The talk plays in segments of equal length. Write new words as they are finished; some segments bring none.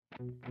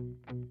Hey,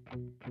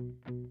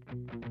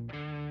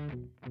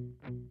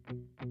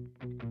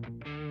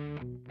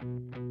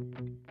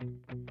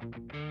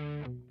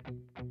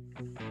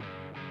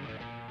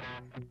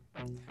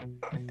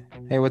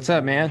 what's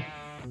up, man?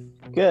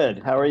 Good.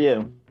 How are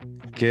you?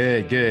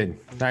 Good, good.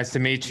 Nice to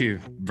meet you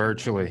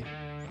virtually.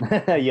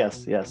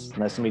 Yes, yes.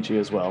 Nice to meet you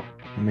as well.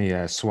 Let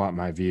me swap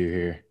my view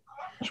here.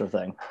 Sure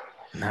thing.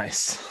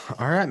 Nice.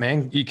 All right,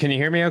 man. Can you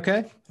hear me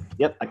okay?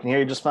 Yep, I can hear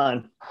you just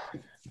fine.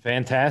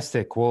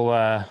 Fantastic.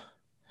 Well,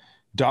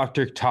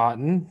 Dr.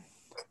 Totten,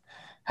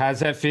 how's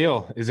that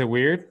feel? Is it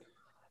weird?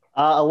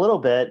 A little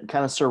bit,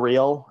 kind of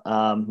surreal.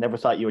 Never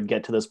thought you would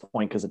get to this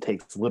point because it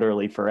takes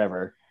literally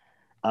forever.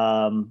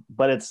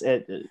 But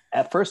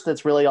at first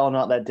it's really all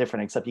not that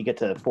different, except you get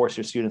to force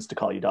your students to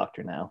call you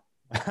doctor now.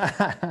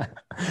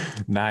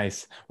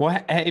 Nice.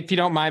 Well, hey, if you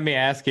don't mind me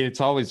asking,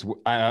 it's always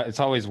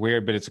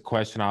weird, but it's a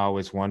question I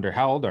always wonder.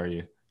 How old are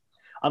you?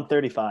 I'm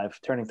 35,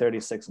 turning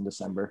 36 in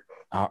December.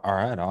 All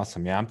right,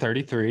 awesome. Yeah, I'm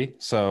 33.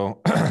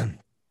 So,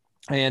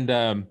 and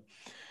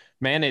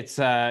man, it's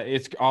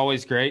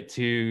always great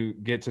to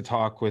get to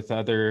talk with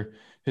other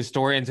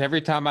historians.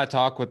 Every time I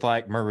talk with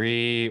like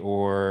Marie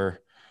or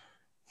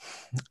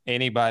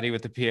anybody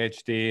with a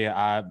PhD,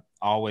 I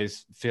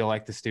always feel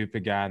like the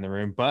stupid guy in the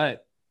room.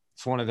 But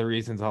it's one of the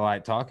reasons I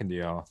like talking to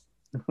y'all.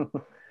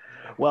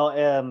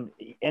 Well,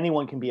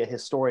 anyone can be a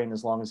historian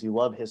as long as you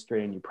love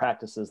history and you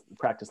practice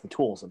the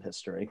tools of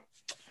history.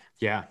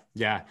 Yeah,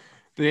 yeah.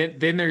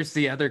 Then there's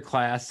the other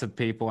class of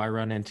people I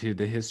run into,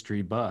 the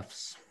history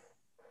buffs.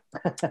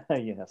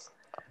 Yes.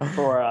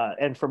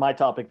 For my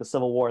topic, the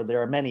Civil War,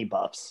 there are many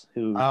buffs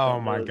who Oh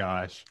don't my know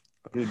gosh.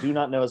 who do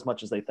not know as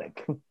much as they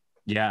think.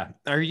 Yeah.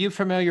 Are you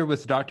familiar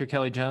with Dr.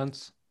 Kelly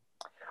Jones?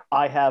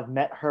 I have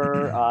met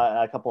her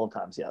a couple of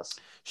times. Yes,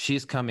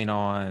 She's coming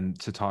on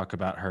to talk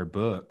about her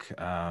book,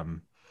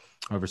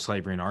 over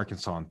slavery in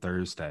Arkansas on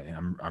Thursday.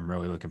 I'm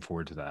really looking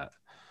forward to that.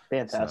 So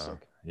fantastic.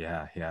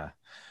 yeah, yeah.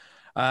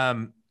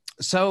 Um,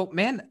 so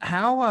man,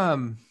 how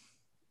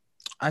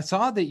I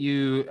saw that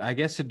you, I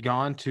guess, had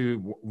gone to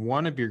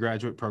one of your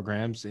graduate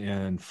programs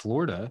in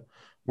Florida.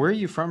 Where are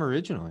you from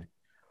originally?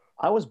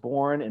 I was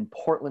born in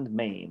Portland,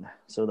 Maine,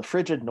 so the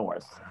frigid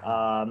north.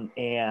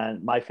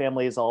 And my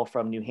family is all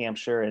from New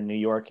Hampshire and New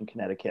York and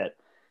Connecticut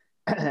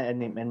and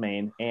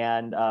Maine.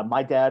 And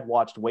my dad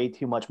watched way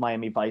too much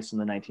Miami Vice in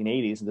the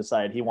 1980s and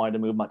decided he wanted to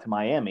move to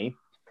Miami.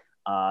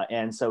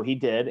 And so he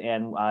did.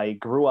 And I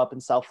grew up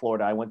in South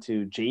Florida. I went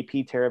to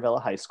JP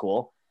Terravella High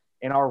School.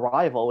 And our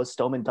rival was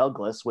Stoneman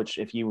Douglas, which,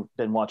 if you've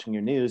been watching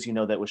your news, you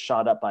know that was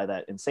shot up by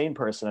that insane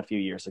person a few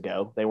years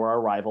ago. They were our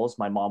rivals.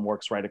 My mom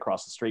works right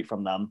across the street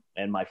from them.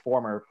 And my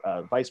former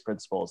vice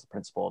principal is the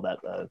principal of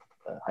that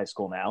high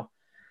school now.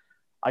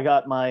 I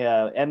got my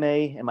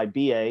MA and my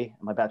BA,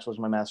 and my bachelor's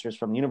and my master's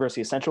from the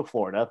University of Central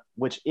Florida,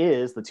 which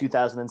is the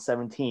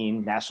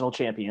 2017 national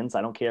champions.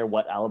 I don't care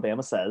what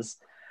Alabama says.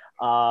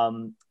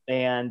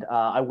 And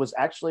I was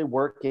actually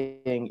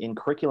working in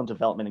curriculum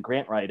development and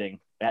grant writing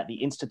at the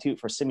Institute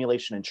for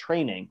Simulation and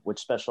Training, which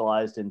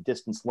specialized in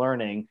distance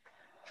learning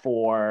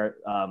for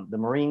the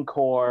Marine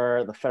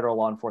Corps, the Federal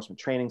Law Enforcement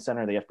Training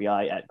Center, the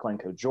FBI at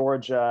Glencoe,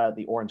 Georgia,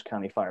 the Orange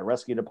County Fire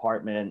Rescue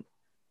Department,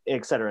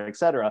 et cetera, et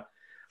cetera.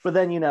 But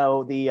then,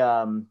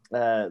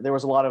 there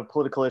was a lot of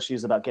political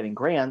issues about getting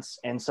grants.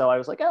 And so I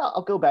was like, oh,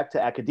 I'll go back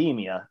to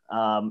academia.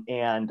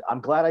 And I'm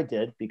glad I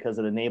did because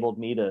it enabled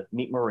me to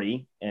meet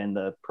Marie in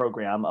the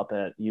program up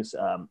at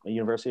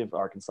University of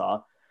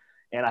Arkansas.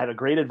 And I had a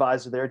great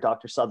advisor there,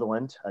 Dr.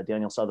 Sutherland,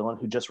 Daniel Sutherland,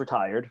 who just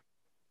retired.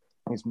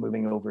 He's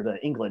moving over to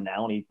England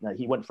now. And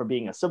he went from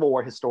being a Civil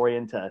War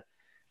historian to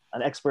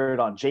an expert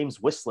on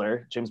James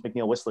Whistler, James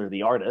McNeill Whistler,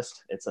 the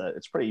artist.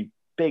 It's pretty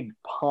big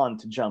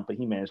pond to jump, but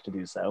he managed to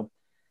do so.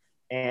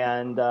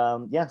 And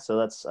yeah, so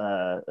that's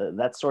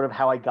sort of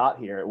how I got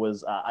here. It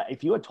was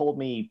if you had told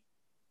me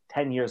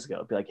 10 years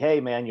ago, be like, hey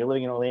man, you're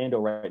living in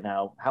Orlando right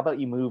now. How about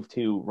you move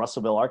to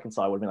Russellville,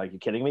 Arkansas? I would have been like, you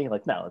kidding me?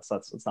 Like, no, it's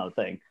not a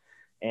thing.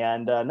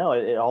 And no,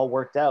 it all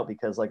worked out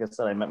because, like I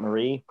said, I met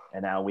Marie,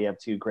 and now we have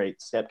two great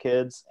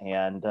stepkids.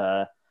 And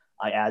I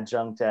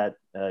adjunct at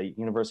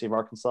University of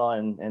Arkansas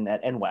and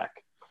at NWAC.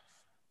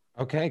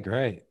 Okay,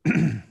 great.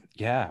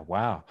 Yeah,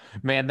 wow.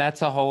 Man,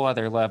 that's a whole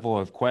other level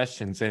of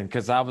questions. And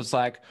because I was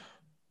like,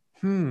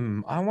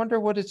 I wonder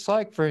what it's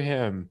like for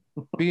him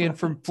being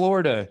from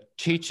Florida,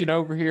 teaching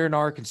over here in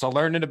Arkansas,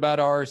 learning about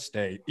our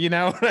state. You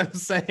know what I'm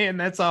saying?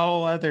 That's a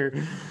whole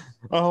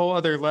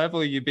other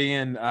level, you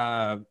being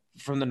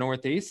from the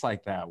Northeast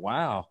like that.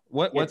 Wow.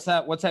 What's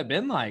that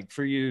been like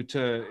for you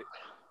to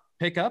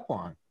pick up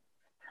on?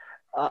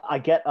 I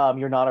get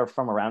you're not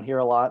from around here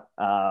a lot.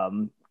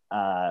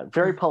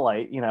 Very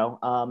polite,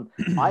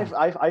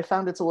 I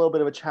found it's a little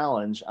bit of a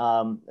challenge.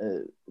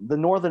 The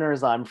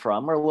Northerners I'm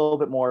from are a little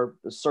bit more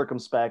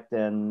circumspect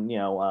and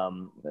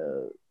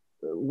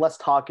less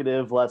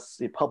talkative,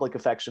 less public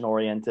affection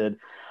oriented.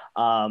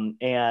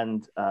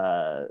 And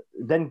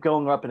then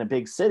going up in a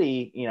big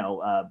city,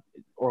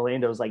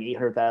 Orlando's like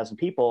 800,000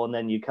 people, and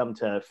then you come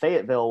to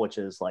Fayetteville, which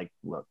is like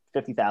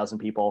 50,000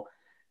 people,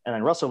 and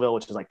then Russellville,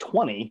 which is like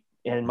 20.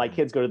 and my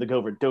kids go to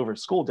the Dover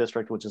School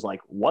District, which is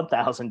like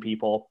 1,000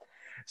 people.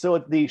 So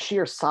the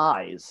sheer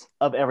size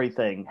of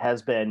everything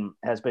has been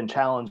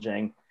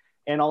challenging,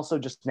 and also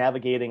just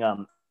navigating.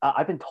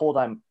 I've been told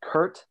I'm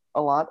curt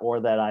a lot,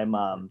 or that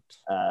I'm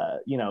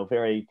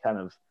very kind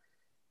of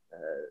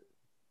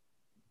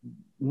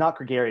not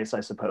gregarious, I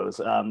suppose,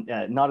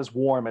 not as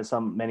warm as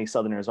many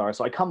Southerners are.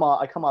 So I come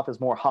off as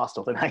more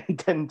hostile than I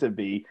intend to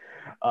be,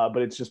 but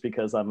it's just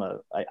because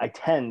I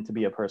tend to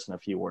be a person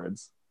of few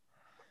words.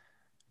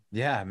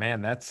 Yeah,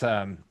 man, that's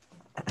awesome.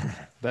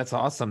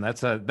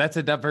 That's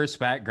a diverse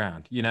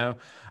background.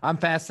 I'm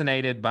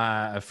fascinated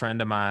by a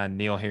friend of mine,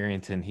 Neil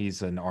Harrington.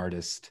 He's an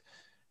artist,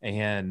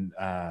 and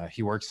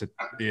he works at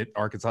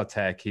Arkansas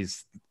Tech.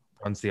 He's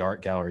runs the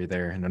art gallery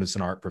there, and is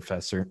an art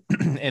professor.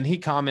 And he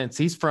comments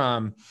he's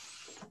from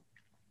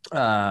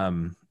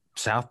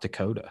South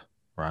Dakota,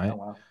 right? Oh,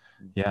 wow.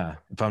 Yeah,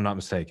 if I'm not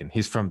mistaken,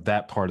 he's from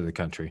that part of the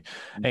country,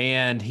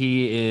 and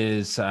he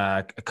is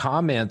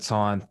comments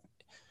on.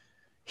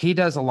 He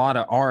does a lot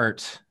of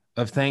art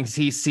of things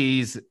he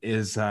sees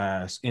is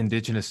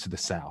indigenous to the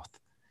South,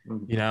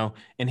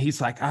 and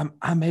he's like,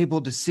 I'm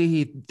able to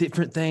see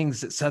different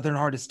things that Southern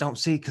artists don't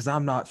see because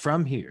I'm not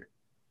from here.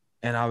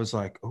 And I was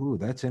like, oh,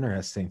 that's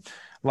interesting.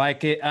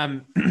 Like it,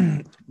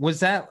 was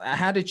that,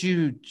 how did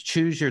you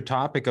choose your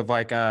topic of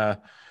like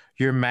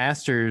your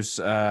master's?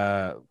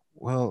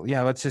 Well,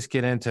 yeah, let's just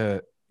get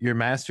into your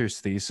master's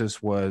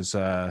thesis was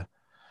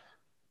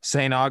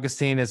St.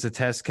 Augustine as a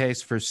test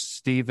case for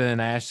Stephen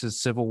Ash's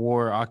Civil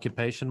War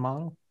occupation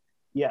model.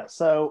 Yeah.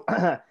 So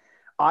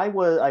I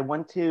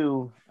went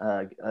to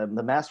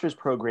the master's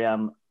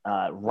program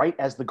right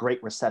as the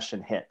Great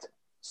Recession hit.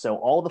 So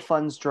all the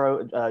funds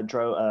sort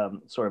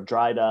of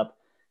dried up.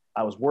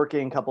 I was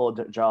working a couple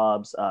of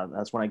jobs.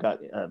 That's when I got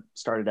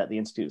started at the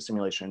Institute of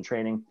Simulation and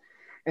Training.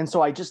 And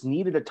so I just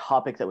needed a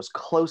topic that was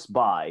close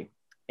by.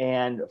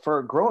 And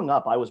for growing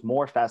up, I was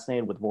more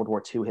fascinated with World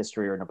War II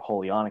history or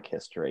Napoleonic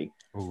history.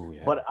 Ooh,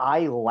 yeah. But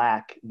I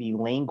lack the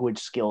language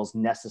skills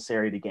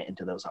necessary to get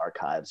into those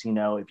archives.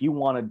 If you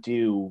want to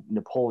do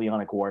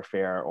Napoleonic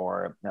warfare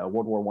or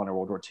World War I or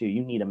World War II,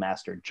 you need to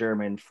master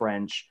German,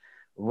 French,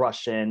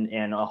 Russian,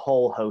 and a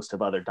whole host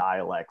of other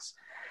dialects.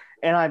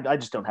 And I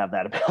just don't have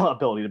that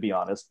ability, to be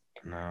honest.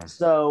 No.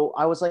 So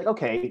I was like,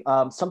 okay,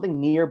 something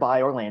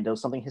nearby Orlando,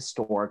 something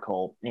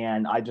historical.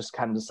 And I just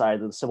kind of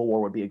decided that the Civil War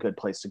would be a good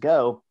place to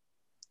go.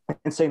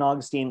 And St.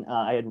 Augustine,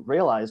 I had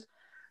realized,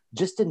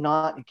 just did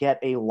not get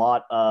a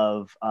lot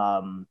of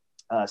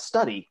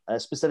study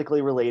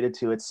specifically related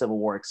to its Civil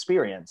War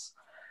experience.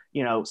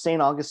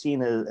 St.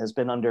 Augustine has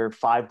been under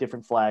 5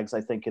 different flags,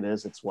 I think it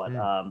is. It's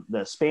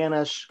the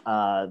Spanish,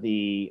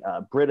 the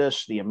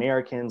British, the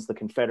Americans, the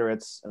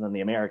Confederates, and then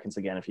the Americans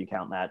again, if you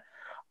count that.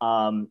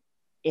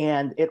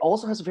 And it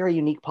also has a very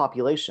unique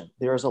population.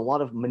 There's a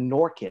lot of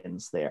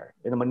Menorcans there.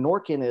 And a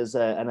Menorcan is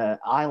an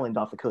island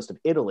off the coast of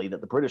Italy that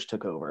the British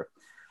took over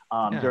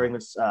during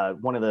this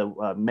one of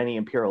the many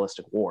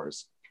imperialistic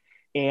wars.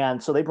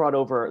 And so they brought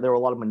over, there were a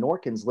lot of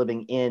Menorcans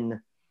living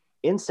in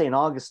St.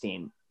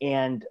 Augustine.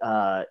 And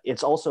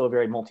it's also a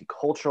very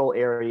multicultural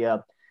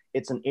area.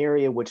 It's an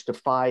area which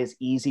defies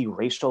easy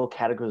racial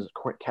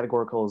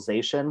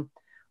categoricalization.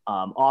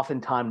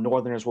 Oftentimes,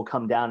 Northerners will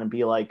come down and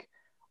be like,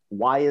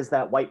 why is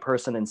that white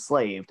person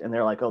enslaved? And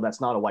they're like, oh, that's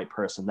not a white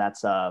person.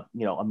 That's a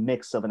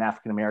mix of an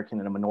African-American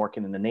and a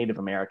Menorcan and a Native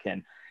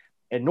American.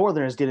 And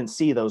Northerners didn't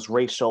see those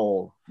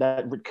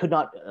that could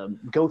not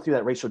go through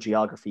that racial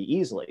geography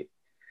easily.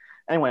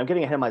 Anyway, I'm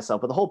getting ahead of myself,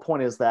 but the whole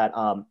point is that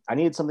I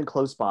needed something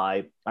close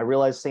by. I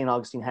realized St.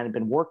 Augustine hadn't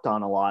been worked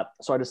on a lot,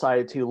 so I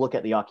decided to look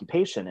at the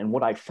occupation. And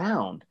what I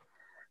found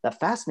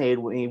that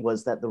fascinated me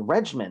was that the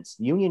regiments,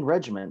 Union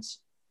regiments,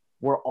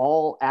 were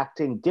all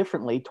acting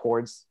differently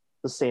towards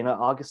the St.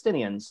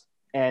 Augustinians.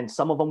 And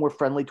some of them were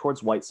friendly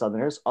towards white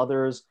Southerners.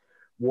 Others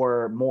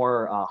were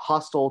more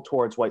hostile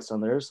towards white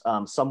Southerners.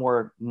 Some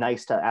were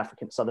nice to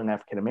Southern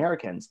African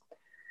Americans.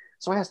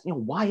 So I asked,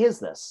 why is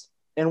this?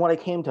 And what I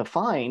came to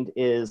find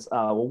is,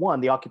 well,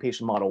 one, the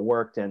occupation model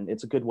worked, and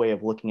it's a good way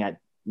of looking at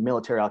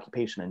military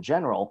occupation in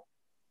general.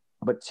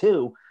 But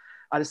two,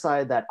 I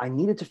decided that I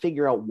needed to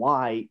figure out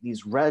why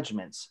these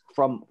regiments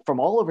from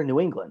all over New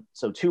England,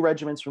 so 2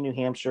 regiments from New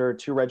Hampshire,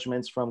 2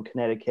 regiments from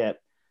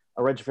Connecticut,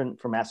 a regiment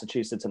from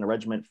Massachusetts, and a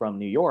regiment from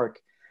New York,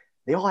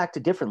 they all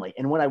acted differently.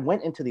 And when I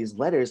went into these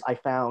letters, I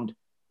found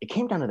it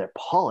came down to their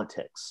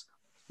politics.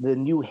 The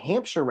New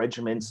Hampshire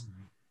regiments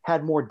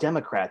had more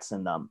Democrats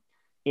in them.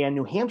 And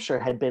New Hampshire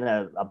had been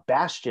a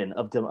bastion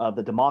of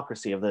the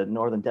democracy of the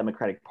Northern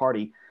Democratic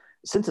Party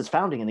since its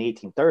founding in the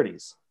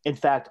 1830s. In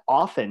fact,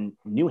 often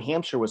New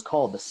Hampshire was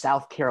called the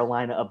South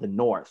Carolina of the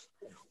North,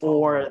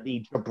 or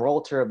the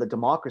Gibraltar of the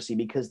democracy,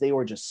 because they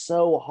were just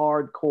so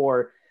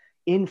hardcore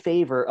in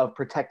favor of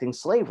protecting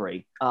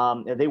slavery.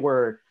 They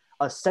were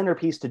a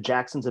centerpiece to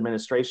Jackson's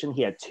administration.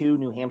 He had 2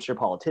 New Hampshire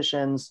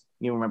politicians.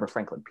 You remember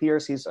Franklin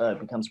Pierce, he's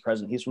becomes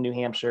president. He's from New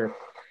Hampshire.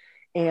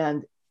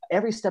 And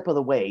every step of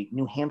the way,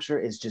 New Hampshire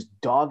is just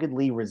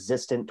doggedly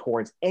resistant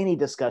towards any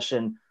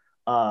discussion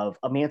of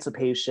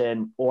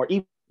emancipation or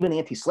even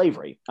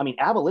anti-slavery. I mean,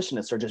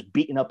 abolitionists are just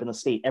beaten up in the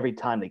state every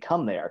time they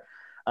come there.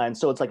 And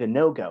so it's like a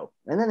no-go.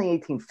 And then in the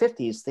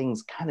 1850s,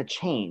 things kind of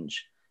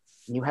change.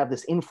 You have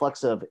this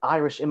influx of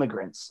Irish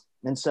immigrants.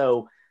 And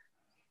so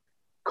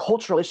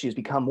cultural issues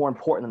become more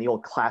important than the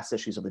old class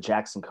issues of the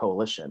Jackson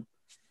Coalition.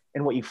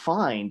 And what you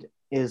find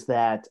is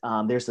that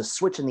there's a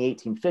switch in the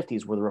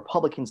 1850s where the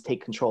Republicans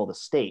take control of the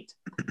state,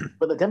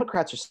 but the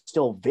Democrats are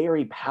still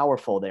very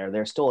powerful there.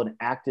 They're still an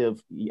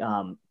active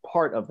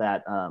part of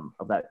that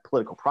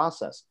political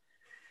process.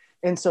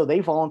 And so they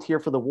volunteer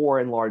for the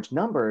war in large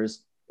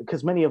numbers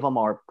because many of them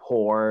are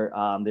poor.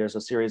 There's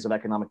a series of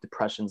economic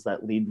depressions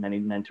that lead many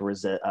men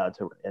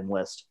to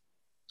enlist.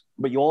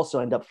 But you also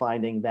end up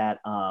finding that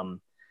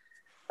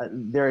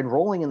they're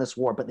enrolling in this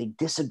war, but they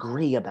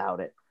disagree about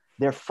it.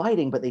 They're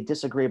fighting, but they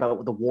disagree about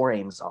what the war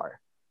aims are.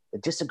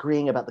 They're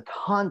disagreeing about the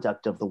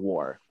conduct of the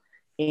war.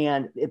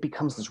 And it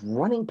becomes this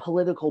running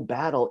political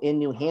battle in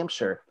New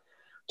Hampshire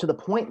to the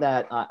point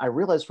that I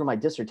realized for my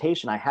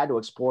dissertation, I had to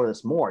explore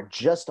this more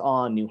just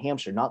on New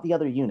Hampshire, not the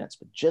other units,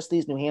 but just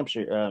these New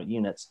Hampshire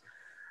units,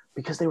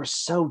 because they were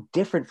so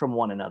different from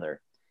one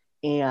another.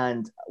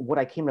 And what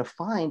I came to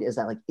find is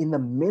that like in the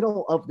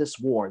middle of this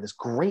war, this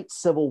great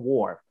civil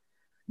war,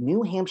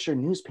 New Hampshire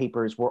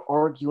newspapers were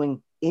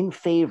arguing in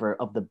favor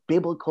of the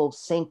biblical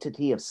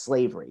sanctity of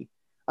slavery.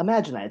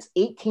 Imagine that. It's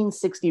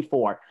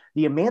 1864.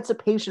 The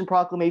Emancipation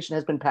Proclamation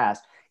has been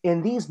passed.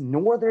 And these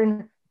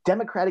Northern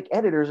Democratic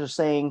editors are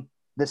saying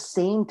the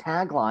same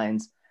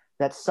taglines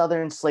that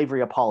Southern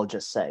slavery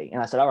apologists say.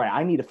 And I said, all right,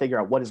 I need to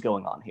figure out what is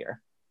going on here.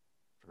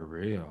 For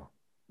real.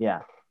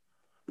 Yeah.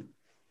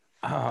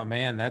 Oh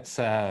man, that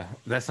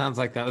sounds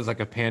like that was like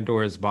a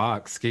Pandora's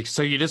box.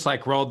 So you just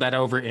like rolled that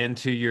over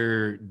into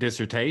your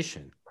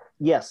dissertation.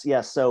 Yes.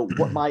 So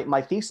what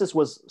my thesis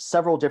was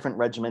several different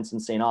regiments in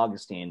St.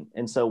 Augustine.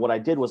 And so what I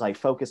did was I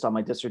focused on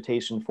my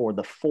dissertation for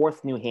the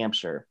 4th New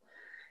Hampshire.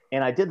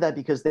 And I did that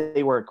because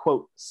they were,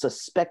 quote,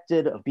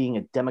 suspected of being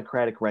a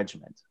Democratic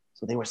regiment.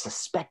 So they were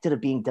suspected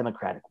of being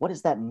Democratic. What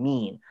does that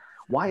mean?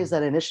 Why is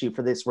that an issue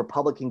for this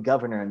Republican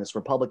governor and this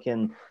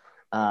Republican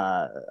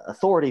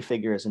authority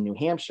figures in New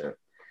Hampshire?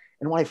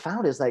 And what I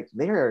found is like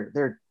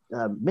they're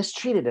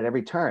mistreated at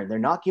every turn. They're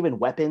not given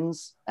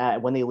weapons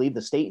when they leave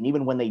the state, and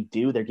even when they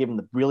do, they're given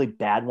the really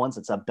bad ones.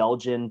 It's a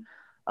Belgian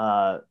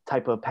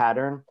type of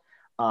pattern.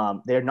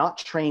 They're not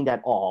trained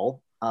at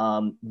all.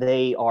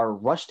 They are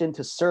rushed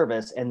into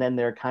service, and then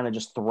they're kind of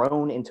just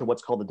thrown into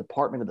what's called the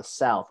Department of the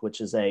South,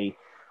 which is a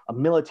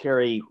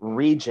military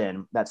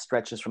region that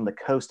stretches from the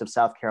coast of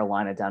South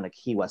Carolina down to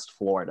Key West,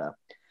 Florida.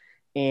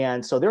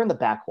 And so they're in the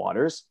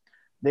backwaters.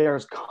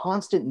 There's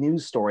constant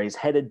news stories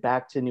headed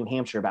back to New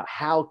Hampshire about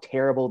how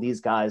terrible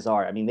these guys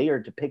are. I mean, they are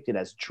depicted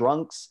as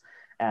drunks,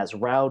 as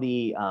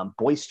rowdy,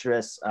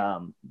 boisterous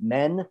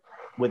men.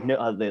 With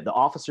the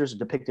officers are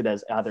depicted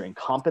as either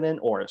incompetent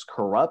or as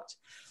corrupt.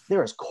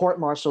 There is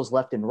court-martials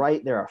left and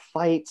right. There are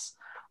fights.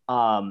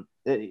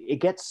 It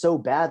gets so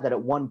bad that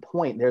at one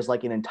point there's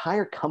like an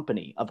entire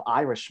company of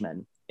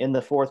Irishmen in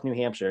the 4th New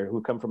Hampshire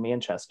who come from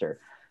Manchester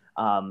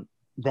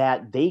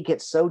that they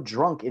get so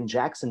drunk in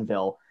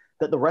Jacksonville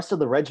that the rest of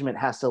the regiment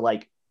has to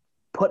like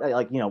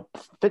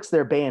fix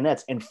their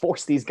bayonets and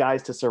force these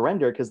guys to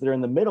surrender because they're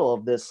in the middle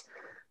of this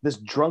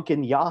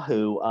drunken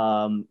Yahoo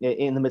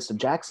in the midst of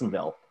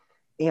Jacksonville.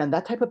 And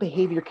that type of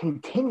behavior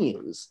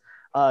continues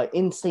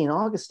in St.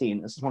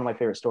 Augustine. This is one of my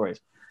favorite stories.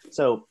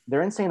 So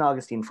they're in St.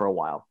 Augustine for a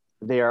while.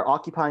 They are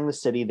occupying the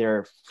city.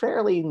 They're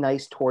fairly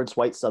nice towards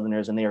white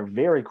Southerners, and they are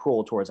very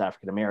cruel towards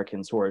African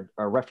Americans who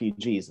are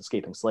refugees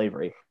escaping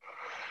slavery.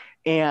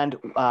 And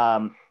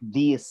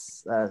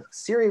these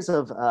series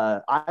of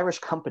Irish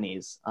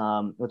companies,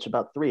 which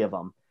about 3 of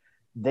them,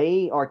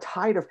 they are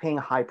tired of paying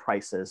high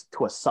prices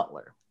to a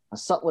sutler. A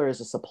sutler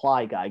is a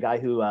supply guy, a guy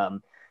who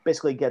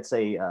basically gets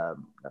a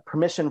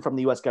permission from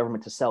the U.S.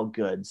 government to sell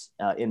goods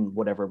in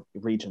whatever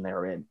region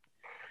they're in.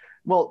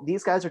 Well,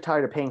 these guys are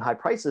tired of paying high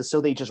prices,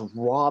 so they just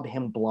rob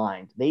him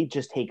blind. They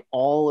just take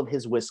all of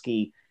his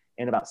whiskey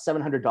and about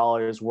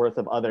 $700 worth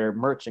of other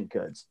merchant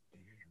goods.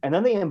 And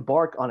then they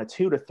embark on a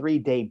 2 to 3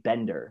 day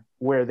bender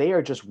where they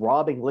are just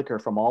robbing liquor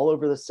from all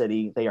over the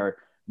city. They are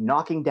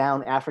knocking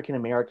down African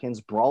Americans,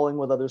 brawling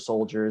with other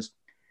soldiers.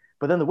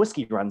 But then the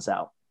whiskey runs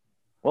out.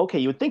 Well, okay,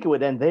 you would think it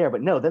would end there,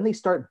 but no. Then they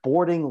start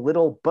boarding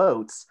little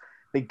boats.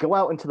 They go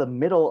out into the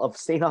middle of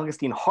St.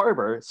 Augustine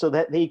Harbor so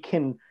that they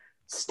can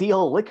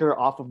steal liquor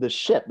off of this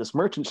ship, this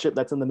merchant ship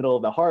that's in the middle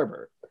of the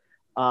harbor.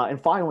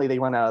 And finally, they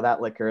run out of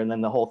that liquor, and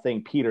then the whole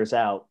thing peters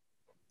out.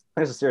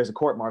 There's a series of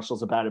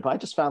court-martials about it, but I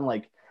just found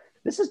like,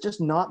 this is just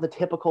not the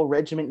typical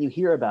regiment you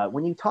hear about.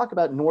 When you talk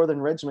about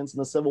Northern regiments in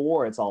the Civil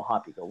War, it's all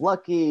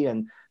happy-go-lucky,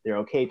 and they're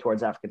okay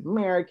towards African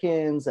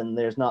Americans, and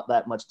there's not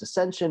that much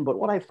dissension. But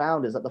what I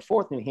found is that the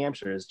 4th New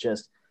Hampshire is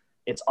just,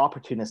 it's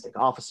opportunistic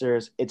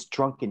officers, it's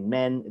drunken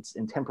men, it's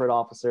intemperate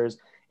officers.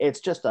 It's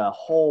just a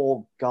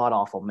whole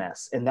god-awful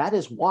mess. And that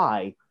is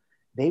why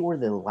they were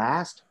the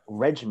last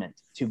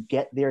regiment to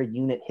get their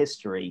unit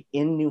history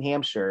in New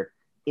Hampshire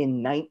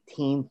in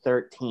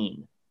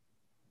 1913.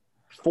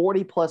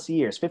 40 plus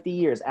years, 50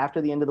 years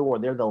after the end of the war.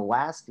 They're the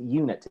last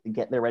unit to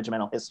get their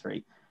regimental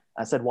history.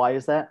 I said, why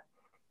is that?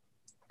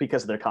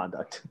 Because of their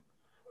conduct.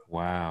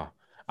 Wow.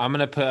 I'm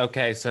gonna put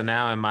okay. So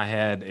now in my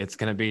head, it's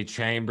gonna be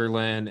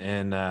Chamberlain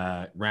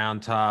and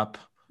Round Top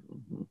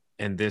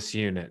in this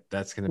unit.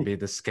 That's gonna be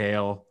the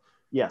scale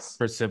Yes,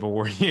 for Civil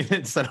War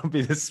units. That'll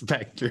be the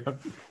spectrum.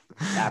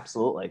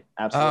 absolutely,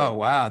 Oh absolutely.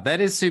 wow,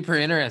 that is super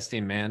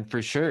interesting, man,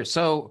 for sure.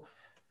 So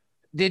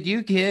did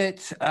you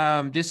get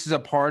this is a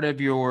part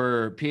of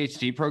your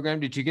PhD program?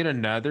 Did you get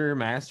another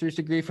master's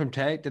degree from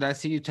Tech? Did I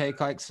see you take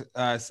like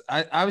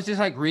I was just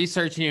like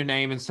researching your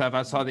name and stuff.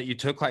 I saw that you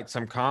took like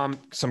some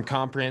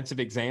comprehensive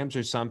exams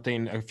or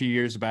something a few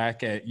years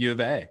back at U of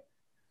A.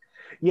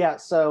 Yeah.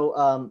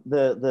 So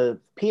the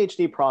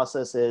PhD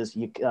process is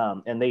you,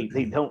 and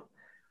they don't,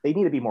 they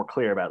need to be more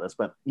clear about this,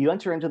 but you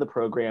enter into the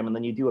program and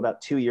then you do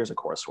about 2 years of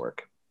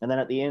coursework. And then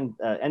at the end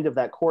of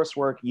that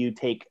coursework, you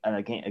take an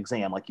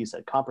exam, like you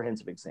said,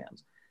 comprehensive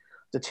exams.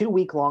 It's a 2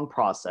 week long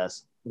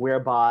process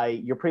whereby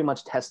you're pretty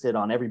much tested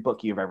on every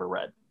book you've ever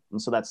read.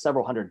 And so that's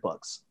several hundred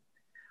books.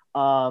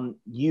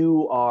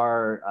 You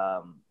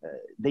are,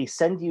 they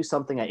send you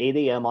something at 8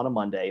 a.m. on a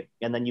Monday,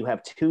 and then you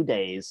have 2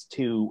 days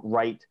to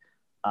write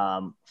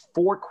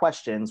 4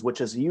 questions, which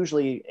is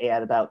usually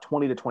at about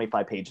 20 to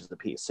 25 pages a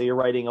piece. So you're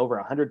writing over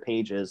 100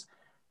 pages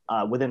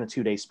within a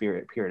 2 day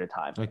period of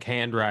time. Like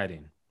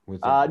handwriting with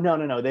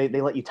No.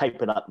 They let you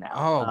type it up now.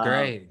 Oh,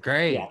 great, Yeah,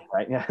 great.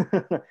 right. Yeah.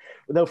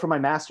 Though for my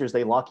master's,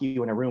 they lock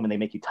you in a room and they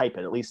make you type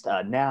it. At least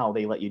now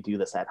they let you do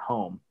this at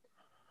home.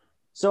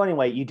 So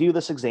anyway, you do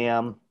this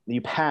exam,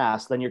 you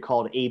pass, then you're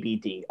called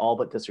ABD, all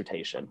but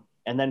dissertation.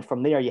 And then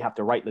from there, you have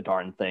to write the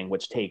darn thing,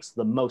 which takes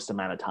the most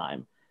amount of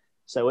time.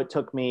 So it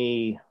took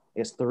me, I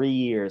guess, 3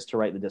 years to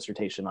write the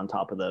dissertation on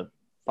top of the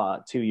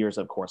 2 years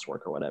of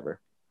coursework or whatever.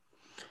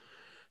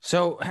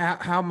 So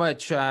how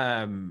much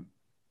from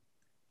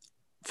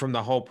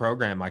the whole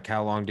program, like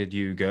how long did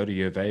you go to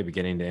U of A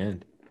beginning to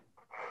end?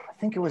 I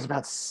think it was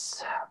about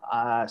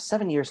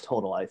 7 years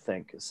total, I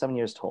think. 7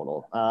 years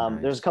total.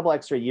 Nice. There's a couple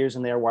extra years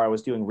in there where I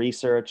was doing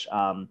research.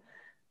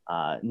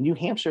 New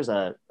Hampshire's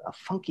a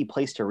funky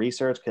place to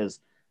research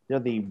because they're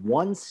the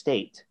one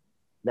state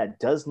that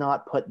does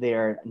not put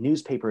their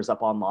newspapers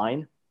up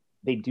online.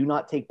 They do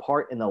not take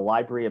part in the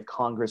Library of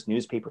Congress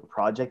newspaper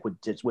project,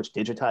 which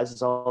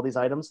digitizes all these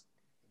items.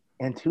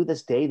 And to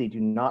this day, they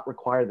do not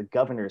require the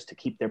governors to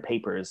keep their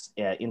papers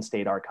in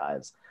state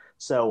archives.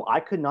 So I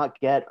could not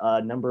get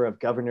a number of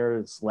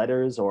governors'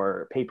 letters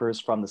or papers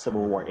from the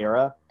Civil War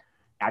era.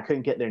 I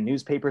couldn't get their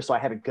newspapers, so I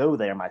had to go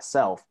there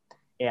myself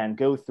and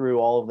go through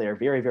all of their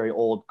very, very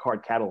old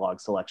card catalog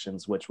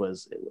selections, which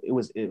was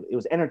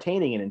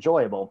entertaining and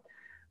enjoyable,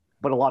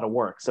 but a lot of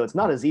work. So it's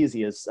not as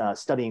easy as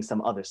studying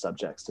some other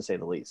subjects, to say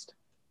the least.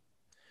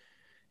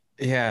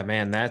 Yeah,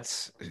 man,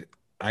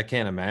 I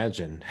can't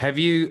imagine. Have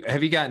you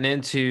gotten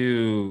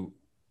into,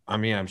 I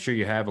mean, I'm sure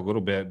you have a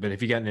little bit, but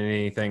have you gotten into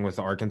anything with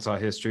Arkansas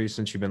history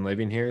since you've been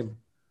living here?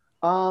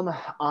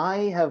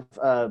 I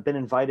have been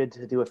invited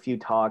to do a few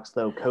talks,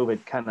 though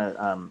COVID kind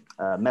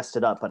of messed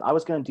it up. But I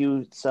was going to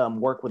do some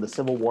work with the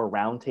Civil War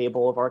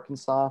Roundtable of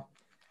Arkansas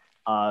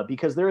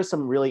because there is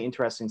some really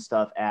interesting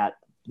stuff at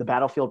the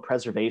battlefield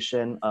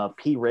preservation of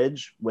Pea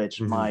Ridge,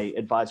 which my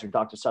advisor,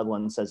 Dr.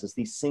 Sutherland, says is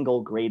the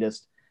single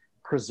greatest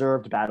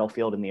preserved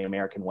battlefield in the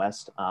American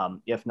West,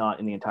 if not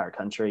in the entire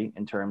country,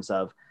 in terms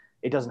of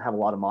it doesn't have a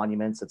lot of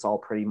monuments. It's all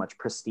pretty much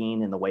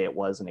pristine in the way it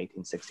was in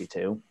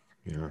 1862.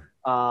 Yeah.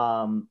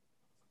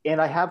 And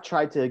I have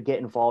tried to get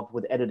involved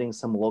with editing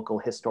some local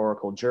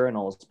historical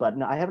journals, but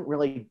I haven't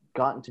really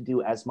gotten to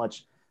do as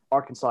much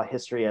Arkansas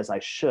history as I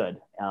should,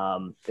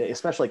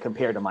 especially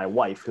compared to my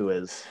wife,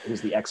 who's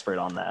the expert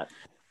on that.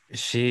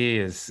 She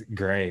is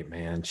great,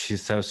 man.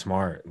 She's so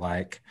smart.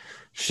 Like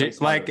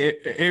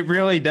it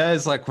really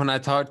does. Like when I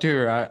talk to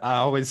her, I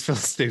always feel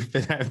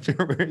stupid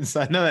afterwards.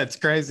 I know that's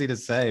crazy to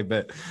say,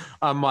 but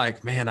I'm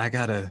like, man, I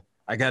gotta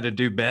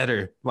do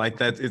better. Like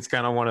that, it's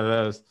kind of one of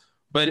those.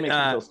 But she makes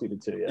me feel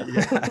stupid too,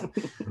 yeah.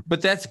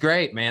 But that's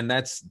great, man.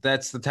 That's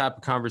the type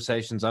of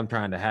conversations I'm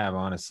trying to have,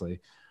 honestly.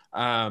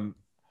 That's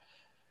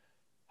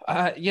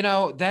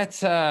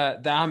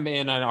I'm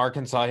in an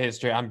Arkansas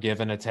history. I'm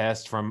giving a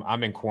test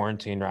I'm in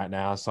quarantine right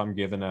now, so I'm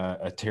giving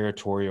a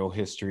territorial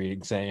history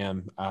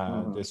exam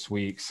this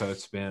week. So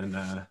it's been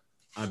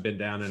I've been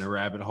down in a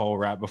rabbit hole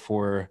right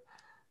before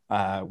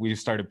we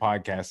started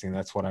podcasting.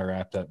 That's what I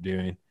wrapped up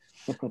doing.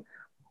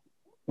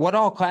 What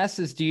all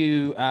classes do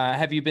you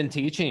have you been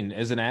teaching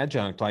as an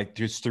adjunct, like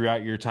just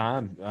throughout your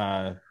time?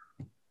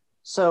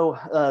 So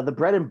the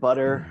bread and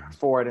butter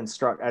for an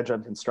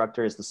adjunct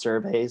instructor is the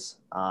surveys.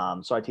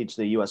 So I teach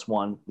the US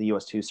 1, the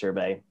US 2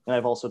 survey. And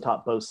I've also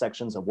taught both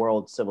sections of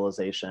world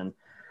civilization,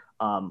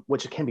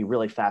 which can be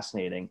really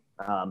fascinating.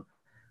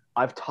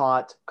 I've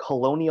taught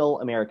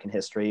colonial American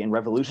history and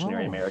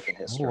revolutionary American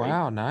history. Oh,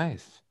 wow,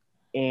 nice.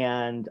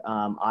 And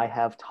I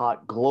have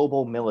taught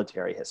global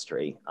military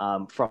history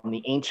from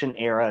the ancient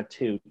era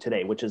to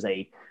today, which is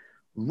a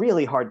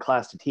really hard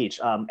class to teach.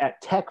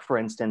 At Tech, for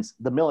instance,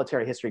 the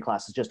military history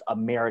class is just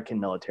American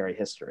military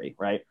history,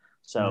 right?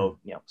 So,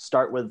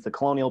 start with the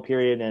colonial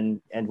period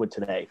and end with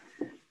today.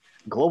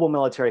 Global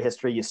military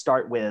history, you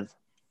start with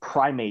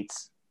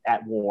primates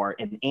at war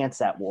and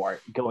ants at war,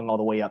 going all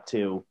the way up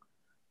to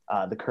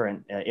the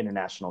current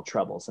international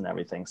troubles and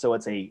everything. So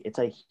it's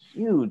a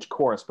huge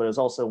course, but it's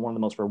also one of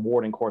the most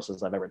rewarding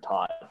courses I've ever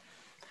taught.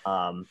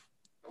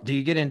 Do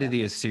you get into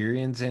the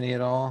Assyrians any at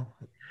all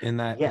in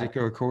that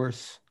particular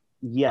course?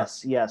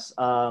 Yes.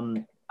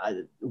 The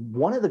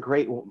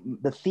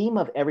theme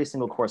of every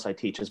single course I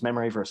teach is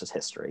memory versus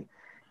history.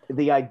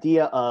 The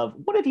idea of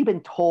what have you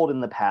been told in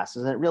the past?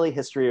 Is it really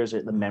history or is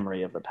it the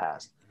memory of the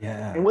past?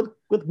 Yeah. And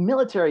with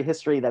military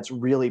history, that's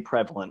really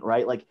prevalent,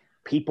 right? Like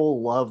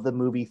people love the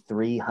movie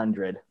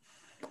 300.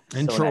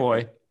 And so Troy.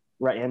 Inaccurate.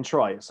 Right, and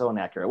Troy, so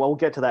inaccurate. Well, we'll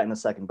get to that in a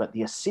second. But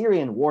the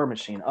Assyrian war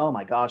machine, oh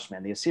my gosh,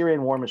 man. The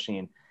Assyrian war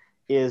machine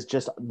is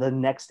just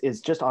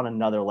on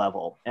another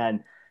level.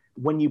 And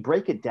when you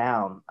break it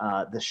down,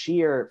 the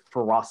sheer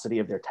ferocity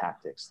of their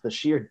tactics, the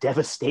sheer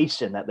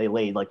devastation that they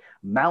laid, like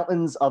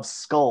mountains of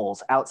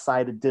skulls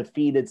outside of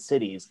defeated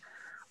cities.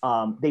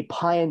 They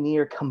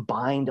pioneer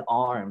combined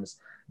arms.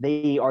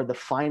 They are the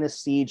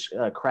finest siege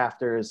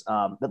crafters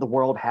that the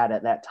world had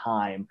at that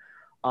time.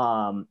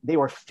 They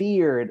were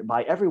feared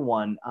by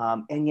everyone,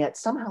 and yet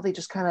somehow they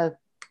just kind of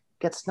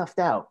get snuffed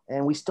out,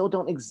 and we still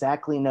don't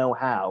exactly know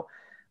how.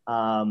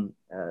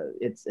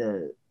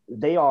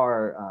 They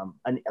are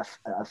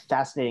a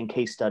fascinating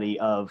case study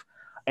of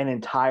an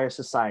entire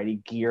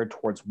society geared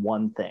towards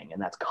one thing,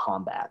 and that's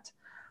combat.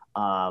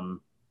 So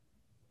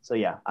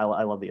yeah, I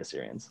love the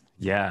Assyrians.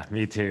 Yeah,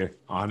 me too.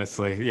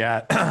 Honestly,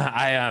 yeah,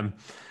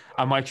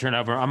 I'm lecturing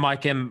over. I'm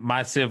like in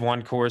my Civ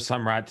 1 course.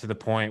 I'm right to the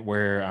point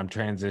where I'm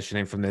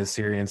transitioning from the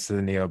Assyrians to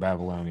the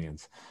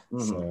Neo-Babylonians.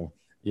 Mm-hmm. So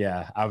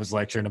yeah, I was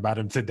lecturing about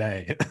them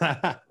today.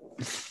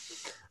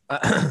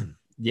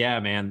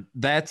 Yeah, man,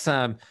 that's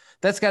got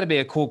to be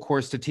a cool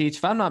course to teach,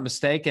 if I'm not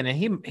mistaken.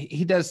 And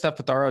he does stuff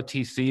with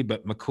ROTC,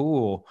 but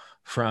McCool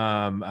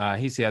from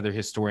he's the other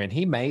historian.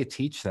 He may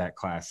teach that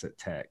class at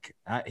Tech.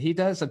 He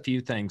does a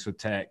few things with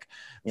Tech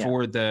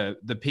for the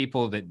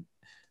people that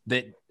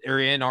are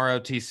in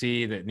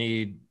ROTC that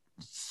need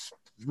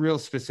real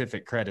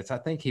specific credits. I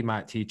think he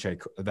might teach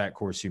that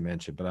course you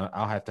mentioned, but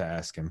I'll have to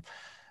ask him.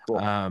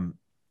 Cool.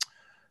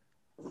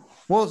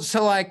 Well,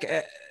 so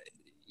like.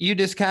 You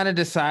just kind of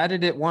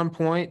decided at one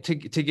point to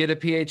get a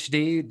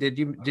PhD.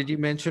 Did you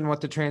mention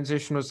what the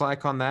transition was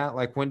like on that?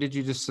 Like, when did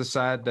you just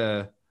decide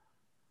that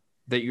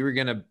you were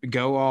going to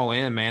go all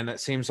in, man?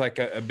 That seems like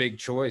a big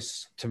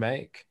choice to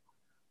make.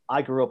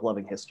 I grew up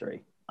loving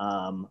history.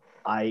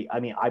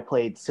 I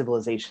played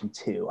Civilization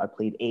 2. I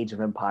played Age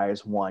of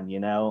Empires 1,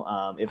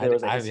 if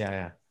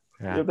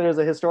there's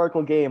a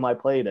historical game, I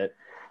played it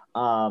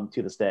to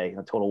this day.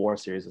 The Total War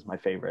series is my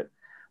favorite.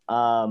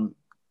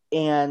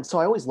 And so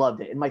I always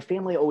loved it. And my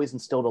family always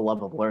instilled a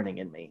love of learning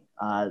in me.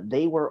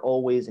 They were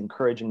always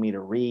encouraging me to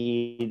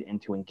read and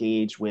to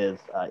engage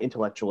with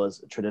intellectual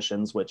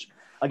traditions, which,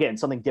 again,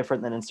 something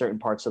different than in certain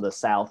parts of the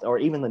South or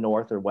even the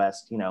North or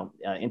West.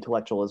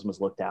 Intellectualism was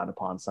looked down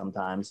upon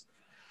sometimes.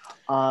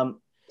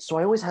 So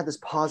I always had this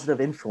positive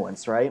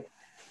influence, right?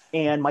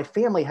 And my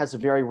family has a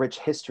very rich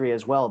history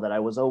as well that I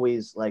was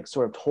always like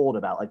sort of told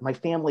about. Like my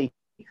family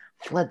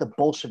fled the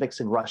Bolsheviks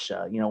in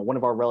Russia. One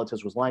of our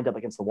relatives was lined up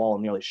against the wall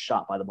and nearly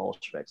shot by the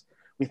Bolsheviks.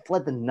 We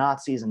fled the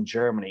Nazis in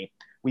Germany.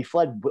 We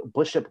fled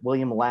Bishop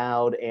William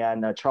Laud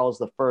and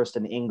Charles I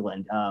in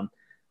England.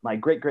 My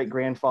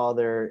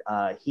great-great-grandfather,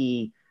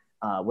 he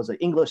was an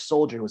English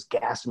soldier who was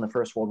gassed in the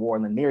First World War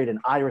and then married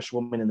an Irish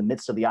woman in the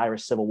midst of the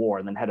Irish Civil War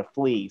and then had to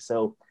flee.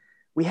 So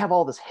we have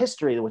all this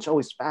history, which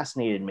always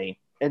fascinated me.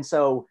 And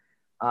so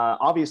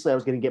obviously I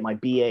was going to get my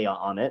BA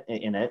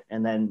in it,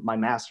 and then my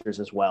master's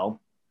as well.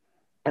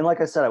 And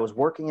like I said, I was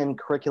working in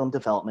curriculum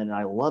development, and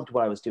I loved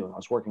what I was doing. I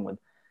was working with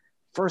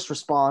first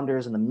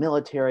responders and the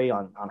military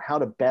on how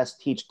to best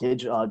teach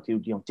digital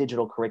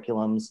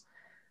curriculums.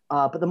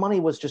 But the money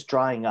was just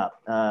drying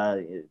up.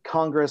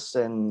 Congress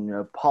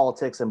and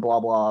politics and blah,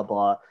 blah,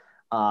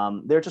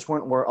 blah. There just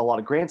weren't a lot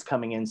of grants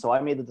coming in. So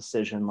I made the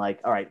decision like,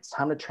 all right, it's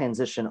time to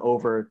transition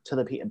over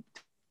to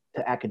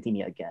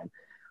academia again.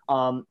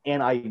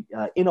 And I,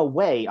 in a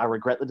way, I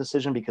regret the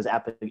decision because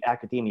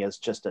academia is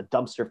just a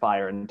dumpster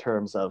fire in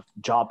terms of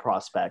job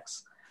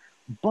prospects.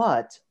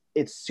 But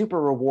it's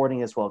super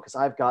rewarding as well because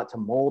I've got to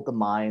mold the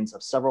minds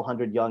of several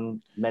hundred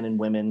young men and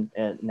women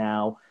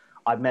now.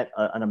 I've met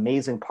an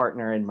amazing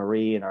partner in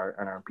Marie and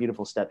our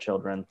beautiful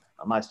stepchildren,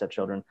 my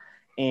stepchildren.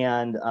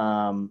 And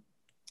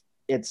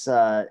it's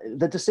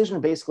the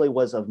decision basically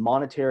was of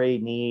monetary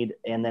need,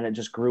 and then it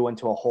just grew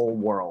into a whole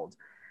world.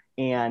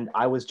 And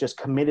I was just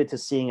committed to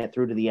seeing it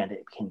through to the end.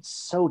 It became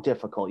so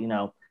difficult.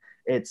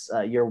 It's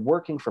you're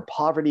working for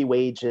poverty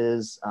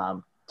wages,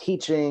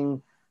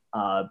 teaching,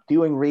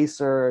 doing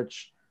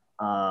research,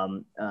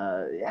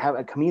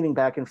 commuting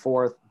back and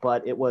forth.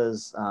 But it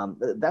was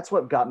that's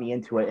what got me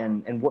into it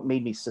and what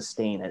made me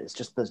sustain it. It's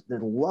just the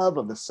love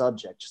of the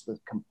subject, just the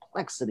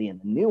complexity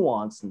and the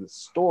nuance and the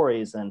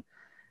stories. And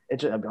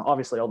it's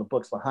obviously all the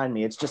books behind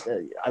me. It's just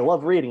I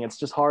love reading. It's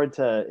just hard.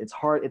 It's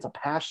a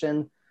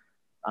passion.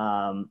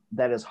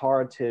 that is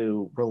hard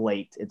to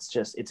relate. It's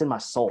in my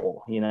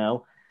soul, you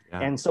know? Yeah.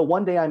 And so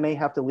one day I may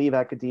have to leave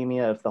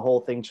academia if the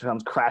whole thing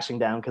comes crashing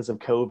down because of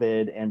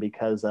COVID and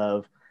because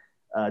of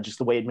just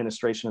the way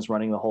administration is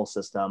running the whole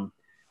system.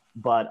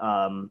 But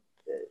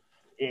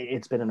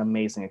it's been an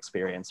amazing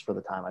experience for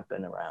the time I've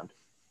been around.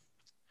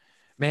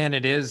 Man,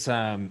 it is.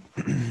 I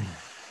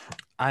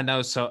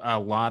know a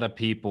lot of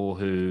people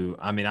who,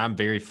 I mean, I'm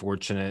very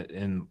fortunate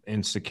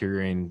in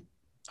securing,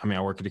 I mean,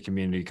 I work at a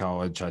community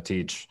college. I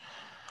teach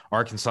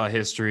Arkansas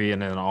history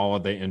and then all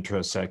of the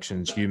intro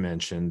sections you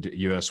mentioned,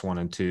 US 1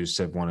 and 2,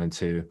 Civ 1 and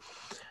 2.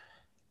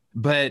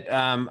 But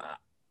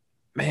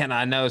man,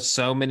 I know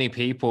so many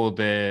people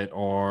that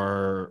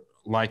are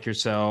like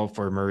yourself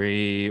or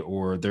Marie,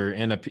 or they're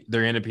in a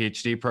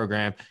PhD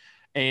program,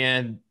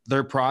 and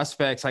their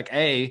prospects, like,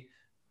 A,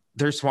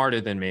 they're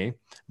smarter than me.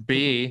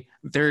 B,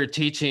 they're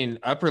teaching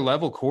upper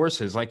level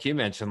courses, like you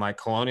mentioned, like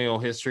colonial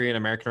history and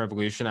American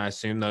Revolution. I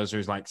assume those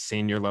are like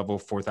senior level,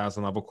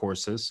 4,000 level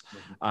courses.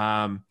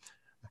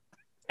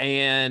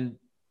 And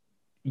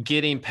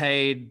getting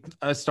paid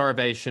a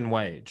starvation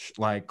wage.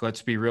 Like,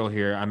 let's be real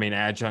here. I mean,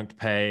 adjunct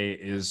pay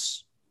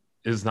is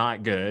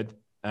not good.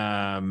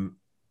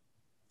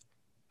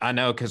 I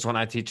know, because when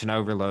I teach an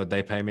overload,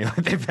 they pay me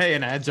like they pay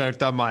an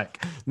adjunct. I'm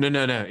like, no,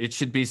 it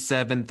should be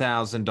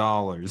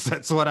 $7,000.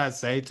 That's what I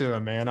say to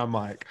them, man. I'm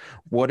like,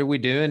 what are we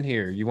doing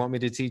here? You want me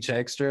to teach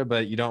extra,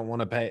 but you don't want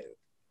to pay?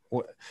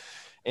 What?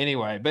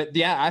 Anyway, but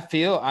yeah,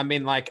 I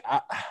mean, like,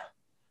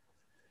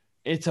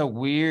 it's a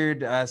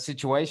weird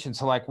situation.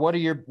 So, like, what are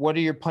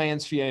your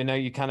plans for you? I know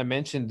you kind of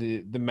mentioned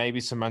the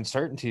maybe some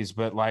uncertainties,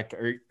 but like,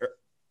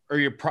 are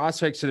your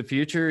prospects for the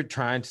future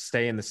trying to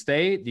stay in the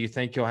state? Do you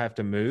think you'll have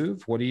to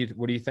move? What do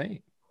you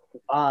think?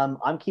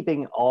 I'm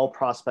keeping all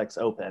prospects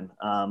open.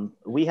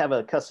 We have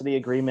a custody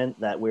agreement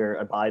that we're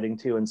abiding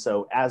to, and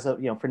so as of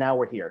for now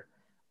we're here,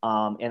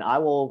 and I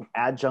will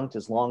adjunct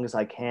as long as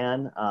I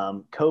can.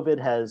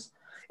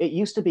 It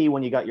used to be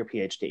when you got your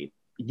PhD,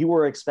 you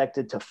were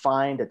expected to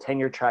find a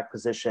tenure track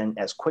position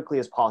as quickly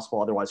as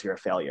possible, otherwise you're a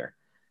failure.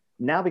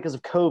 Now, because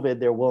of COVID,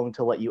 they're willing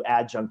to let you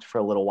adjunct for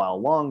a little while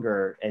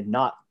longer and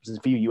not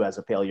view you as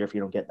a failure if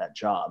you don't get that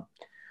job.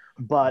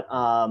 But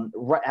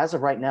as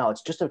of right now,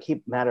 it's just a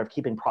matter of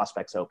keeping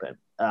prospects open.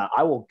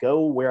 I will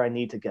go where I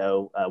need to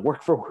go,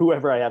 work for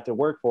whoever I have to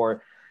work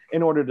for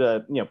in order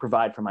to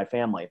provide for my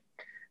family.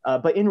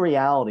 But in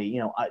reality,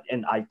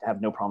 and I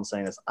have no problem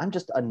saying this, I'm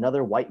just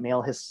another white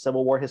male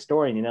Civil War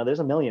historian. There's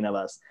a million of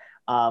us.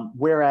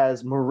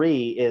 Whereas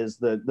Marie is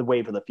the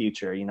wave of the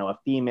future, a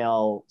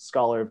female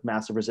scholar of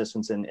massive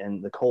resistance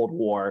in the Cold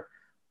War.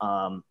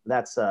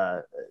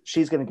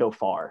 She's going to go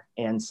far.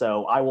 And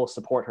so I will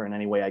support her in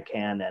any way I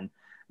can. And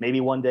maybe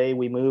one day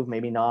we move,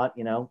 maybe not,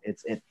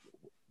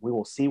 we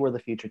will see where the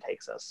future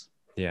takes us.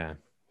 Yeah,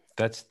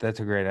 that's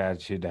a great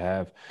attitude to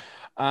have.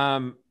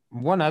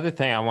 One other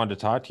thing I wanted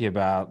to talk to you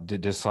about,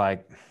 just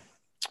like,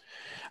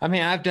 I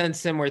mean, I've done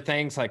similar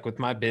things like with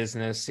my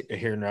business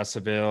here in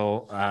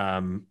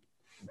Russellville,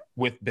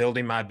 with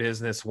building my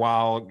business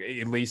while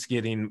at least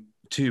getting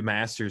 2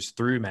 master's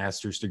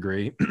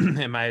degree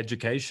in my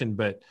education.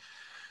 But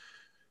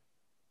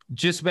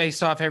just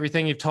based off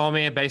everything you've told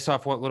me and based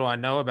off what little I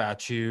know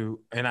about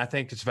you, and I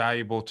think it's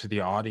valuable to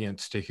the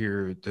audience to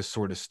hear this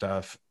sort of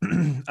stuff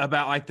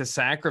about like the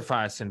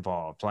sacrifice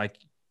involved. Like,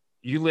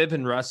 you live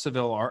in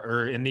Russellville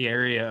or in the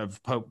area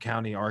of Pope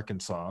County,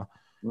 Arkansas.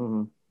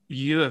 Mm-hmm.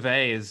 U of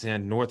A is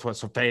in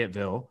Northwest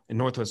Fayetteville in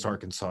Northwest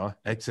Arkansas,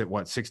 exit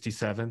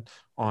 67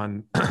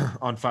 on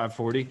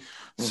 540.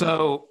 Mm-hmm.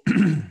 So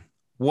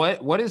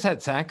what has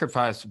that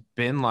sacrifice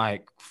been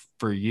like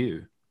for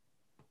you?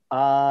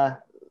 I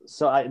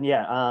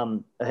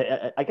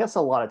guess a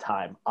lot of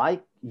time.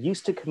 I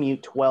used to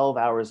commute 12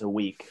 hours a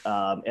week,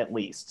 at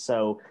least.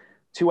 So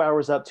 2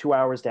 hours up, 2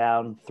 hours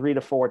down, 3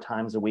 to 4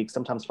 times a week,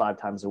 sometimes 5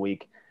 times a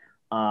week.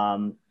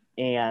 And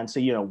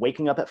so,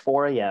 waking up at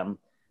 4 a.m.,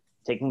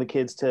 taking the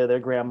kids to their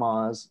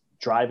grandma's,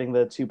 driving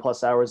the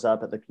 2+ hours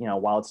up at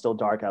while it's still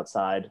dark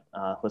outside,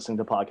 listening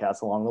to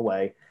podcasts along the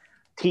way,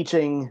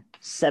 teaching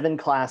 7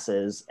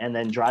 classes, and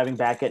then driving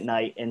back at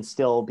night and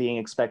still being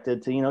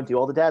expected to, do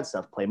all the dad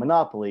stuff, play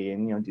Monopoly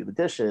and, do the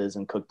dishes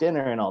and cook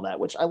dinner and all that,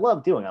 which I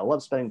love doing. I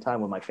love spending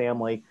time with my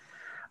family.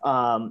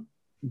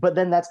 But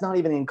then that's not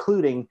even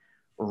including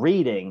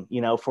reading,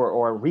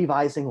 or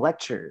revising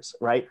lectures,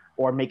 right?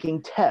 Or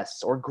making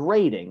tests or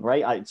grading,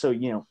 right?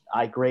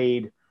 I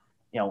grade,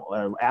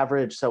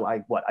 average. So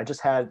I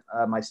just had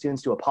my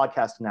students do a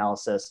podcast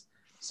analysis.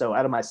 So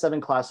out of my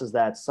 7 classes,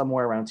 that's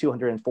somewhere around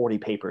 240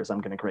 papers I'm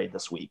going to grade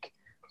this week.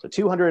 So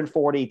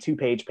 240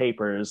 2-page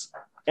papers.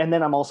 And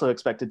then I'm also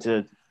expected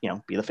to,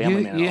 be the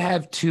family man. You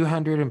have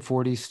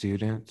 240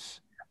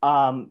 students.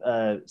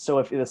 So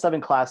if the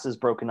 7 classes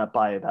broken up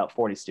by about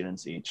 40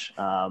 students each,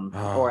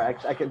 or a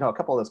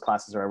couple of those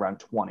classes are around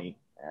 20,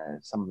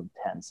 some of them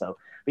 10. So,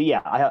 but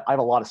yeah, I have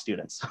a lot of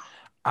students.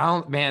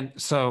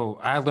 So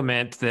I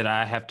lament that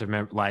I have to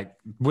remember, like,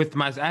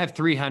 I have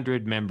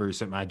 300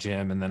 members at my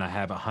gym, and then I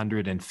have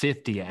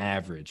 150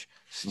 average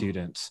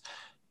students.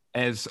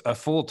 as a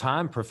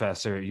full-time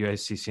professor at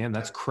USCCM.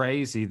 That's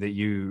crazy that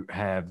you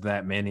have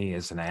that many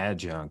as an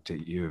adjunct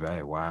at U of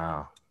A.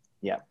 Wow.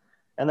 Yeah.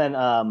 And then,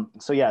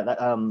 so yeah,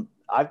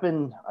 I've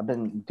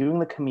been doing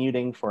the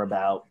commuting for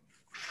about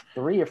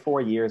 3 or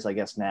 4 years, I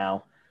guess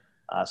now.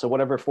 So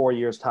whatever 4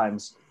 years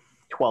times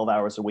 12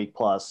 hours a week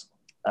plus,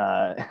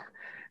 uh,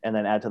 and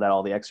then add to that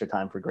all the extra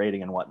time for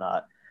grading and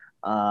whatnot.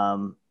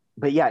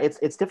 But yeah,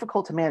 it's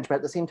difficult to manage, but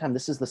at the same time,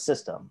 this is the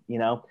system, you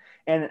know.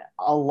 And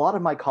a lot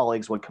of my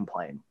colleagues would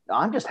complain.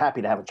 I'm just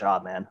happy to have a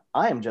job, man.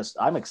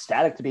 I'm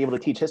ecstatic to be able to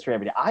teach history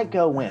every day. I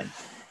go in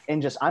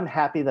and just I'm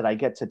happy that I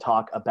get to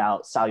talk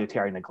about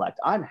salutary neglect.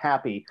 I'm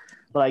happy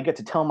that I get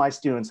to tell my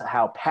students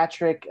how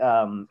Patrick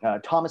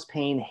Thomas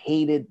Paine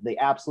hated the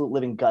absolute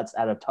living guts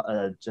out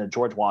of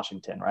George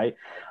Washington, right?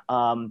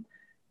 Um,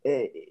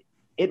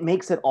 it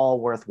makes it all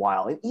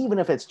worthwhile. And even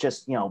if it's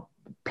just,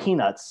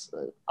 peanuts,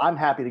 I'm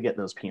happy to get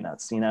those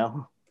peanuts, you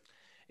know?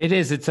 It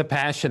is. It's a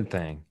passion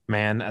thing,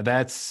 man.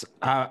 That's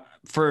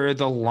for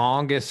the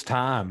longest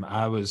time,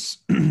 I was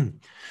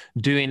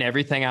doing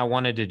everything I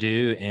wanted to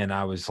do, and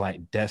I was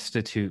like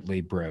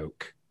destitutely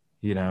broke,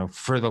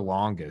 for the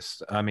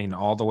longest. I mean,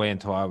 all the way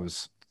until I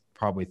was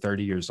probably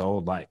 30 years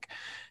old.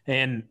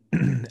 And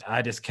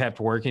I just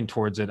kept working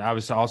towards it. I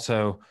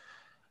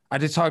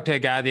just talked to a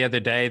guy the other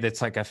day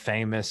that's like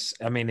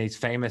he's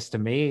famous to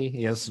me.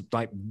 He has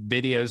like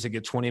videos that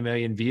get 20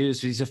 million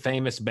views. He's a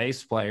famous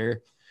bass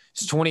player.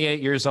 He's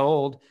 28 years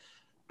old.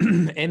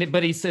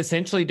 But he's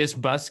essentially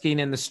just busking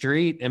in the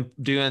street and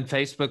doing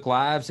Facebook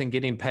Lives and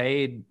getting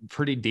paid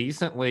pretty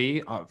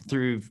decently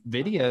through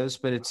videos.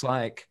 But it's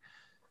like,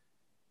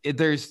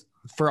 there's,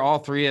 for all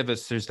three of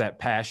us, there's that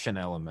passion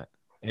element.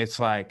 It's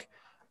like,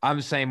 I'm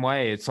the same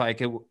way. It's like,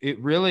 it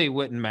really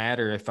wouldn't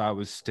matter if I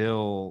was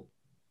still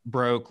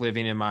broke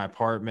living in my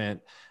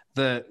apartment.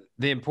 The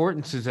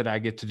importance is that I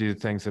get to do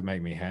things that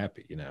make me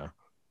happy.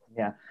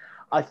 Yeah.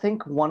 I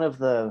think one of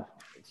the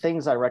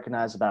things I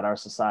recognize about our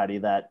society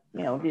that,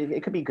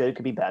 it could be good, it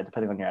could be bad,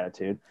 depending on your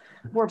attitude.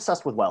 We're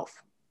obsessed with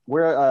wealth.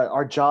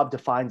 Our job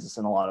defines us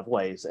in a lot of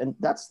ways. And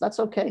that's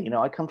okay.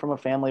 I come from a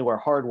family where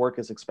hard work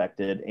is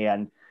expected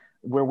and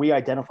where we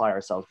identify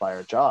ourselves by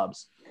our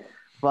jobs.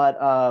 But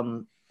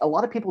a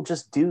lot of people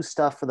just do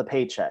stuff for the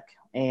paycheck.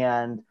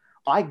 And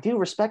I do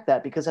respect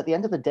that, because at the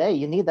end of the day,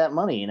 you need that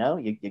money,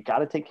 you got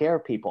to take care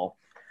of people.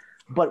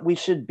 But we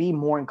should be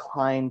more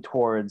inclined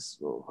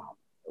towards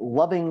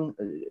loving.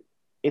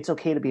 It's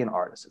okay to be an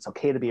artist. It's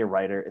okay to be a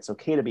writer. It's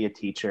okay to be a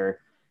teacher.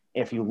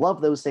 If you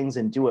love those things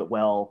and do it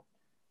well,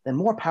 then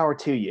more power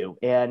to you.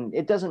 And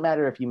it doesn't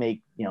matter if you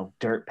make,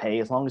 dirt pay,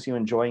 as long as you're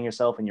enjoying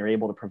yourself and you're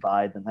able to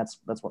provide, then that's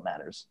what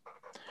matters.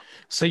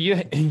 So you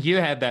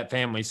had that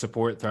family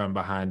support thrown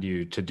behind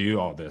you to do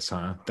all this,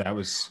 huh? That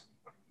was.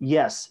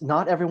 Yes,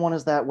 not everyone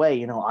is that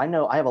way. I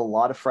know I have a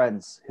lot of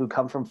friends who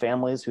come from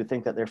families who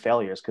think that they're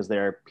failures because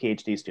they're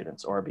PhD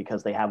students or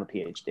because they have a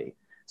PhD.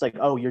 It's like,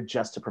 oh, you're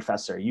just a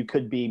professor. You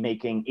could be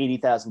making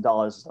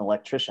 $80,000 as an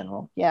electrician.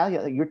 Well,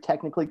 yeah, you're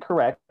technically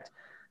correct.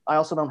 I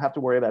also don't have to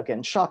worry about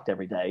getting shocked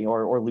every day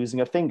or losing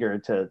a finger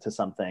to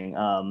something.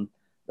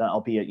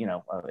 Albeit,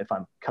 if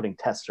I'm cutting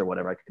tests or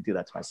whatever, I could do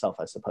that to myself,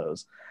 I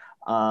suppose.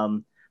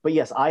 But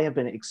yes, I have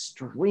been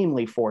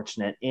extremely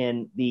fortunate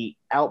in the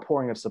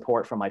outpouring of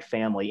support from my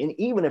family. And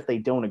even if they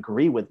don't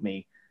agree with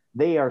me,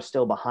 they are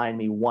still behind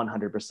me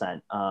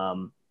 100%.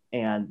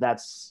 And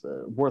that's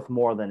worth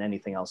more than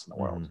anything else in the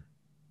world.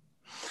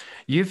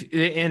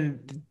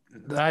 And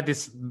I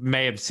just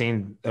may have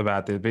seen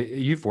about this, but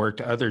you've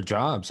worked other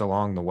jobs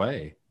along the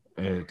way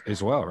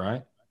as well,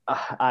 right?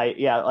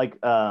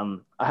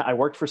 I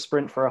worked for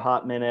Sprint for a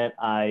hot minute.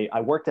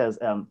 I worked as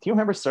do you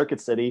remember Circuit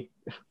City?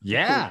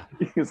 Yeah.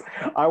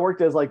 I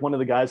worked as like one of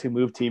the guys who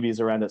moved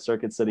TVs around at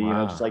Circuit City,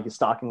 wow. Just like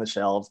stocking the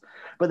shelves.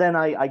 But then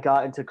I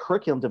got into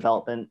curriculum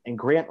development and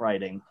grant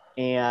writing.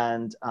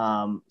 And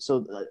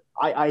so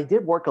I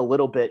did work a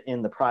little bit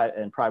in the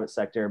private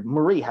sector.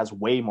 Marie has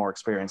way more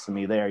experience than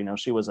me there.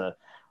 She was a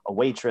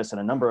waitress and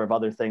a number of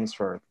other things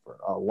for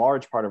a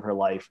large part of her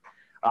life.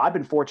 I've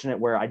been fortunate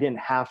where I didn't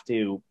have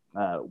to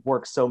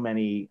work so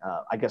many,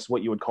 I guess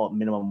what you would call it,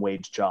 minimum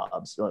wage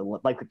jobs.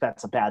 Like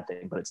that's a bad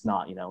thing, but it's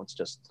not. It's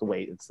just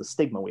it's the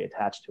stigma we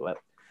attach to it.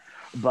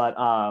 But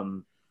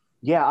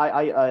yeah,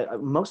 I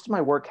most of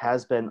my work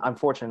has been, I'm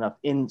fortunate enough,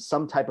 in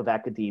some type of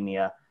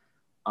academia.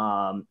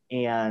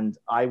 And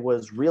I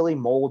was really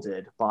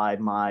molded by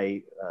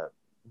my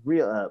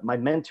my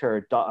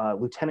mentor,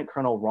 Lieutenant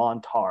Colonel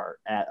Ron Tarr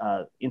at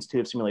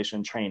Institute of Simulation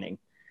and Training.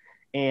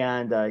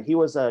 And he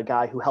was a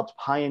guy who helped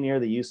pioneer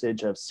the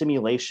usage of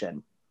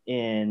simulation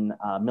in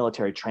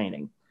military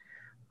training.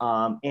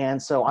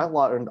 And so I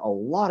learned a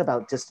lot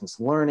about distance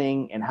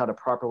learning and how to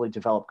properly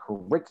develop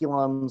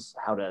curriculums,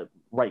 how to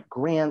write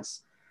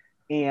grants.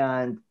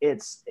 And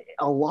it's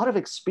a lot of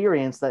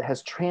experience that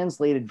has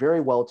translated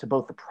very well to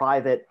both the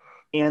private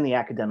and the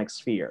academic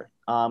sphere.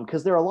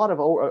 Because there are a lot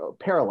of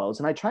parallels.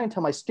 And I try and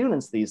tell my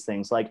students these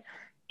things, like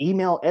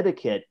email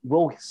etiquette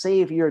will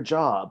save your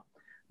job.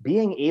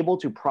 Being able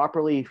to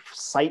properly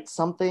cite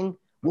something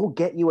we'll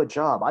get you a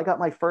job. I got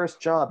my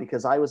first job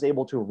because I was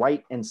able to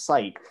write and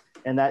cite.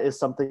 And that is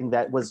something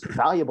that was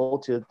valuable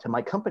to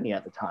my company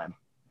at the time.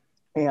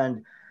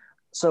 And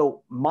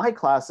so my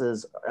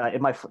classes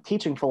in my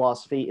teaching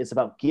philosophy is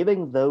about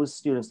giving those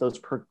students those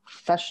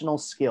professional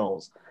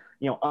skills.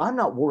 I'm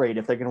not worried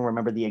if they're going to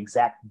remember the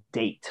exact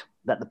date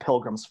that the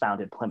Pilgrims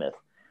founded Plymouth,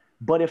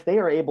 but if they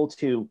are able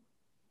to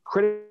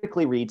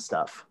critically read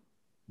stuff,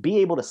 be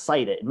able to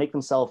cite it and make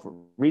themselves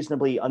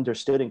reasonably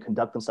understood and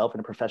conduct themselves in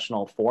a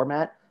professional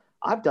format,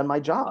 I've done my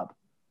job.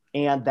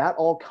 And that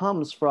all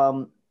comes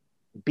from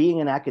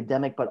being an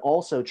academic, but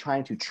also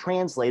trying to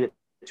translate it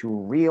to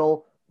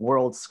real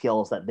world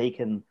skills that they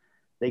can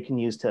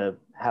use to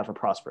have a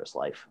prosperous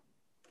life.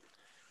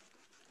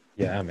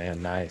 Yeah,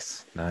 man.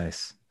 Nice.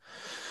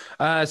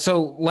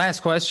 So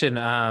last question.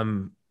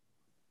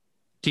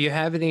 Do you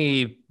have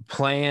any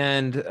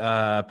planned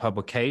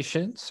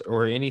publications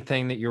or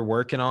anything that you're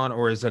working on,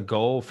 or is a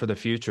goal for the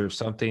future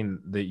something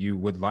that you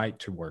would like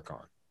to work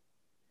on?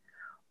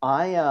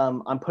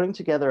 I'm putting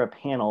together a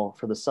panel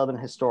for the Southern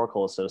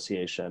Historical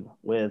Association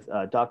with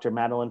Dr.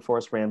 Madeline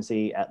Forrest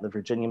Ramsey at the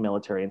Virginia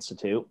Military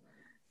Institute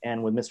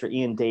and with Mr.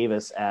 Ian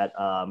Davis at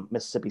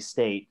Mississippi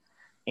State.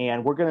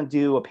 And we're going to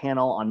do a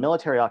panel on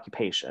military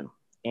occupation.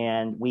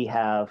 And we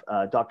have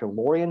Dr.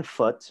 Lorian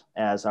Foote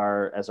as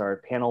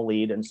our panel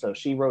lead. And so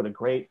she wrote a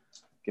great,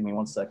 give me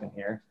one second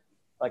here,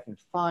 if I can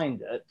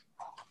find it.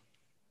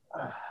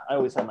 I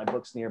always have my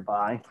books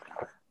nearby.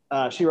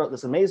 She wrote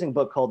this amazing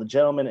book called The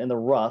Gentleman in the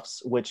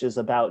Roughs, which is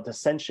about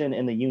dissension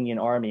in the Union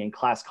Army and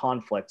class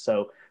conflict.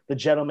 So the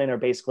gentlemen are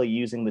basically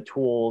using the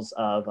tools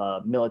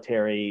of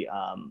military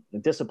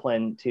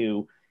discipline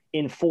to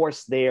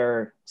enforce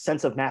their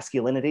sense of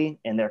masculinity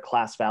and their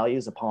class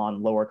values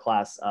upon lower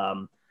class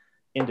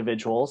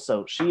individuals.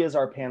 So she is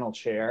our panel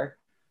chair.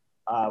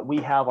 We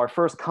have our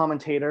first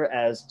commentator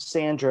as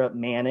Sandra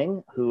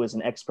Manning, who is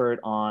an expert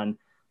on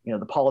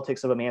the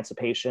politics of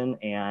emancipation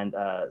and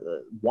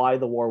why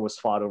the war was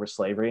fought over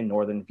slavery and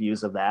Northern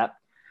views of that.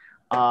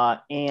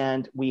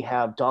 And we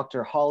have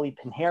Dr. Holly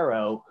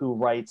Pinheiro, who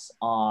writes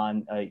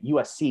on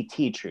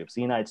USCT troops,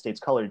 the United States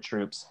Colored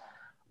Troops,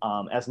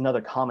 as another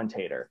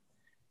commentator.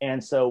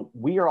 And so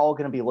we are all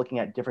going to be looking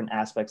at different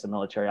aspects of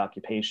military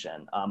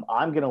occupation.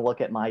 I'm going to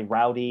look at my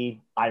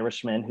rowdy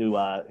Irishmen who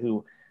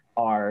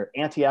are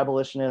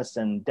anti-abolitionists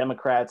and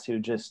Democrats who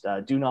just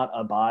do not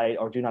abide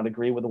or do not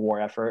agree with the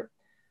war effort.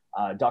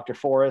 Dr.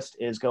 Forrest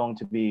Ramsey is going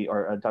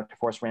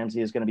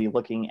to be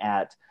looking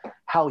at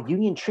how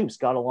Union troops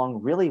got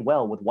along really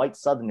well with white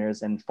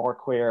Southerners in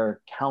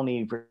Fauquier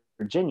County,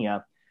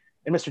 Virginia.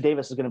 And Mr.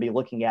 Davis is going to be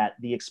looking at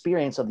the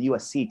experience of the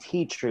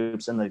USCT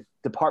troops in the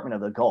Department of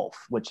the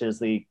Gulf, which is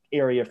the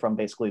area from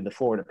basically the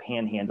Florida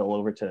Panhandle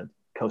over to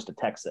coast of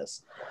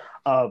Texas.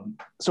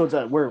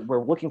 So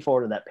we're looking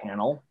forward to that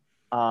panel.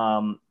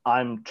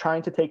 I'm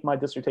trying to take my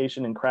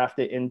dissertation and craft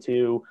it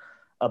into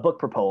a book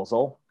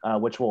proposal,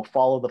 which will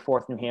follow the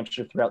 4th New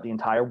Hampshire throughout the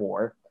entire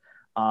war,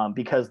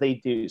 because they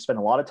do spend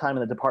a lot of time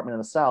in the Department of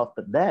the South,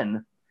 but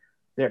then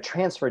they're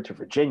transferred to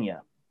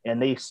Virginia and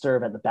they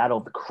serve at the Battle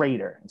of the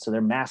Crater. And so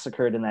they're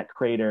massacred in that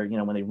crater,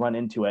 when they run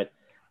into it,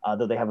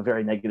 though they have a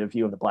very negative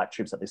view of the Black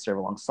troops that they serve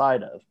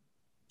alongside of.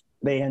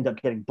 They end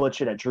up getting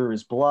butchered at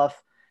Drew's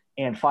Bluff.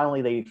 And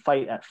finally, they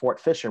fight at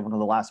Fort Fisher, one of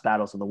the last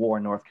battles of the war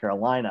in North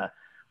Carolina,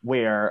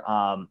 where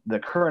the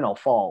colonel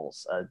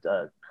falls,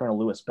 Colonel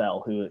Lewis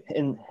Bell, who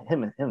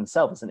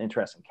himself is an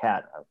interesting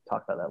cat. I'll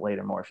talk about that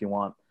later more if you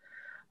want.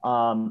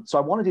 So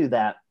I want to do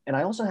that. And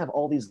I also have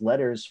all these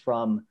letters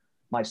from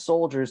my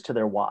soldiers to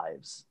their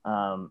wives,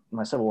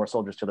 my Civil War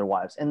soldiers to their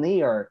wives. And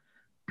they are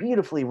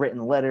beautifully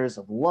written letters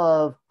of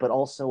love, but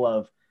also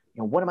of,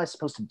 what am I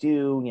supposed to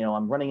do?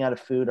 I'm running out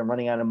of food. I'm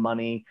running out of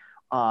money.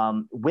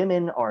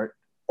 Women are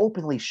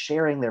openly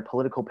sharing their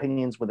political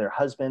opinions with their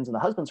husbands, and the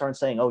husbands aren't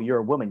saying, "Oh, you're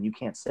a woman, you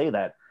can't say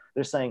that."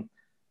 They're saying,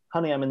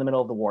 "Honey, I'm in the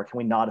middle of the war. Can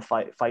we not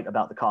fight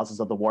about the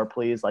causes of the war,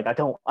 please? Like, I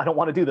don't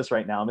want to do this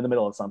right now. I'm in the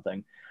middle of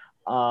something."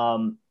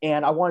 And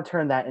I want to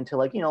turn that into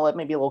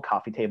maybe a little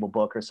coffee table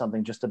book or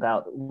something, just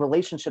about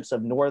relationships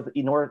of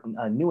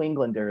New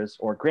Englanders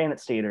or Granite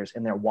Staters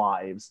and their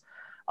wives,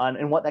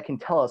 and what that can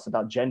tell us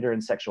about gender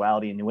and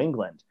sexuality in New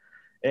England.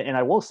 And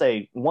I will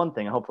say one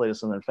thing, hopefully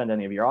this doesn't offend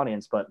any of your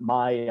audience, but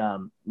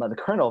the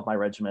colonel of my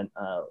regiment,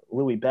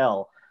 Louis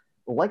Bell,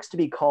 likes to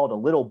be called a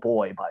little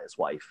boy by his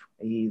wife.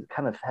 He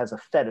kind of has a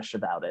fetish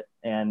about it.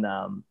 And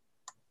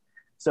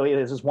so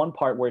there's this one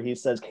part where he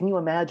says, "Can you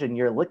imagine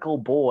your little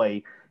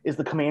boy is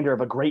the commander of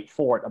a great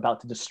fort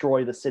about to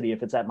destroy the city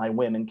if it's at my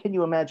whim? And can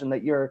you imagine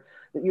that your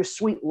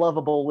sweet,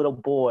 lovable little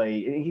boy?"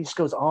 He just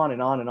goes on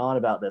and on and on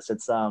about this.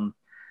 It's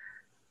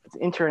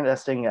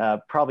interesting,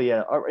 probably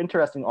an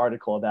interesting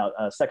article about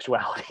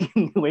sexuality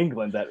in New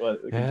England that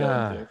we can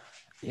go into.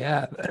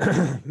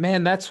 Yeah,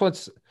 man, that's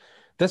what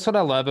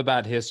I love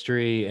about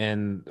history,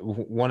 and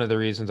one of the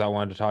reasons I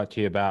wanted to talk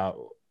to you about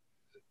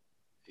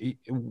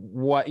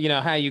what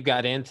how you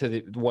got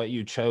into what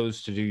you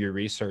chose to do your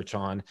research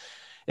on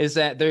is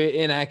that there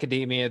in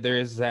academia there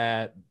is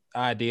that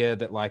idea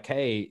that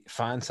hey,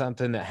 find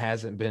something that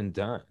hasn't been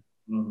done.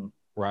 Mm-hmm.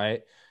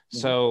 right? Mhm.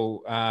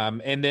 So,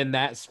 and then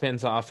that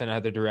spins off in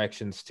other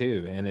directions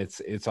too. And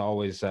it's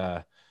always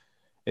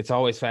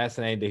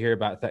fascinating to hear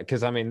about that.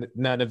 Because I mean,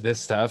 none of this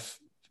stuff,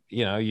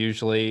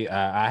 usually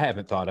I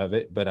haven't thought of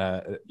it, but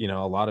a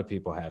lot of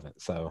people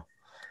haven't. So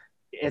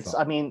that's It's,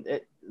 all. I mean,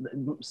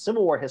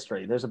 Civil War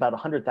history, there's about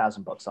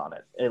 100,000 books on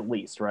it, at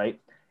least, right?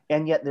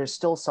 And yet there's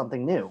still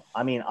something new.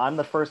 I mean, I'm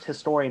the first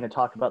historian to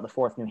talk about the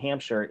 4th New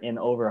Hampshire in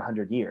over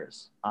 100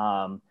 years.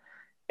 And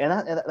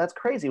that's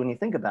crazy when you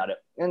think about it.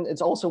 And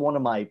it's also one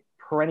of my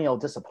perennial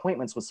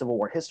disappointments with Civil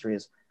War history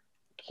is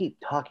keep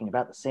talking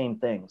about the same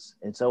things.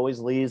 It's always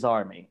Lee's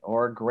army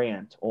or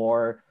Grant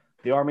or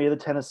the Army of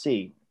the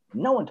Tennessee.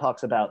 No one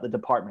talks about the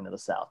Department of the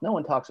South. No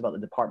one talks about the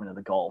Department of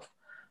the Gulf,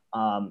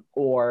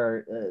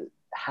 or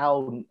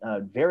how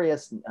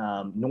various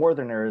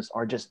Northerners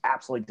are just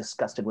absolutely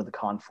disgusted with the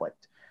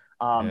conflict.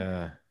 Um,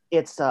 Yeah.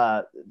 it's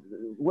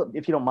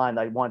if you don't mind,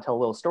 I want to tell a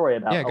little story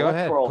about Yeah, go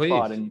ahead, electoral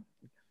fraud. please. And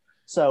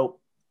so,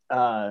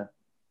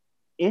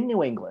 in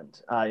New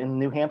England, in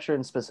New Hampshire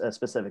and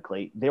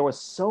specifically, there was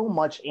so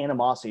much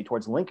animosity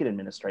towards Lincoln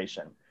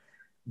administration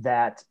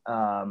that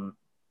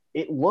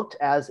it looked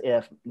as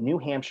if New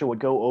Hampshire would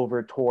go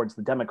over towards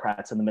the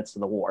Democrats in the midst of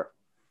the war.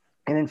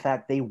 And in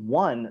fact, they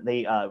won.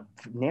 They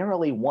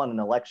narrowly won an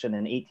election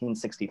in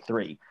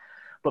 1863.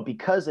 But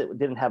because it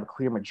didn't have a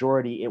clear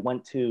majority, it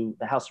went to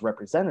the House of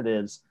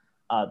Representatives,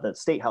 the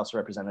state House of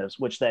Representatives,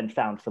 which then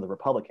found for the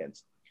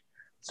Republicans.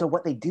 So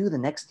what they do the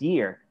next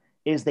year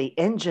is they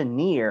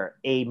engineer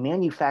a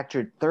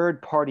manufactured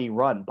third party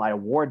run by a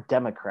war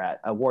Democrat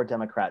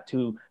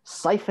to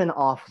siphon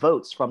off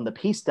votes from the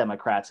peace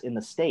Democrats in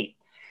the state.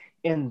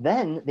 And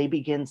then they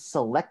begin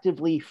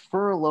selectively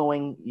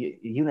furloughing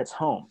units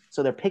home.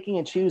 So they're picking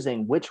and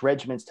choosing which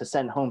regiments to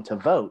send home to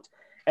vote.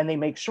 And they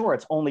make sure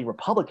it's only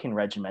Republican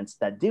regiments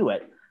that do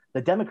it.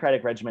 The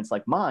Democratic regiments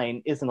like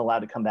mine isn't allowed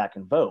to come back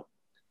and vote.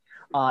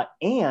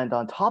 And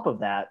on top of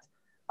that,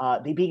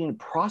 they begin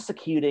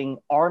prosecuting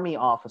Army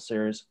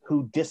officers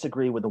who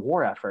disagree with the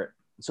war effort.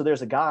 So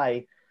there's a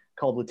guy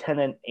called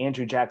Lieutenant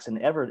Andrew Jackson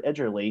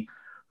Edgerly,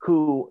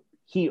 who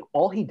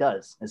all he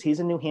does is he's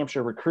in New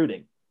Hampshire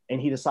recruiting, and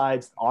he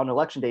decides on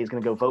election day he's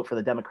going to go vote for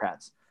the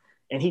Democrats.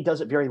 And he does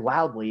it very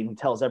loudly, and he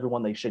tells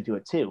everyone they should do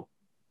it too.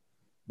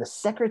 The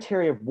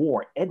Secretary of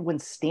War, Edwin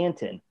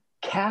Stanton,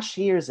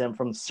 cashiers him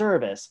from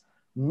service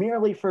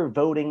merely for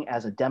voting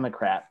as a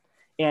Democrat.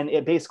 And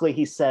it basically,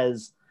 he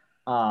says,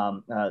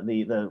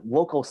 the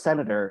local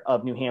senator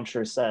of New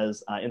Hampshire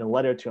says in a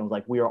letter to him,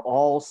 like, we are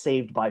all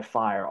saved by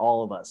fire,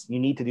 all of us. You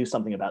need to do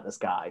something about this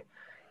guy.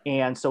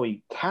 And so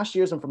he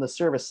cashiers him from the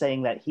service,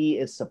 saying that he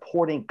is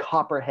supporting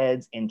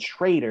copperheads and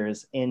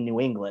traitors in New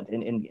England,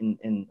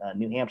 in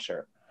New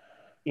Hampshire.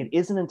 It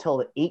isn't until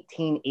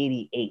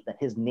 1888 that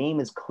his name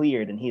is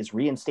cleared and he is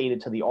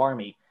reinstated to the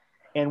Army.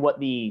 And what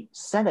the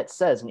Senate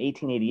says in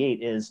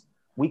 1888 is,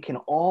 we can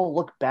all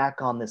look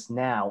back on this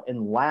now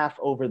and laugh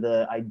over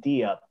the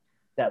idea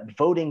that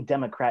voting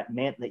Democrat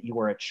meant that you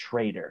were a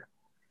traitor.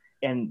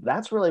 And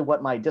that's really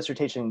what my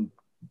dissertation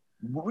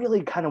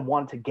really kind of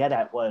wanted to get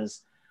at,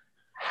 was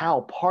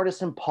how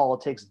partisan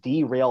politics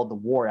derailed the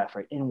war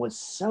effort and was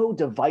so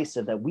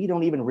divisive that we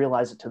don't even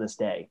realize it to this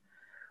day.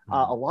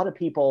 A lot of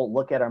people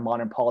look at our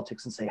modern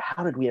politics and say,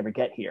 how did we ever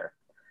get here?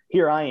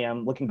 Here I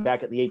am looking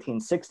back at the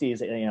 1860s,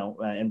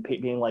 and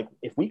being like,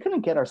 if we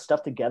couldn't get our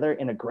stuff together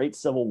in a great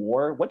civil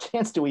war, what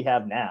chance do we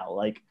have now?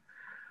 Like,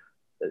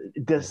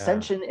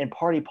 dissension in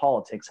party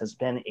politics has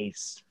been a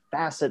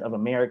facet of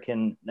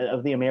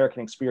the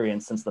American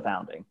experience since the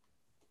founding.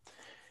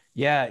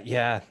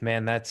 Yeah,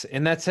 man, that's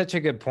such a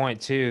good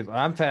point too.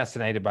 I'm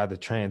fascinated by the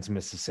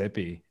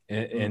Trans-Mississippi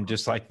and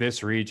just like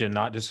this region,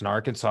 not just in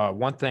Arkansas.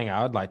 One thing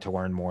I would like to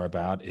learn more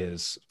about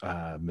is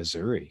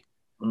Missouri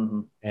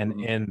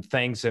and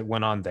things that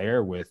went on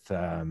there with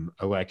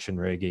election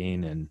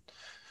rigging and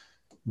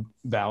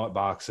ballot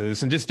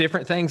boxes and just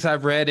different things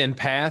I've read in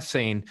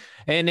passing.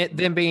 And it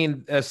then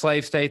being a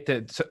slave state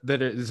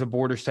that is a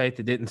border state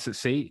that didn't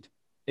succeed.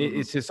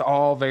 It's just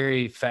all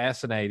very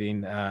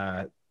fascinating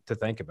to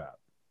think about.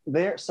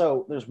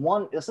 So there's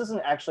one, this doesn't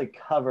actually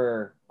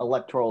cover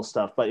electoral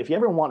stuff, but if you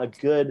ever want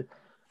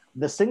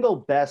the single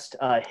best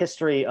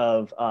history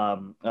of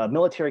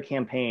military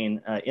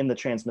campaign in the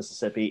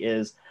Trans-Mississippi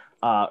is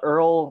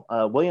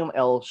William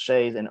L.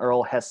 Shays and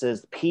Earl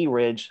Hess's Pea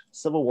Ridge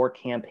Civil War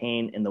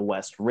Campaign in the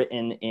West,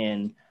 written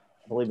in,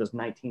 I believe it was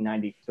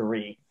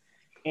 1993.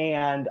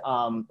 And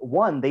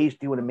they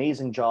do an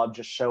amazing job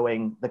just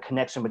showing the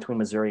connection between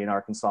Missouri and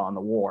Arkansas in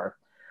the war.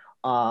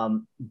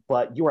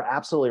 But you are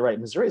absolutely right.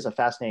 Missouri is a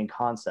fascinating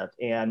concept.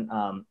 And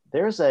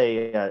there's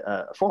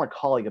a former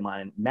colleague of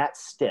mine, Matt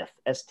Stith,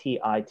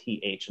 Stith,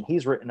 and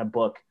he's written a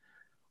book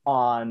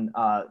on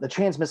the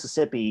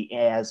Trans-Mississippi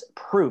as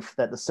proof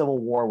that the Civil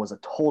War was a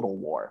total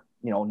war.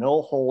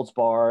 No holds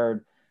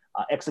barred,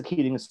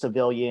 executing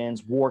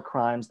civilians, war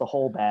crimes, the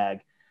whole bag.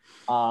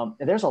 And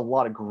there's a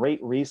lot of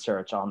great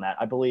research on that.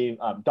 I believe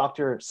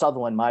Dr.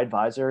 Sutherland, my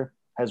advisor,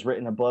 has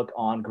written a book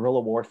on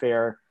guerrilla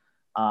warfare,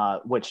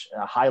 which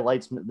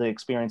highlights the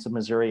experience of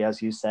Missouri,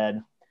 as you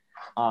said.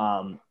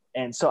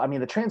 And so, I mean,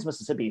 the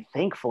Trans-Mississippi,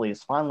 thankfully,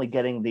 is finally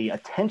getting the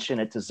attention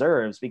it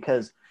deserves,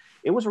 because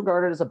it was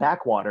regarded as a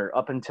backwater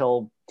up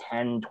until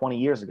 10, 20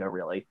 years ago,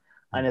 really,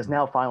 and is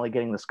now finally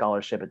getting the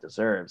scholarship it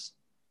deserves.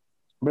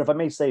 But if I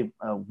may say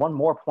one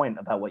more point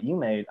about what you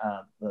made,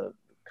 the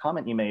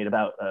comment you made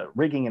about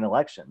rigging in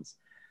elections,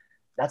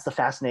 that's the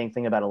fascinating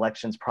thing about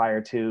elections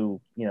prior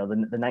to, the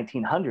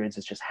 1900s,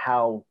 is just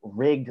how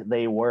rigged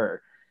they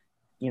were.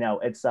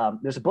 It's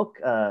there's a book,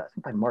 I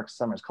think by Mark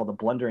Summers, called The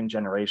Blundering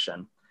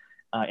Generation,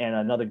 and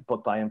another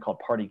book by him called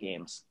Party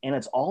Games. And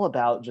it's all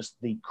about just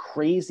the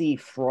crazy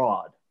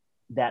fraud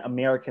that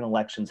American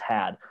elections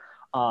had,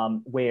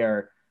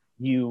 where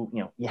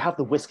you have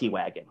the whiskey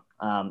wagon.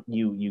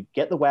 You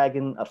get the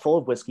wagon full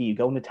of whiskey, you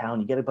go into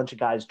town, you get a bunch of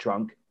guys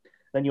drunk,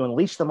 then you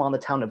unleash them on the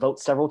town to vote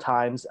several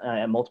times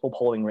at multiple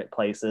polling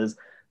places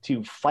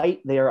to fight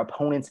their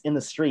opponents in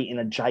the street in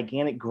a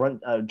gigantic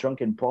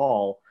drunken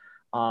brawl.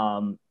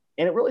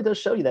 And it really does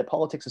show you that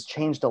politics has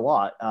changed a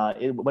lot.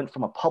 It went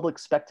from a public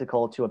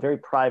spectacle to a very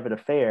private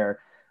affair,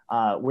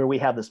 where we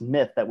have this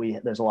myth that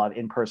there's a lot of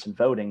in-person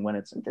voting, when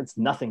it's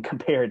nothing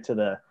compared to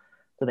the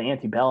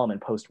antebellum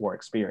and post-war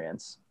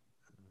experience.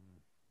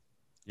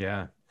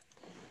 Yeah,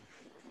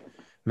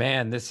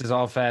 man, this is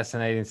all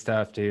fascinating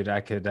stuff, dude.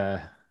 I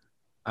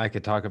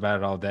could talk about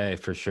it all day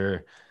for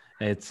sure.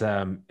 It's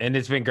and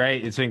it's been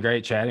great. It's been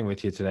great chatting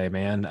with you today,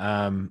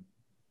 man.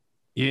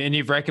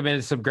 You've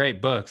recommended some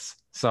great books.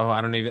 So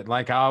I don't even,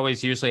 like, I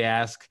always usually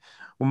ask,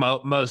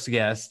 most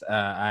guests,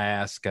 I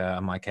ask,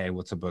 I'm like, hey,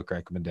 what's a book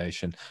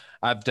recommendation?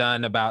 I've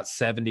done about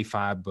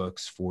 75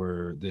 books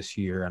for this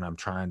year, and I'm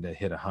trying to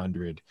hit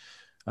 100.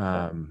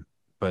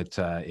 But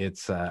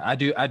I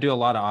do a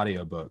lot of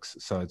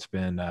audiobooks, so it's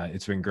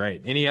been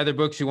great. Any other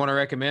books you want to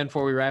recommend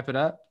before we wrap it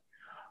up?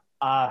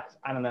 I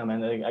don't know,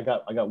 man. I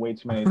got way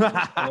too many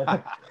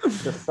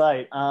to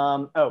cite.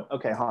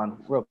 Okay,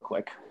 Han, real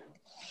quick.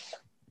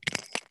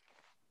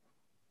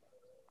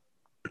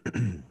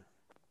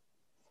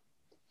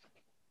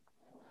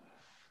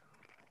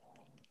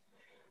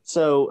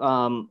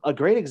 So a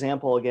great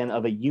example, again,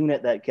 of a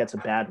unit that gets a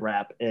bad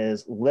rap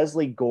is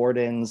Leslie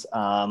Gordon's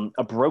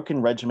A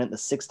Broken Regiment, the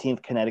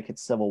 16th Connecticut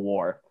Civil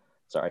War.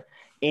 Sorry.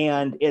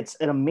 And it's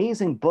an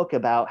amazing book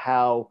about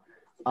how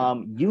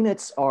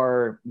units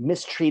are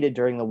mistreated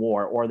during the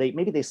war, or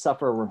maybe they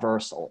suffer a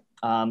reversal.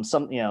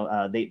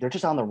 They're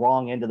just on the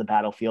wrong end of the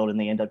battlefield and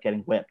they end up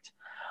getting whipped.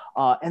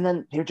 And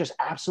then they're just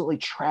absolutely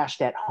trashed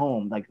at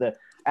home. Like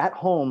at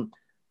home,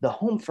 the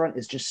home front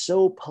is just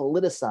so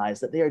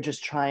politicized that they are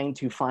just trying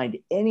to find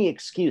any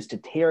excuse to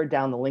tear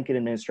down the Lincoln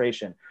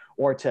administration,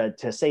 or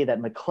to say that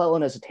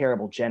McClellan is a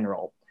terrible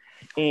general.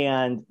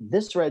 And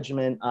this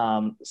regiment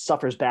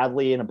suffers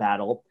badly in a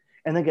battle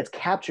and then gets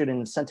captured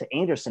and sent to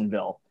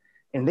Andersonville.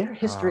 And their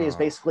history is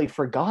basically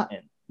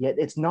forgotten, yet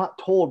it's not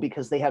told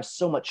because they have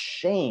so much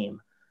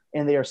shame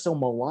and they are so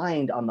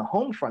maligned on the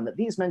home front that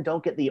these men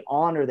don't get the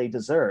honor they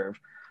deserve.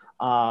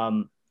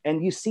 And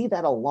you see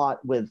that a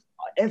lot with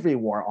every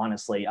war,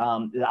 honestly.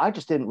 I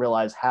just didn't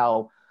realize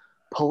how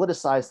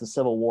politicized the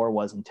Civil War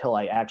was until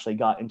I actually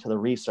got into the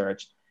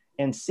research,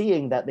 and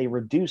seeing that they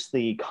reduced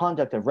the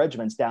conduct of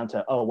regiments down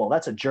to, oh, well,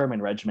 that's a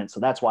German regiment, so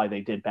that's why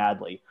they did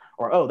badly.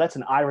 Or, oh, that's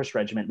an Irish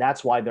regiment,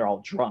 that's why they're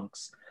all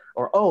drunks.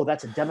 Or, oh,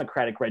 that's a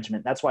Democratic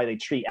regiment, that's why they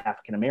treat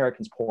African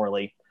Americans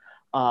poorly.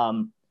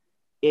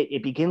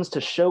 It begins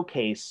to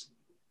showcase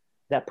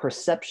that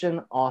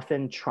perception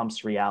often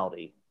trumps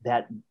reality,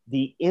 that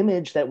the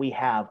image that we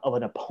have of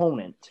an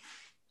opponent,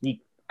 the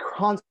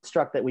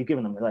construct that we've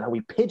given them, how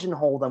we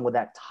pigeonhole them with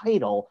that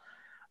title,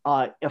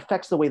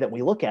 affects the way that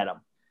we look at them.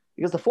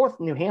 Because the 4th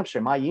New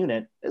Hampshire, my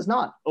unit, is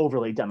not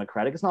overly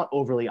Democratic, it's not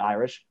overly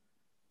Irish,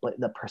 but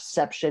the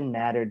perception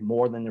mattered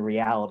more than the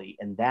reality.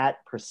 And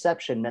that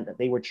perception meant that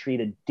they were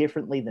treated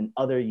differently than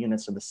other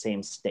units of the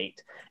same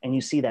state. And you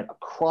see that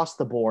across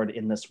the board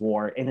in this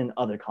war and in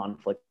other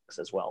conflicts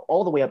as well,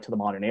 all the way up to the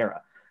modern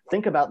era.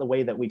 Think about the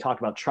way that we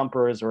talk about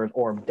Trumpers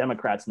or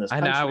Democrats in this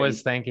country. I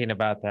was thinking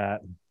about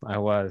that. I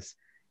was.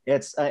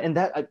 It's and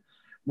that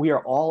we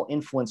are all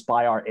influenced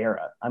by our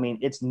era. I mean,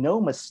 it's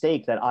no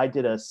mistake that I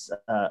did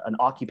an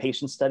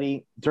occupation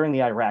study during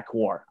the Iraq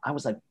War. I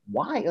was like,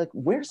 why? Like,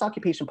 where does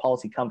occupation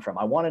policy come from?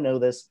 I want to know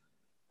this.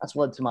 That's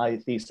what led to my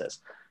thesis.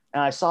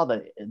 And I saw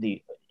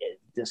the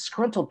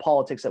disgruntled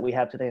politics that we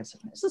have today and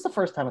said, is this the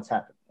first time it's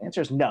happened? The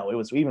answer is no. It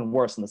was even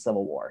worse in the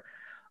Civil War.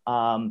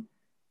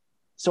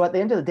 So at the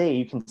end of the day,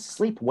 you can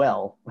sleep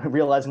well,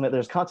 realizing that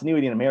there's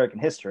continuity in American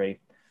history,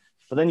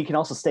 but then you can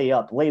also stay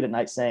up late at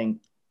night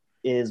saying,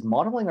 is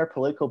modeling our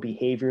political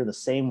behavior the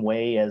same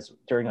way as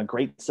during a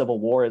great Civil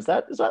War? Is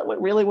that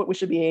really what we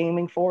should be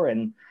aiming for?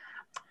 And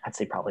I'd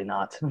say probably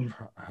not.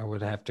 I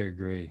would have to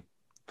agree.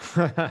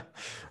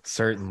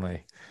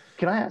 Certainly.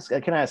 Can I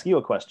ask you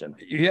a question?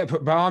 Yeah,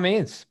 by all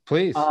means,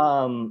 please.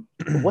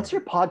 What's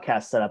your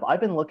podcast setup?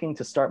 I've been looking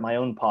to start my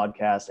own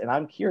podcast, and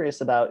I'm curious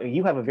about,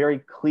 you have a very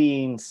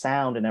clean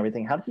sound and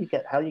everything. How do you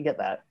get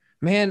that?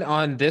 Man,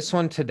 on this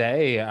one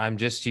today, I'm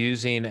just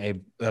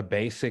using a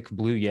basic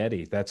Blue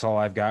Yeti. That's all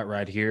I've got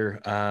right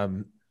here.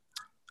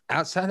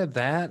 outside of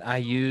that, I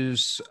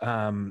use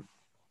a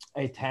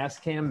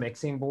Tascam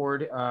mixing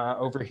board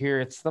over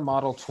here. It's the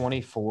Model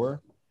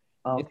 24.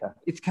 Oh, okay.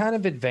 It's kind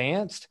of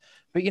advanced,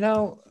 but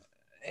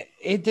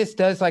it just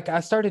does, like, I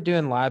started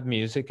doing live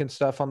music and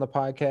stuff on the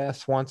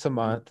podcast once a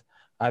month.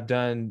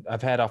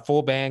 I've had a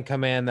full band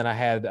come in, then I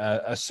had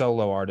a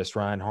solo artist,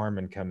 Ryan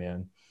Harmon, come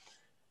in.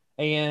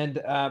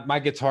 And my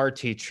guitar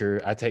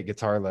teacher, I take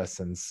guitar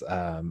lessons.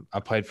 I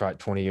played for like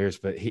 20 years,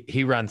 but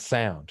he runs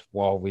sound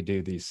while we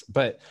do these.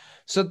 But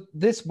so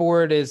this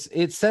board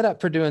it's set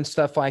up for doing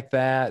stuff like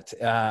that.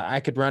 I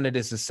could run it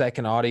as a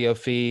second audio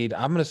feed.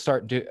 I'm going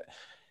to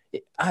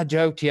I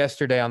joked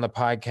yesterday on the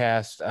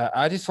podcast.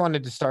 I just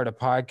wanted to start a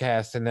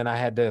podcast, and then I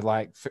had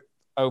to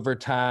over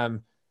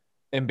time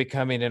in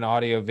becoming an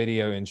audio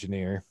video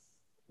engineer.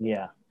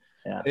 Yeah.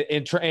 Yeah.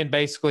 And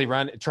basically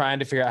trying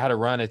to figure out how to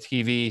run a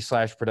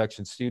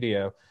TV/production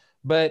studio.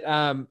 But,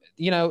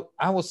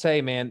 I will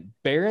say, man,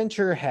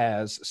 Behringer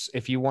has,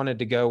 if you wanted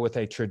to go with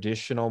a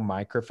traditional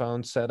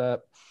microphone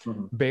setup,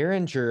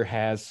 Behringer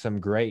has some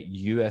great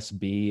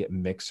USB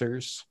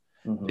mixers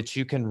that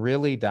you can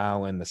really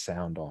dial in the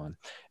sound on.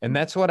 And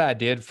that's what I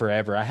did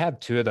forever. I have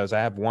two of those. I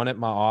have one at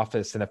my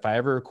office, and if I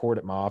ever record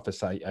at my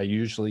office, I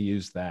usually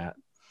use that.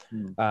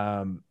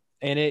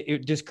 And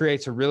it just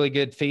creates a really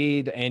good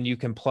feed, and you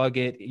can plug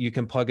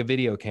a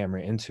video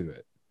camera into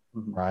it.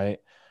 Right.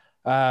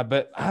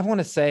 But I want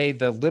to say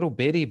the little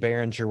bitty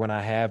Behringer one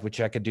I have, which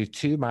I could do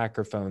 2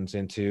 microphones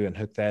into and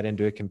hook that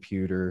into a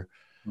computer.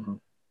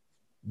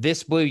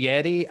 This Blue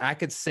Yeti, I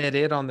could set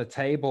it on the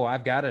table.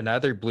 I've got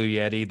another Blue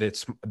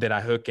Yeti that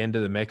I hook into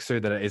the mixer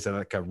that is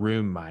like a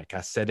room mic. I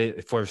set it,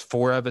 if there's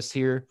 4 of us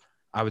here,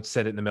 I would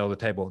set it in the middle of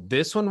the table.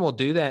 This one will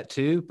do that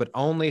too, but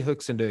only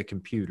hooks into a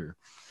computer.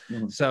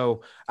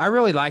 So I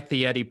really like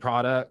the Yeti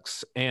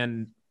products.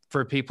 And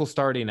for people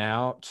starting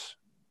out,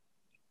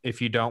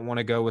 if you don't want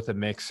to go with a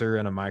mixer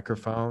and a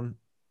microphone,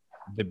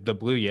 the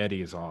Blue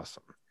Yeti is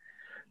awesome.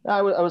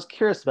 I was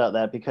curious about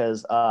that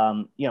because,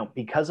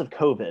 because of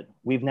COVID,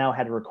 we've now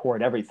had to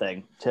record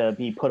everything to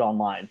be put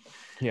online.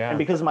 Yeah. And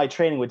because of my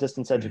training with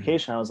distance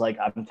education, I was like,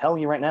 I'm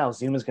telling you right now,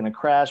 Zoom is going to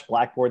crash,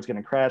 Blackboard's going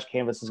to crash,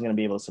 Canvas is going to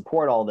be able to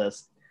support all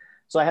this.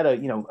 So I had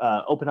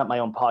to, open up my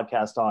own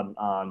podcast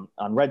on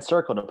Red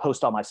Circle to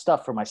post all my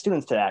stuff for my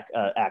students to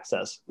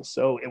access.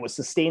 So it was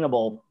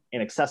sustainable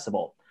and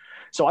accessible.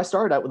 So I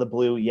started out with a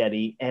Blue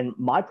Yeti, and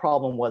my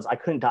problem was I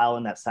couldn't dial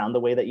in that sound the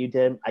way that you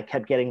did. I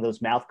kept getting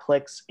those mouth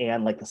clicks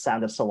and like the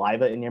sound of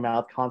saliva in your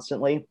mouth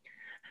constantly.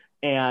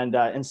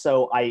 And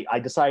so I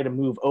decided to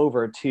move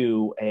over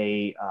to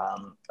a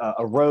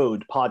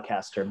Rode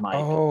podcaster mic.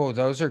 Oh,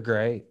 those are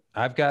great.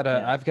 I've got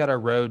a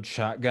Rode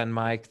shotgun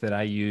mic that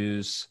I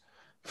use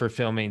for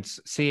filming.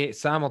 See,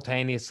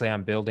 simultaneously,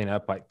 I'm building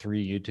up like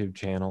 3 YouTube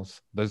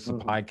channels. There's the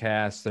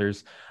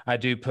podcasts. I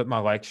do put my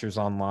lectures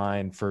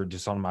online for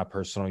just on my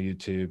personal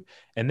YouTube.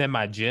 And then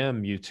my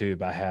gym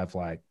YouTube, I have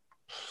like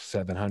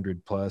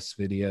 700 plus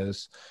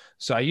videos.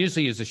 So I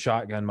usually use a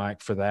shotgun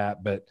mic for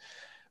that. But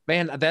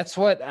man, that's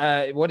what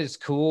is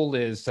cool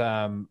is,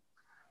 I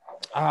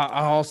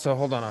also,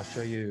 hold on, I'll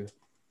show you.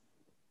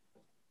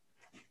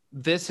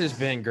 This has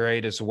been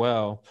great as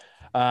well.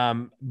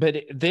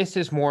 But this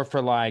is more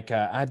for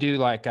I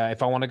do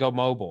if I want to go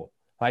mobile,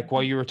 like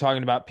while you were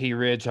talking about Pea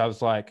Ridge, I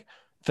was like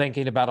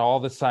thinking about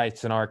all the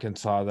sites in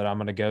Arkansas that I'm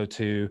going to go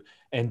to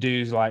and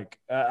do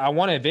I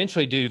want to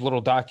eventually do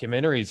little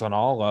documentaries on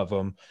all of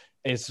them.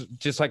 It's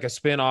just like a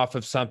spinoff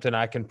of something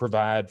I can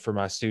provide for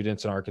my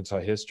students in Arkansas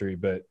history.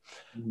 But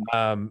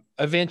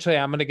eventually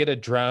I'm going to get a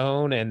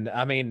drone. And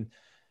I mean,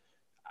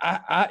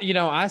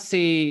 I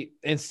see,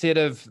 instead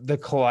of the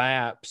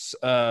collapse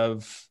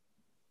of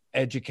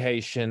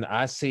education,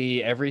 I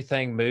see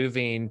everything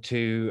moving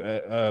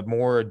to a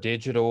more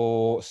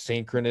digital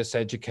synchronous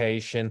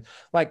education.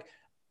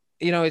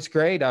 It's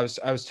great. I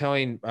was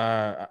telling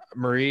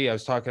Marie, I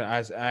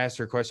asked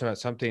her a question about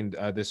something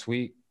this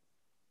week,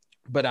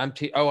 but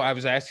I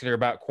was asking her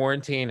about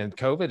quarantine and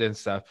COVID and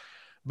stuff.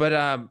 But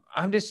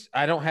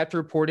I don't have to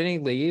report any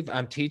leave.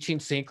 I'm teaching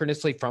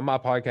synchronously from my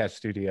podcast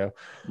studio.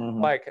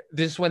 Like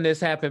when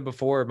this happened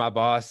before, my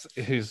boss,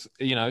 who's,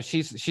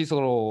 she's a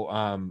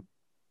little,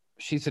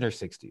 she's in her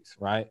 60s,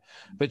 right?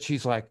 But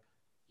she's like,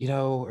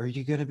 are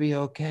you going to be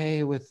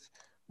okay with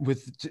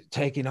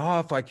taking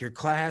off like your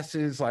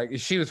classes? Like,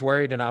 she was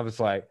worried, and I was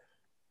like,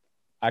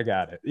 I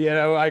got it.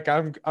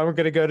 I'm going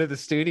to go to the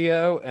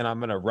studio and I'm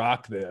going to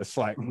rock this.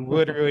 Like,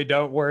 literally,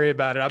 don't worry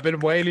about it. I've been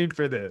waiting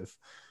for this.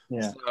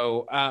 Yeah.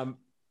 So,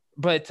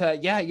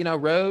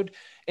 Rode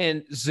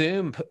and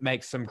Zoom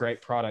makes some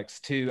great products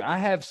too.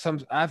 I've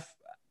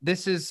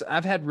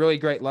had really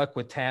great luck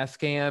with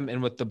Tascam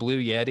and with the Blue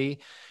Yeti.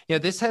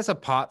 This has a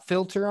pop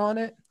filter on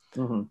it,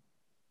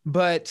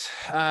 but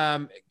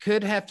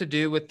could have to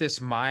do with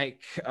this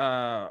mic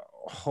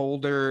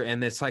holder,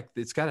 and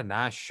it's got a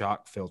nice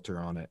shock filter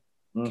on it.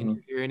 Can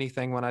you hear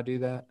anything when I do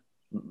that?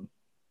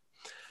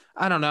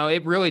 I don't know.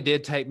 It really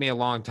did take me a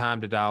long time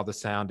to dial the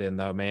sound in,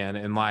 though, man.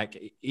 And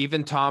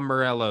even Tom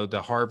Morello,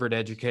 the Harvard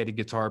educated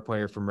guitar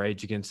player from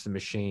Rage Against the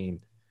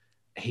Machine,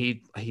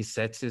 he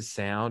sets his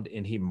sound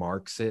and he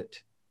marks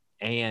it,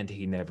 and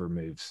he never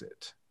moves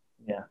it.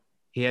 Yeah.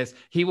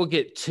 He will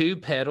get 2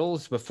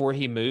 pedals before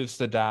he moves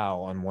the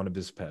dial on one of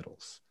his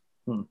pedals.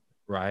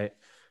 Right.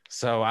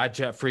 So I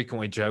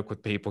frequently joke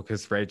with people,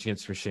 because Rage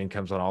Against the Machine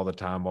comes on all the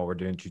time while we're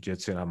doing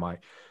jujitsu, and I'm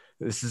like,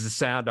 this is the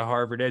sound of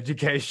Harvard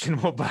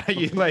education will buy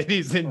you,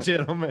 ladies and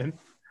gentlemen.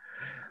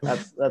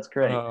 That's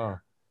great.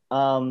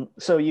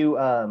 So you,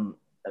 I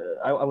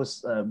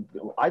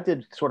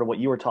did sort of what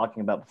you were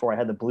talking about before. I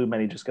had the Blue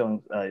Mini just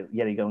going,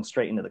 Yeti going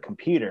straight into the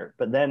computer,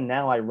 but then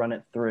now I run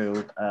it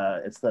through,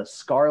 it's the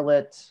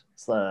Scarlett,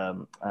 it's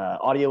the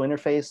audio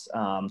interface.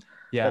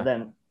 But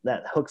then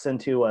that hooks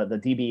into the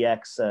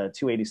DBX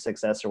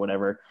 286S or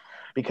whatever,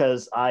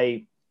 because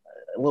a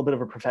little bit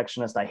of a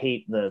perfectionist. I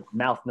hate the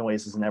mouth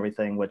noises and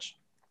everything, which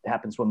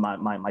happens with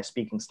my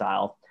speaking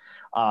style.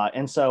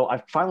 And so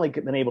I've finally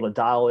been able to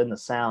dial in the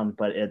sound,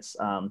 but it's,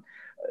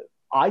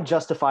 I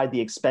justified the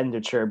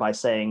expenditure by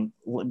saying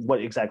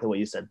exactly what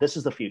you said. This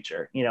is the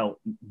future. You know,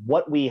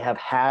 what we have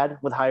had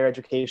with higher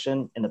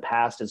education in the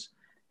past is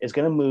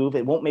going to move.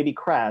 It won't maybe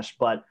crash,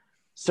 but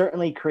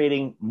certainly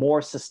creating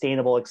more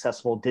sustainable,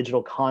 accessible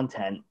digital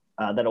content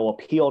that will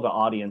appeal to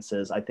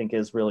audiences, I think,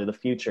 is really the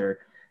future.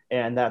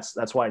 And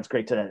that's why it's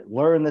great to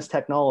learn this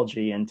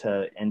technology and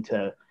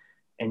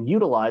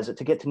utilize it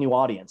to get to new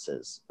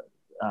audiences.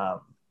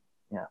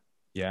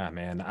 Yeah,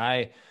 man.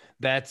 I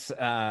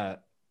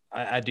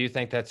do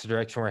think that's the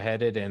direction we're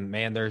headed. And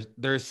man,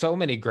 there's so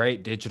many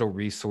great digital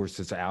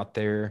resources out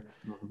there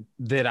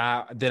that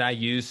I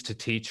use to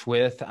teach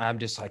with. I'm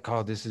just like,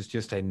 oh, this is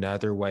just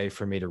another way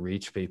for me to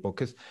reach people.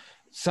 Because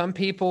some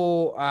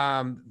people,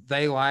 I'm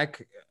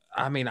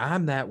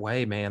that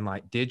way, man,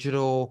 like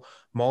digital,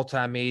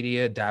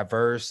 multimedia,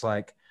 diverse,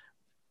 like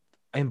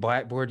in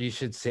Blackboard, you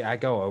should see, I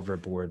go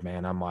overboard,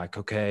 man. I'm like,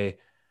 okay,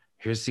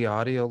 here's the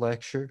audio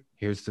lecture.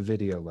 Here's the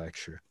video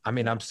lecture. I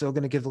mean, I'm still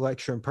going to give the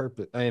lecture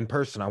in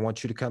person. I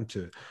want you to come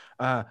to it.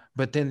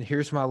 But then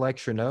here's my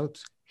lecture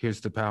notes.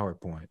 Here's the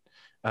PowerPoint.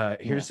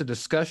 Here's the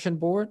discussion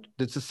board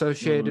that's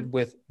associated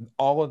with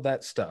all of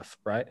that stuff,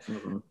 right?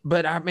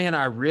 But I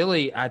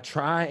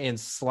try and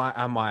slide.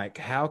 I'm like,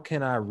 how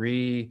can I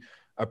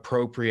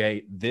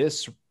reappropriate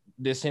this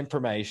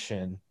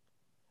information?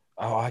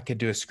 Oh, I could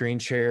do a screen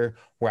share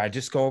where I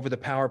just go over the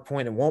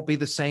PowerPoint. It won't be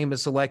the same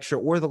as the lecture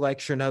or the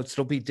lecture notes.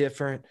 It'll be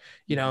different.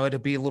 You know, it'll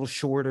be a little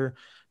shorter.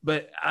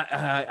 But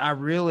I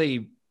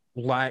really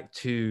like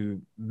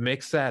to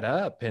mix that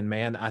up. And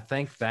man, I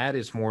think that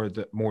is more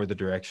the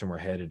direction we're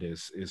headed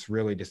is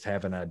really just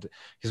having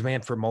because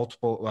man, for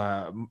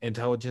multiple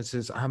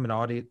intelligences, I'm an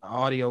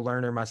audio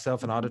learner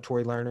myself, an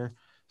auditory learner.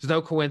 There's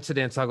no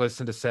coincidence I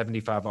listened to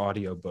 75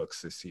 audio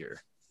books this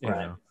year. You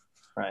know?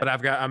 Right. But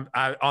I'm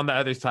on the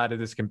other side of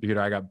this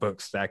computer. I got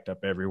books stacked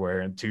up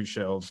everywhere and 2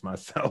 shelves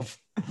myself.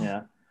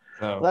 Yeah,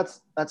 so. Well,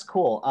 that's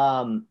cool.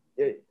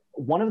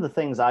 One of the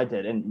things I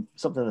did, and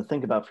something to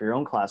think about for your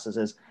own classes,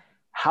 is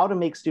how to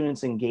make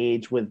students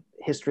engage with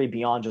history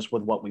beyond just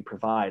with what we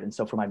provide. And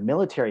so for my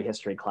military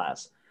history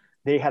class,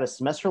 they had a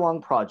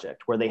semester-long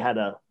project where they had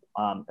to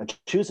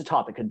choose a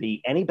topic. It could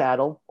be any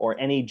battle or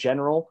any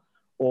general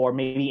or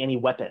maybe any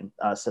weapon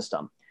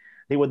system.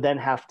 They would then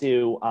have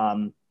to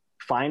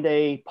find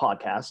a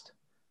podcast,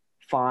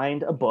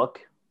 find a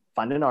book,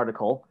 find an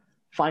article,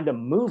 find a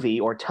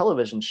movie or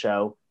television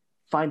show,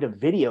 find a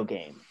video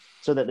game,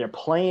 so that they're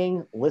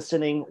playing,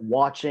 listening,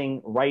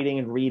 watching, writing,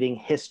 and reading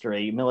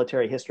history,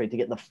 military history, to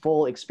get the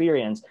full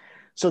experience,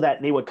 so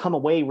that they would come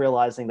away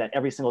realizing that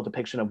every single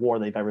depiction of war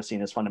they've ever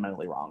seen is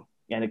fundamentally wrong.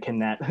 And it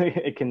cannot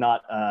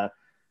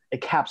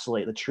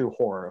encapsulate the true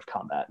horror of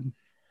combat.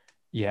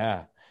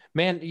 Yeah.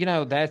 Man, you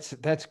know, that's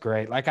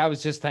great. Like I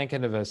was just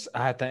thinking of us.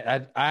 I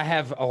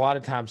have a lot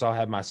of times I'll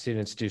have my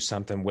students do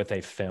something with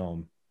a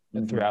film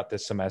throughout the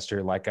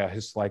semester, like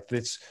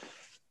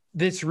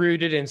that's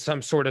rooted in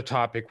some sort of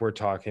topic we're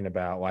talking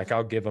about. Like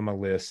I'll give them a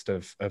list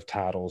of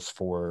titles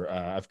for,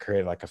 I've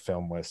created like a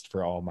film list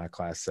for all my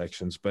class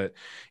sections. But,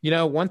 you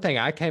know, one thing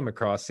I came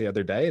across the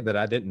other day that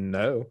I didn't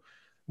know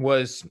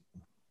was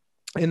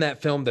in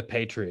that film, The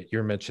Patriot,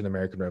 you mentioned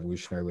American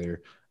Revolution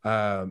earlier.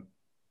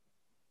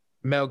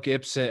 Mel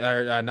Gibson,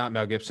 or not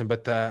Mel Gibson,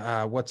 but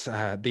what's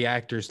the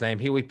actor's name?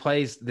 He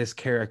plays this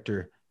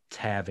character,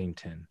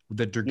 Tavington,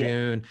 the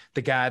dragoon,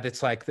 the guy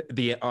that's like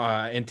the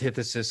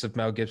antithesis of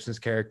Mel Gibson's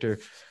character.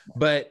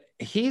 But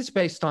he's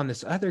based on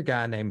this other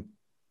guy named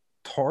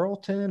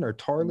Tarleton.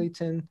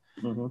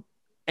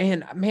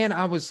 And man,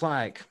 I was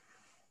like,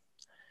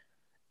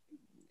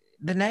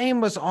 the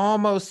name was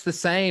almost the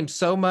same,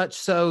 so much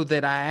so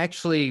that I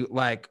actually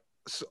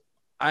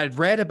I'd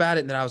read about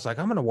it and then I was like,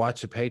 I'm going to watch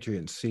The Patriot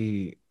and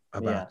see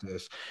about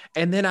this.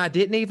 And then I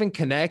didn't even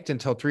connect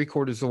until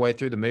 3/4 of the way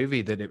through the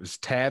movie that it was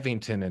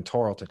Tavington and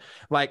Tarleton.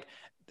 Like,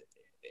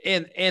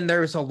 and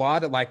there's a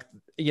lot of like,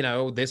 you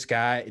know, this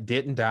guy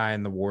didn't die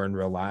in the war in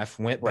real life,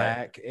 went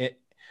back.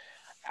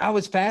 I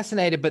was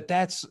fascinated, but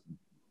that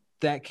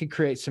could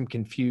create some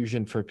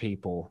confusion for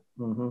people.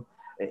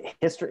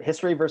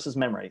 history versus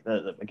memory.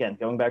 Again,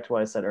 going back to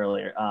what I said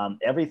earlier,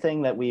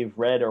 everything that we've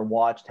read or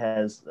watched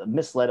has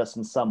misled us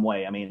in some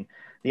way. I mean,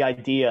 the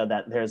idea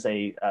that there's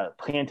a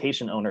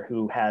plantation owner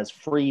who has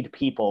freed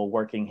people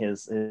working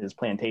his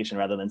plantation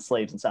rather than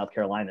slaves in South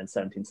Carolina in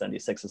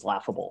 1776 is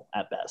laughable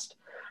at best.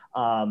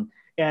 And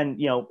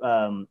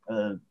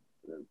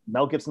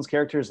Mel Gibson's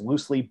character is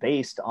loosely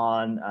based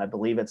on, I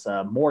believe it's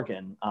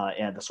Morgan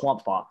and the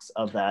Swamp Fox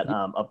of that.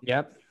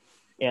 Yep.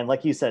 And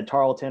like you said,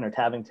 Tarleton or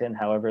Tavington,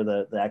 however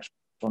the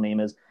actual name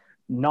is,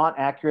 not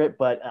accurate.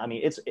 But I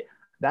mean,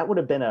 that would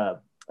have been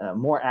a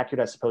more accurate,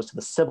 I suppose, to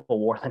the Civil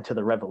War than to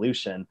the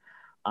Revolution,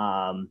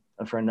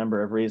 for a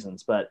number of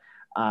reasons. But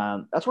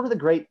that's one of the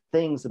great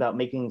things about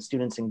making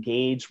students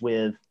engage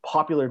with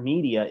popular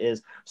media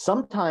is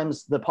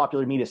sometimes the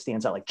popular media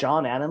stands out. Like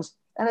John Adams,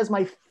 that is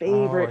my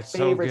favorite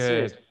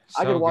series.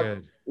 I could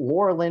watch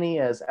Laura Linney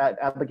as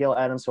Abigail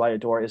Adams, who I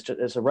adore,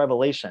 is a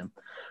revelation.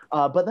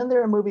 But then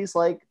there are movies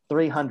like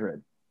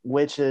 300,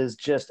 which is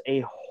just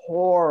a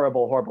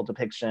horrible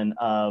depiction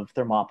of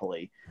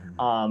Thermopylae.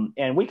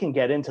 And we can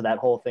get into that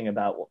whole thing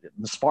about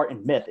the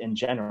Spartan myth in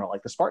general.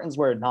 Like the Spartans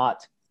were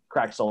not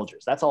crack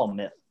soldiers. That's all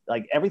myth.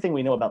 Like everything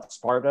we know about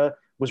Sparta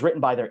was written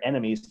by their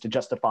enemies to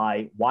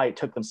justify why it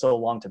took them so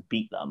long to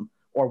beat them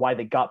or why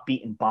they got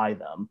beaten by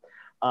them.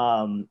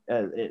 And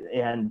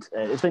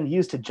it's been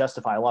used to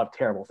justify a lot of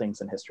terrible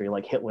things in history,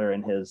 like Hitler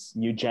and his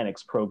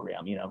eugenics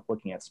program,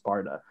 looking at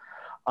Sparta.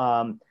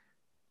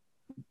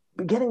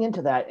 Getting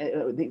into that,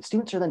 the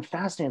students are then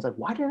fascinated. It's like,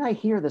 why didn't I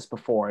hear this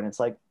before? And it's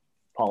like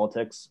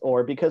politics,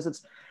 or because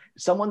it's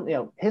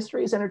someone,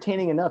 history is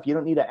entertaining enough. You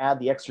don't need to add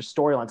the extra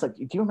storyline. It's like,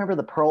 do you remember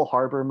the Pearl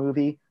Harbor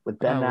movie with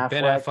Ben Affleck?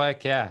 Ben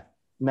Affleck, yeah.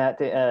 Matt,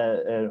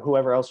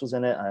 whoever else was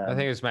in it. I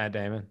think it was Matt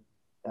Damon.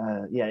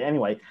 Yeah.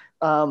 Anyway,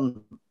 I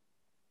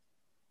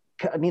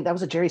mean, that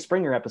was a Jerry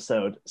Springer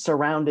episode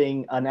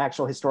surrounding an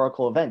actual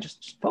historical event.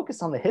 Just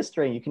focus on the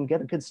history. You can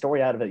get a good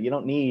story out of it. You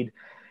don't need,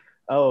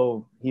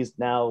 oh, he's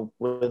now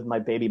with my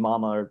baby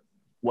mama or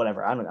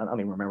whatever. I don't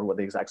even remember what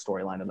the exact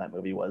storyline of that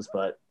movie was,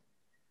 but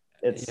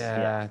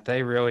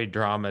they really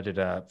dramaed it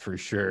up for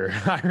sure.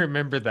 I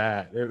remember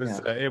that.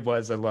 It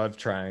was a love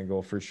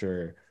triangle for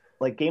sure.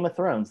 Like Game of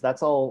Thrones,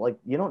 that's all. Like,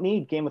 you don't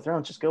need Game of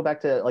Thrones. Just go back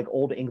to like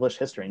old English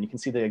history and you can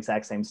see the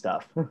exact same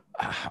stuff.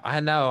 I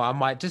know. I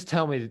might just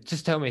tell me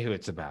who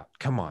it's about.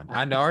 Come on.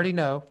 I already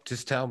know.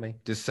 Just tell me.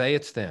 Just say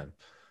it's them.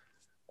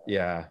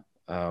 Yeah.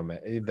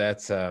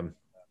 That's a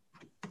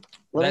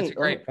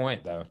great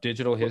point though.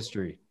 Digital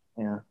history.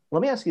 Yeah.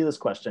 Let me ask you this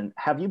question.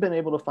 Have you been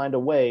able to find a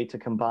way to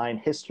combine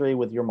history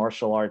with your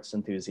martial arts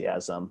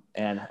enthusiasm?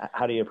 And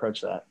how do you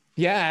approach that?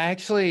 Yeah,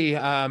 actually,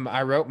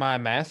 I wrote my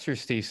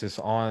master's thesis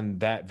on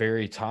that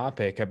very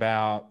topic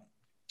about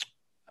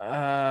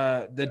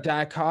the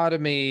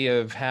dichotomy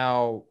of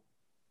how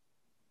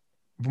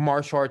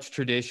martial arts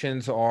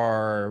traditions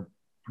are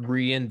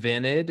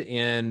reinvented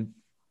in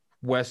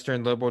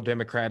Western liberal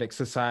democratic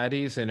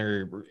societies and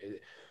are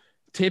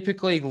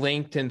typically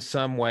linked in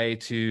some way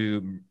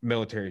to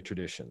military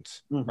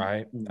traditions,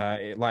 right?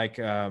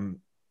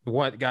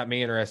 What got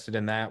me interested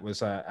in that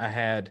was I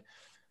had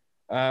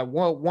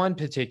one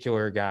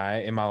particular guy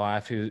in my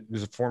life who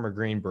was a former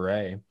Green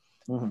Beret,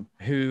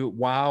 who,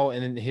 while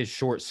in his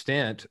short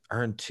stint,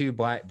 earned 2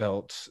 black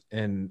belts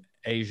in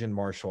Asian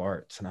martial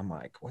arts. And I'm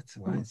like, what's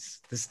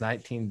this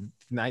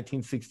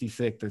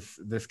 1966?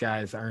 This guy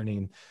is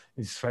earning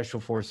these special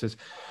forces.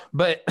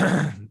 But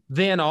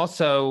then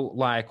also,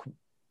 like,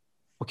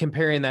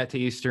 comparing that to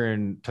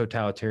Eastern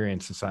totalitarian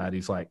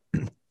societies like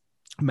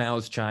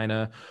Mao's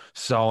China,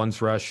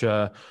 Stalin's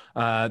Russia,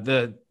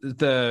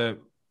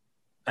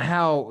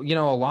 how,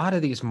 a lot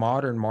of these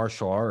modern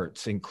martial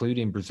arts,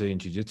 including Brazilian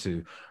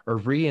Jiu-Jitsu, are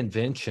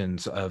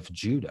reinventions of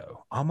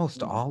judo.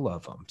 Almost all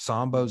of them.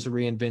 Sambo's a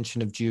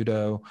reinvention of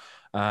judo.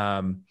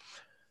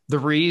 The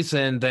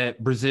reason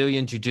that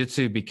Brazilian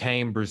Jiu-Jitsu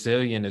became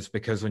Brazilian is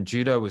because when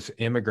judo was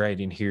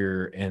immigrating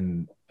here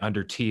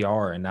under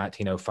TR in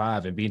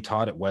 1905 and being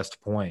taught at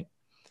West Point,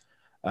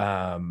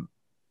 the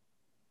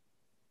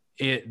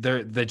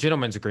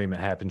gentleman's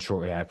agreement happened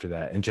shortly after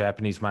that, and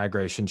Japanese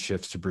migration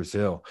shifts to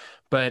Brazil.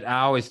 But I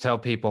always tell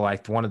people,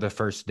 like, one of the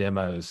first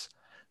demos,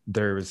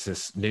 there was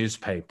this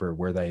newspaper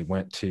where they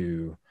went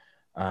to,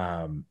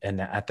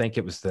 and I think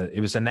it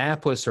was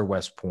Annapolis or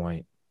West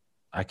Point.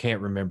 I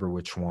can't remember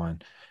which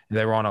one.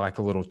 They were on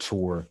a little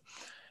tour.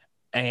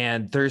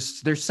 And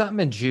there's something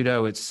in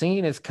judo. It's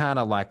seen as kind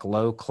of like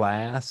low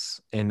class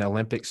in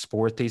Olympic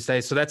sport these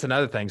days. So that's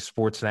another thing,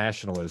 sports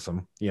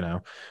nationalism,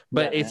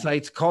 but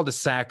it's called a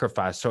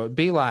sacrifice. So it'd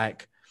be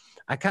like,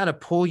 I kind of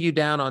pull you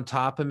down on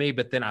top of me,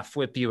 but then I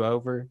flip you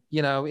over.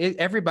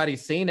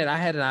 Everybody's seen it. I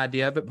had an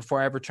idea of it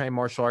before I ever trained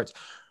martial arts.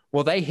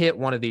 Well, they hit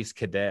one of these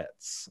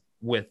cadets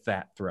with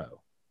that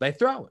throw. They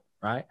throw it,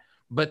 right?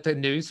 But the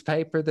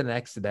newspaper the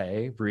next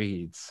day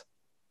reads,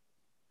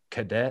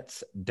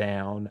 "Cadets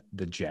down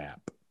the Jap."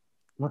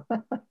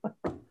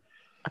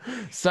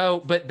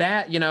 So, but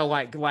that,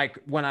 like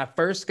when I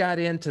first got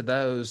into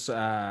those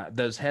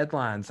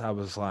headlines, I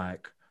was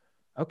like,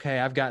 okay,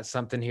 I've got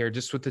something here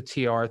just with the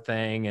TR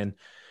thing. And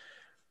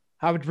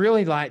I would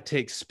really like to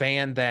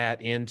expand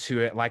that into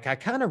it. Like I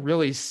kind of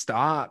really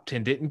stopped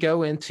and didn't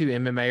go into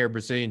MMA or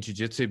Brazilian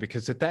Jiu-Jitsu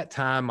because at that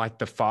time, like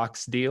the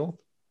Fox deal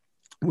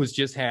was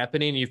just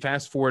happening. You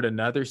fast forward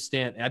another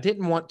stint.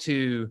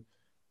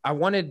 I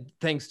wanted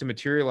things to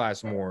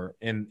materialize more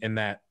in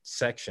that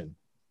section.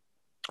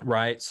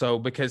 Right. So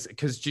because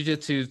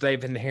jiu-jitsu,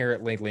 they've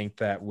inherently linked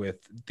that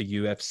with the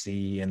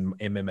UFC and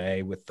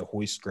MMA with the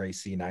Royce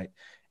Gracie night.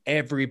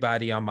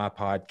 Everybody on my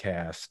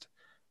podcast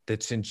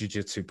that's in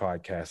jiu-jitsu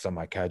podcasts, I'm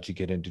like, how'd you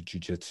get into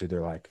jiu-jitsu?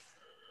 They're like,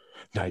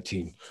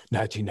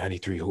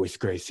 1993 Royce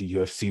Gracie,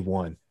 UFC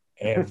 1.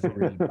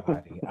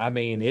 Everybody. I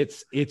mean,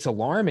 it's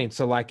alarming.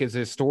 So like as a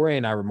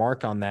historian, I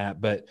remark on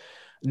that, but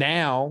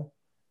now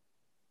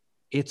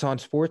it's on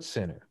Sports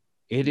Center.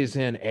 It is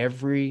in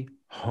every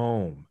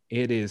home.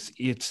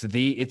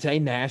 It's a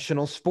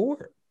national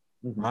sport,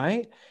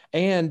 right?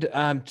 And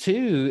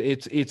two,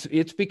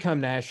 it's become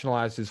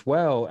nationalized as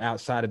well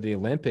outside of the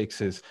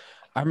Olympics.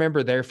 I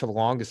remember there for the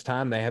longest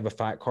time they have a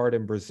fight card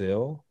in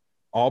Brazil,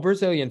 all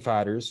Brazilian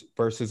fighters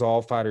versus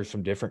all fighters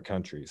from different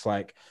countries,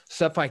 like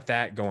stuff like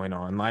that going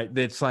on. Like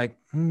it's like,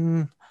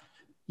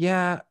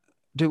 yeah,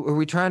 are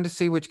we trying to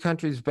see which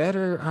country's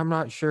better? I'm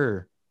not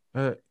sure.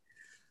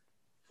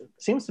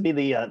 Seems to be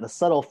the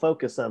subtle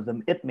focus of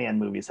the Ip Man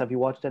movies. Have you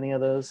watched any of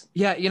those?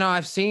 Yeah,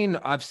 I've seen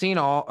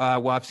all.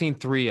 I've seen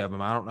three of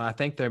them. I don't know. I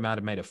think they might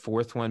have made a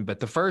fourth one, but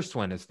the first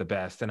one is the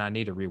best, and I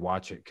need to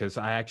rewatch it because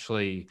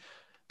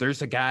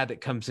there's a guy that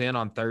comes in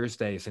on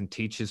Thursdays and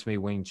teaches me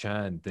Wing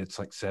Chun. That's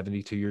like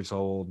 72 years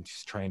old.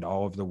 He's trained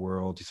all over the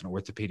world. He's an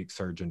orthopedic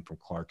surgeon from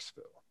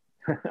Clarksville.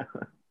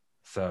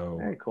 So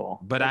very cool.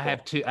 But I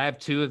have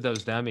two of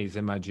those dummies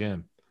in my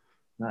gym.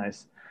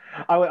 Nice.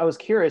 I was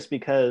curious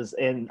because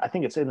I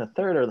think it's in the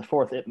third or the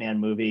fourth Ip Man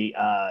movie.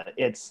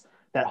 It's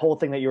that whole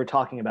thing that you were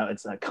talking about.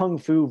 It's Kung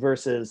Fu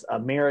versus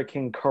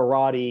American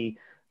karate,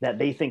 that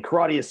they think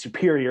karate is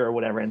superior or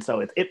whatever. And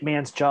so it's Ip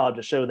Man's job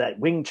to show that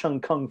Wing Chun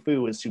Kung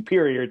Fu is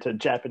superior to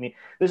Japanese.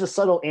 There's a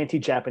subtle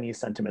anti-Japanese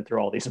sentiment through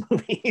all these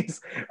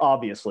movies,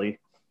 obviously.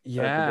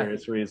 Yeah. For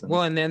various reasons.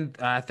 Well, and then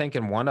I think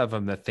in one of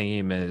them, the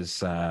theme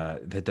is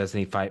that doesn't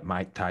he fight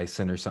Mike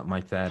Tyson or something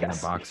like that in a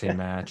boxing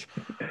match?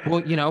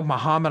 Well,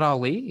 Muhammad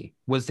Ali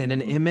was in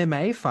an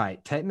MMA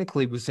fight,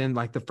 technically was in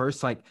like the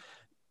first, like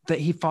that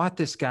he fought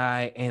this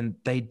guy and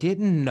they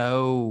didn't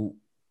know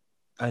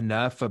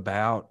enough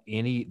about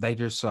they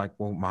just like,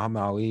 well,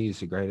 Muhammad Ali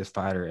is the greatest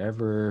fighter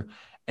ever.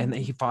 And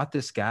he fought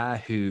this guy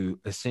who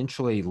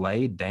essentially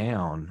laid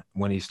down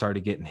when he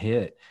started getting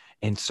hit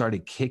and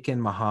started kicking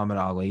Muhammad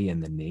Ali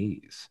in the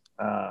knees.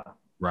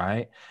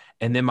 Right.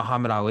 And then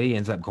Muhammad Ali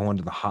ends up going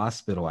to the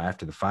hospital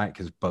after the fight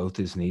because both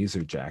his knees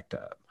are jacked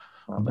up.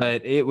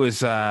 But it was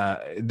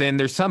then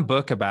there's some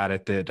book about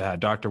it that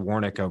Dr.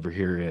 Warnick over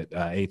here at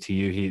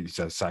ATU, he's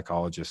a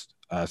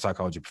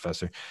psychology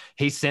professor.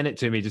 He sent it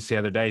to me just the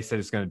other day. He said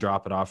it's going to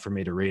drop it off for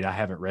me to read. I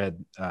haven't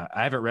read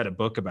a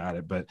book about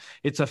it, but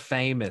it's a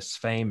famous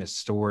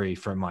story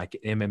from like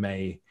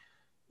MMA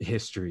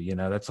history.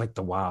 That's like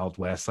the Wild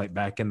West, like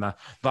back in the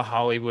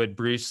Hollywood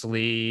Bruce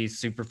Lee,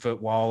 Superfoot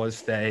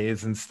Wallace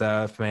days and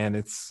stuff. Man,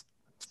 it's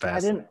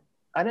fascinating.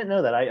 I didn't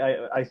know that.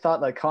 I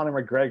thought that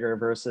Conor McGregor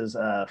versus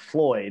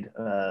Floyd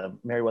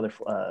Mayweather.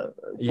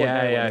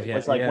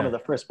 Was like one of the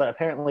first, but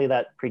apparently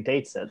that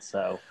predates it.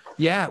 So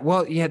yeah,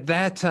 well, yeah,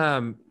 that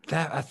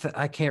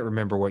I can't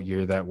remember what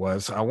year that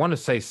was. I want to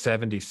say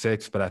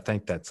 76, but I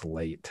think that's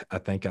late. I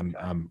think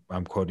I'm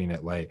quoting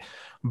it late.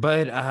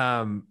 But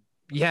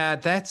yeah,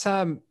 that's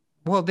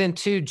well then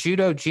too.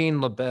 Judo Gene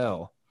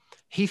LaBelle,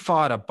 he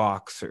fought a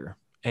boxer.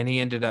 And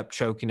he ended up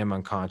choking him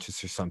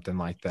unconscious or something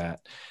like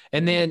that.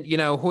 And then,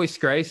 Royce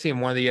Gracie in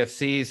one of the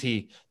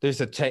UFCs,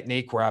 there's a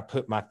technique where I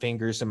put my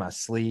fingers in my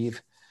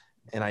sleeve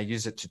and I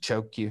use it to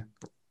choke you,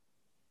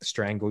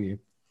 strangle you.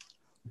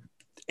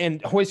 And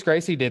Royce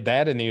Gracie did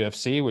that in the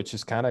UFC, which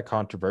is kind of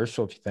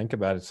controversial if you think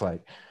about it. It's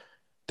like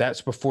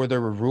that's before there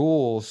were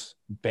rules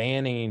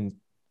banning,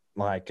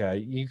 like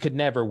you could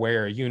never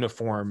wear a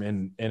uniform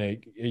in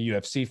a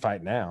UFC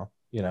fight now,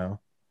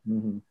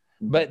 Mm-hmm.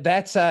 But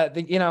that's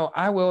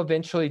I will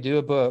eventually do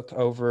a book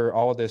over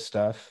all this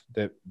stuff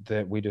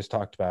that we just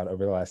talked about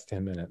over the last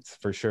 10 minutes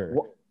for sure.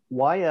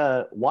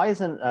 Why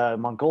isn't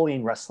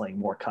Mongolian wrestling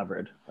more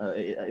covered?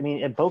 I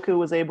mean, Boku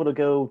was able to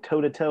go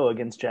toe to toe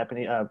against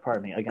Chinese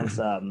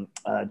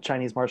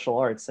martial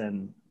arts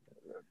and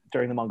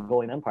during the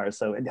Mongolian Empire.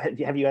 So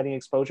have you had any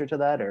exposure to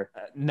that or?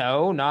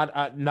 No,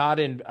 not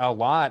in a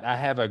lot. I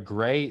have a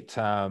great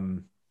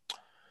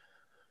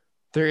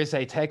there is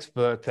a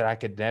textbook that I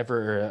could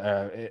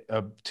never,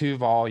 a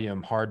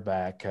 2-volume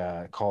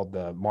hardback called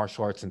the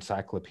Martial Arts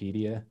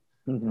Encyclopedia.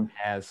 Mm-hmm.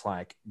 Has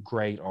like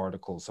great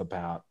articles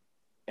about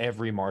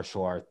every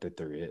martial art that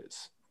there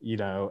is,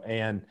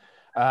 and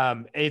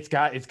it's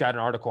got an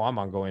article on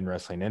Mongolian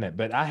wrestling in it,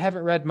 but I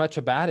haven't read much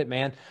about it,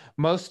 man.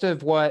 Most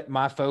of what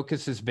my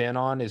focus has been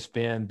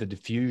the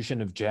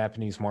diffusion of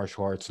Japanese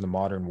martial arts in the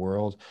modern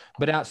world.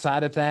 But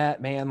outside of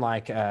that, man,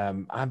 like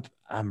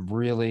I'm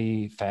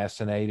really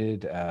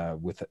fascinated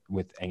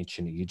with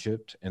ancient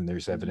Egypt, and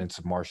there's evidence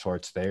of martial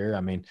arts there.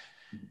 I mean,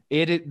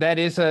 that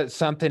is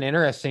something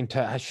interesting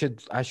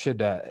to.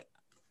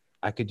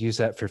 I could use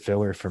that for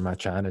filler for my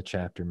China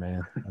chapter,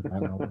 man. I'm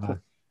not gonna lie.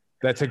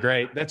 That's a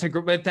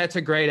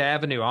great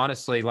avenue,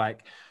 honestly.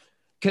 Like,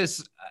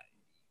 because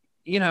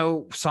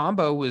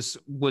Sambo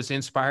was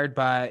inspired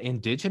by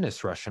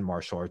indigenous Russian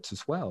martial arts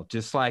as well.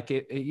 Just like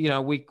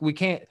we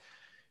can't.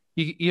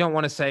 You don't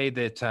want to say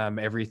that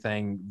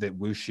everything that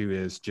wushu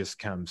is just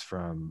comes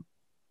from,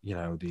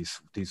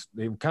 these.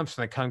 It comes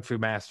from the kung fu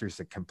masters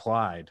that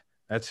complied.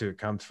 That's who it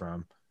comes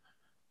from.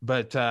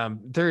 But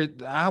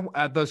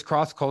those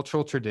cross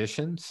cultural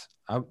traditions.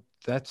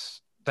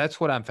 That's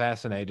what I'm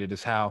fascinated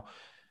is how,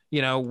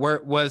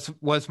 where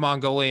was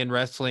Mongolian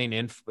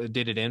wrestling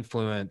did it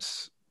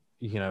influence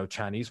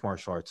Chinese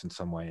martial arts in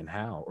some way, and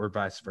how, or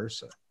vice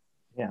versa?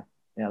 Yeah,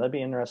 that'd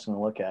be interesting to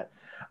look at.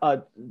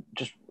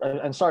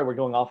 I'm sorry we're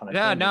going off on a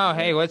Yeah, tangent no,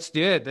 here. hey, let's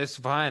do it. That's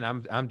fine.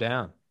 I'm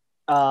down.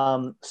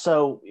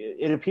 So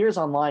it appears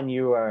online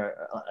you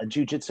are a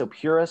jujitsu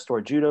purist or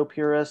judo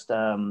purist.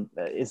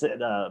 Is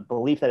it a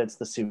belief that it's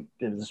the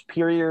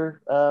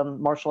superior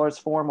martial arts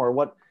form, or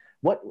what?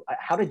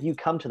 How did you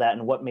come to that,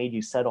 and what made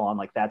you settle on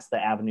like that's the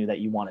avenue that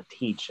you want to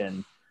teach,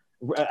 and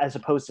as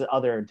opposed to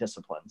other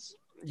disciplines?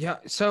 Yeah.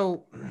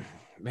 So,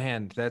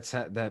 man, that's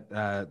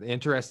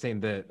interesting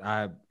that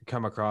I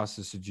come across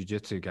as a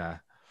jujitsu guy.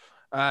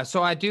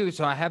 So I do.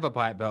 So I have a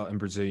black belt in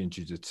Brazilian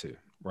jiu-jitsu,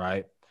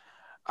 right?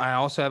 I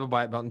also have a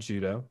black belt in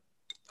judo,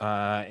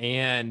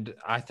 and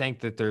I think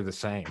that they're the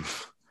same.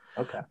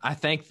 Okay. I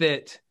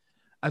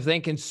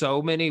think in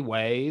so many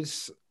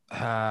ways,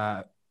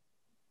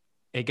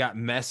 it got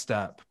messed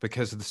up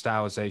because of the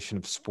stylization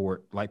of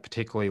sport. Like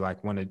particularly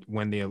like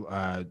when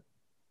the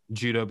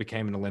judo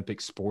became an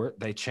Olympic sport,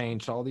 they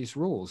changed all these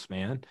rules,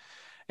 man.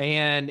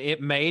 And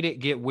it made it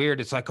get weird.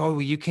 It's like, oh,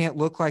 you can't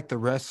look like the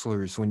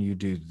wrestlers when you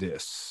do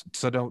this.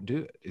 So don't do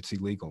it. It's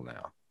illegal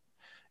now.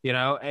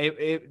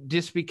 It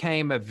just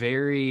became a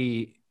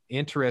very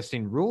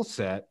interesting rule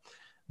set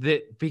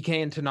that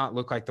began to not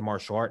look like the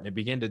martial art, and it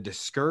began to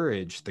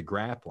discourage the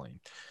grappling.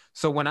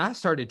 So when I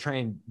started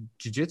training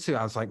jiu-jitsu,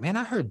 I was like, man,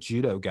 I heard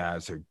judo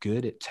guys are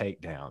good at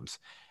takedowns.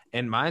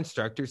 And my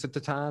instructors at the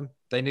time,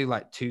 they knew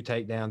like 2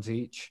 takedowns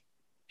each.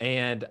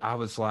 And I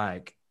was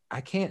like, I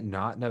can't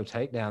not know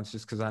takedowns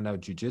just because I know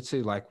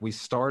jujitsu. Like we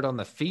start on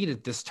the feet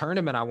at this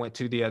tournament I went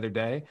to the other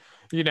day,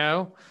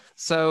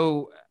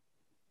 So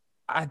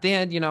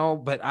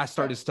but I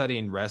started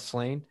studying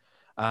wrestling.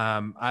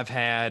 I've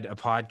had a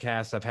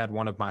podcast. I've had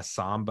one of my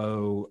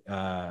Sambo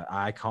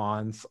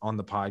icons on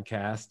the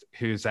podcast,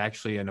 who's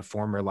actually in a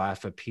former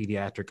life a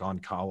pediatric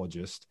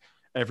oncologist.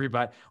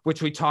 Everybody,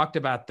 which we talked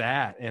about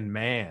that, and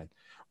man,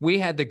 we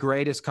had the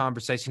greatest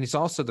conversation. He's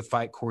also the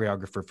fight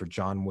choreographer for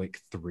John Wick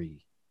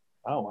 3.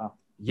 Oh, wow.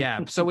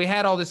 Yeah. So we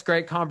had all this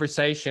great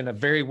conversation, of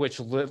very which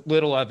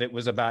little of it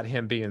was about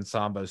him being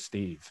Sambo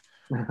Steve.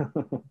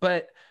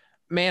 But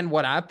man,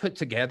 what I put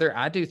together,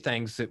 I do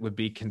things that would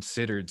be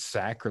considered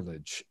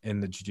sacrilege in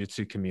the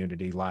jiu-jitsu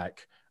community.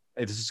 Like,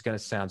 this is going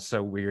to sound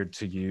so weird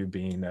to you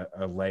being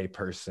a lay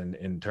person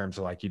in terms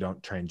of like you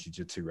don't train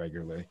jiu-jitsu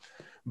regularly.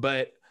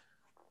 But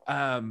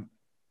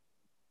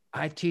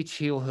I teach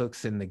heel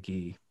hooks in the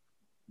gi.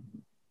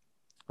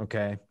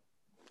 Okay.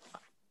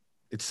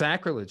 It's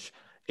sacrilege.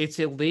 It's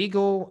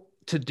illegal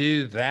to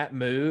do that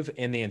move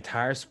in the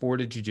entire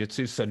sport of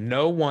jiu-jitsu. So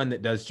no one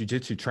that does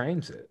jiu-jitsu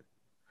trains it.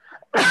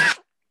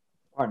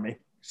 Pardon me.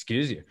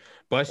 Excuse you.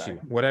 Bless you.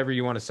 Whatever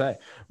you want to say.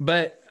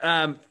 But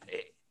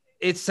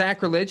it's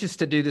sacrilegious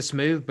to do this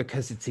move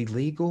because it's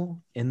illegal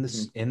in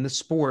the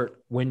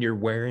sport when you're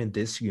wearing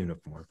this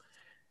uniform.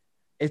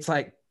 It's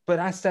like, but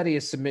I study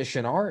a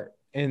submission art,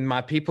 and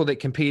my people that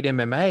compete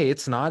MMA,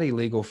 it's not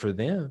illegal for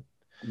them.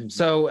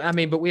 So, I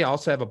mean, but we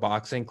also have a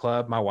boxing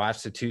club. My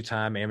wife's a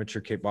 2-time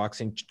amateur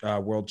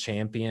kickboxing world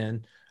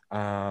champion.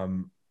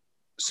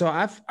 So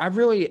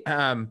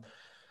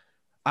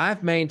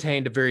I've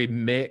maintained a very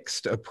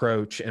mixed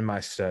approach in my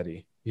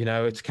study.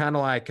 It's kind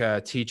of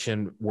like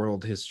teaching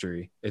world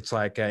history. It's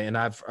like, and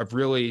I've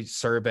really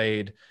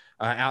surveyed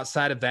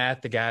outside of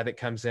that, the guy that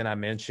comes in, I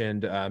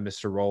mentioned,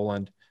 Mr.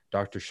 Roland,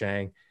 Dr.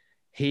 Shang.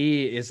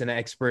 He is an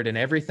expert in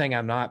everything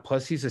I'm not.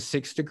 Plus, he's a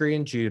 6th degree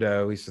in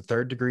judo. He's a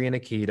 3rd degree in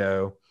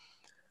Aikido.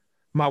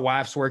 My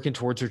wife's working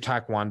towards her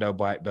Taekwondo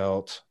black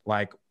belt.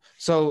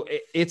 So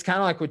it's kind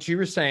of like what you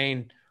were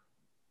saying.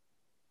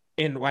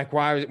 And like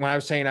when I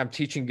was saying I'm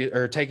teaching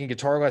or taking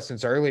guitar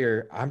lessons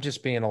earlier, I'm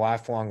just being a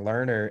lifelong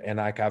learner, and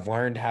like I've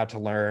learned how to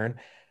learn,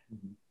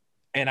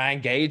 and I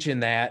engage in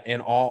that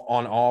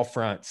on all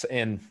fronts.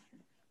 And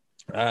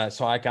so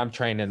like I'm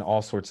training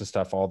all sorts of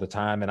stuff all the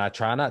time, and I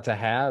try not to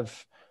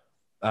have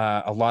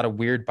a lot of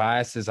weird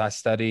biases. I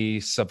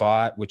study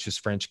Savate, which is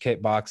French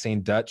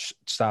kickboxing, Dutch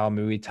style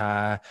Muay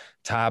Thai,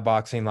 Thai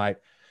boxing. Like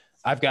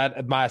I've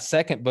got my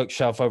second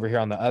bookshelf over here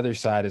on the other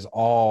side is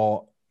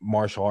all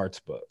martial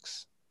arts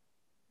books.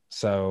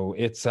 So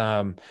it's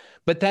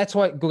but that's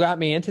what got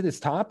me into this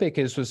topic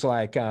was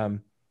like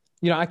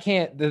I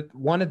can't,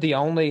 one of the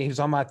only, who's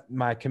on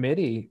my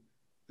committee,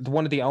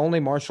 one of the only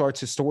martial arts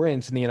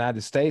historians in the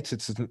United States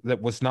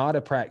that was not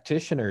a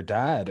practitioner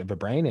died of a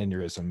brain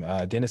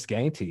aneurysm, Dennis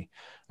Gainty,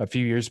 a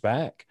few years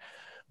back.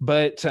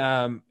 But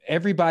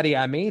everybody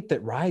I meet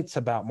that writes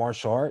about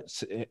martial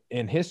arts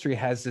in history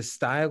has this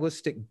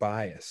stylistic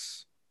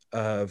bias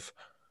of,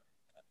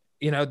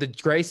 the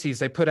Gracies,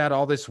 they put out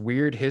all this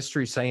weird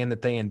history saying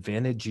that they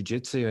invented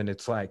jujitsu. And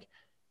it's like,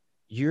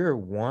 you're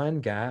one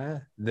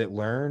guy that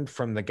learned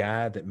from the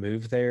guy that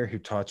moved there who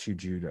taught you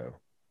judo.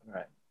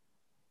 Right.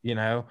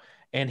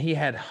 And he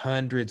had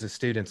hundreds of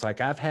students. Like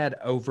I've had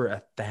over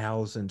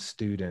 1,000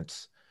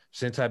 students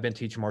since I've been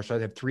teaching martial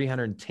arts. I have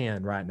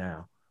 310 right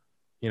now,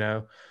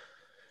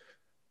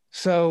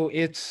 So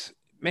it's,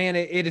 man,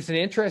 it is an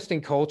interesting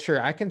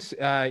culture. I can,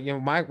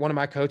 one of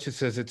my coaches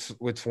says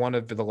it's one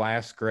of the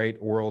last great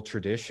oral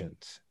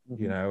traditions.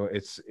 Mm-hmm.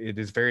 It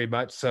is very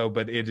much so,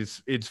 but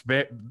it's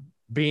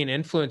being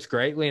influenced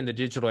greatly in the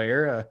digital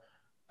era.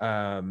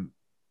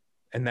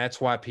 And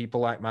that's why people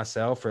like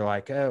myself are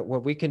like, oh, well,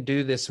 we can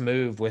do this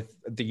move with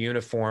the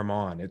uniform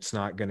on. It's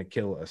not going to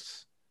kill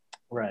us.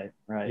 Right.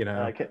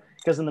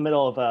 Because in the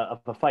middle of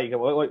a fight, you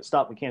go, wait,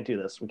 stop! We can't do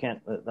this. We can't.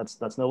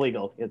 That's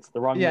illegal. It's the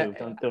wrong move.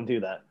 Don't do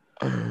that.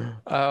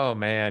 Oh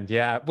man,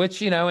 yeah.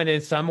 Which and in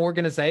some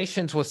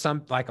organizations with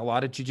like a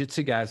lot of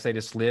jiu-jitsu guys, they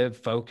just live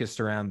focused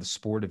around the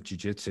sport of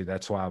jiu-jitsu.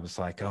 That's why I was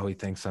like, oh, he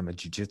thinks I'm a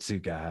jiu-jitsu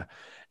guy.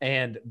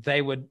 And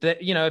they would,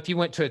 if you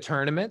went to a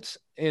tournament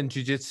in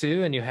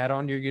jiu-jitsu and you had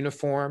on your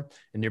uniform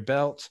and your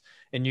belt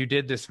and you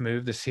did this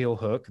move, this heel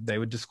hook, they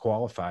would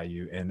disqualify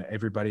you, and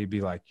everybody would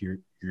be like, you're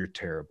a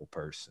terrible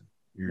person.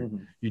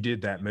 You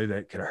did that move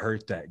that could have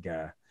hurt that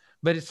guy.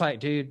 But it's like,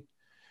 dude,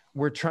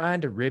 we're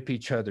trying to rip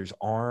each other's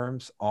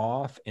arms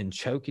off and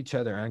choke each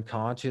other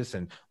unconscious,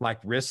 and like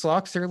wrist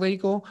locks are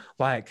legal.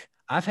 Like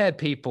I've had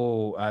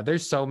people,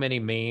 there's so many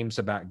memes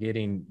about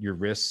getting your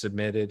wrists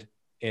submitted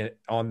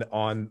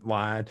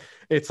online.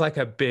 It's like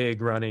a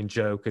big running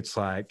joke. It's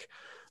like,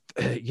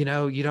 you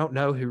don't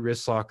know who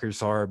wrist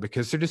lockers are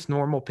because they're just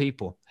normal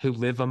people who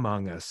live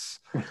among us.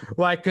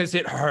 Like, cause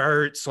it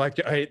hurts. Like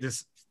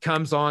this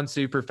comes on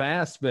super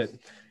fast, but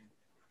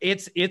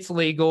it's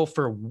legal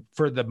for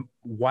the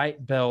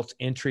white belt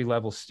entry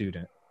level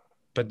student.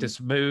 But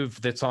this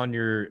move that's on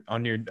your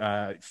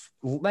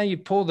now you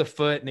pull the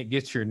foot and it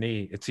gets your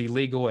knee. It's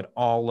illegal at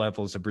all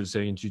levels of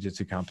Brazilian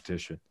jiu-jitsu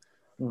competition.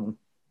 Mm.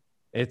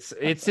 It's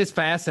just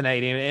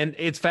fascinating, and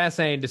it's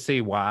fascinating to see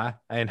why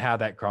and how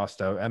that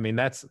crossed over. I mean,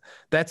 that's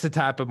the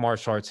type of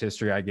martial arts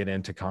history I get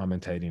into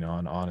commentating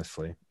on,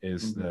 honestly,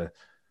 is the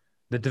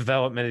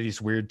development of these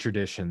weird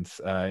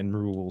traditions and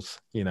rules,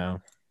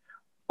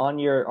 On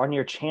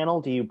your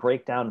channel, do you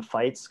break down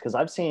fights? Because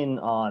I've seen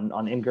on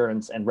Imgur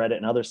and Reddit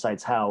and other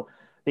sites how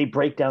they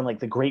break down like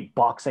the great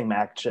boxing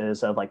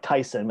matches of like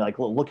Tyson, like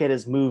look at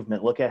his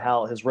movement, look at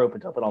how his rope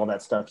and all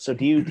that stuff. So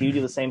do you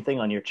do the same thing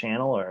on your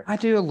channel? Or I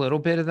do a little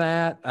bit of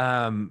that.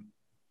 I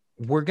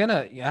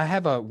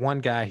have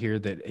one guy here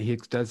that he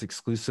does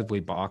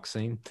exclusively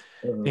boxing.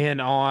 And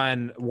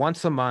on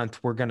once a month,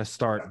 we're going to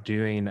start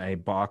doing a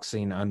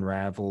Boxing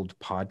Unraveled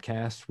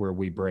podcast where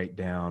we break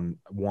down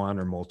one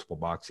or multiple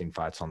boxing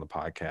fights on the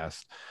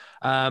podcast.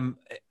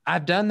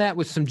 I've done that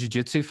with some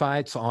jiu-jitsu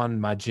fights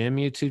on my gym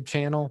YouTube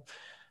channel.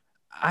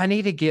 I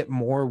need to get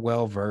more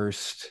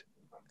well-versed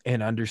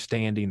in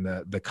understanding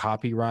the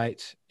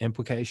copyright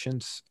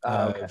implications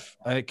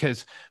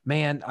because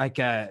man, like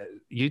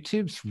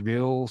YouTube's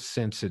real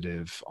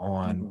sensitive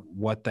on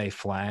what they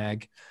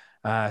flag,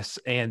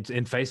 and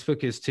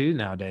Facebook is too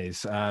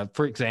nowadays.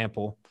 For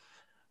example,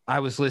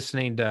 I was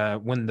listening to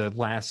when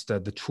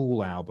the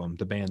Tool album,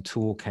 the band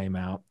Tool, came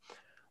out.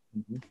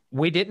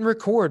 We didn't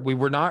record. We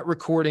were not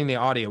recording the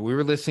audio. We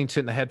were listening to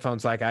it in the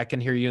headphones. Like I can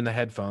hear you in the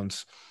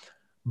headphones,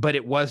 but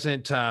it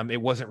wasn't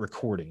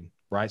recording.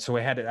 Right. So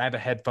I have a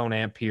headphone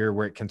amp here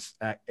where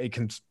it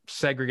can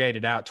segregate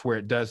it out to where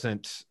it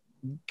doesn't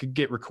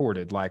get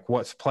recorded. Like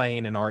what's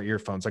playing in our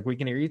earphones, like we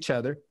can hear each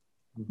other,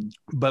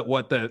 but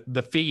what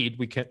the feed,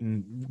 we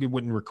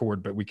wouldn't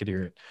record, but we could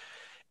hear it.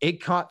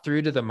 It caught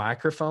through to the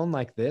microphone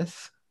like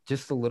this,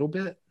 just a little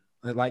bit.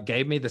 It like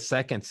gave me the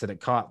seconds that it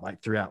caught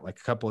like throughout, like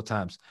a couple of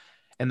times.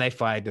 And they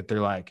flagged it.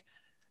 They're like,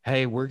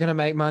 hey, we're going to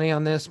make money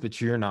on this, but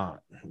you're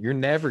not. You're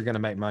never going to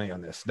make money on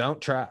this. Don't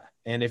try.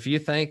 And if you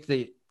think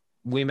that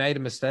we made a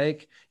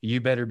mistake,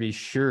 you better be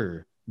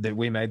sure that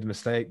we made the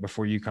mistake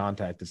before you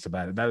contact us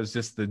about it. That was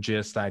just the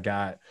gist I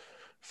got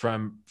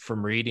from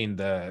reading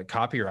the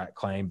copyright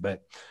claim.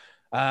 But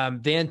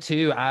then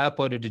too, I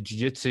uploaded a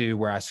jiu-jitsu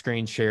where I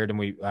screen shared, and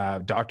we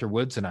Dr.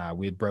 Woods and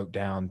we had broke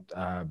down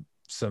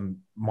some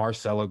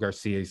Marcelo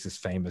Garcia's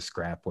famous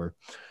grappler,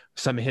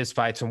 some of his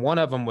fights. And one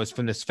of them was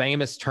from this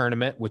famous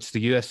tournament, which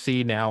the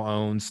UFC now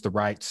owns the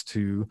rights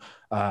to,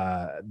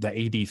 the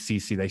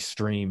ADCC. They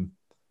stream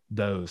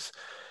those.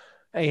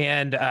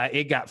 And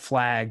it got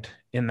flagged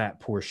in that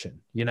portion,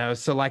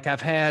 so like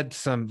I've had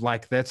some,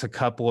 like that's a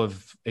couple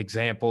of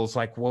examples.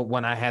 Like, well,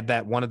 when I had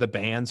that one of the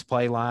bands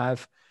play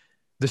live,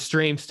 the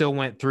stream still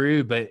went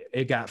through, but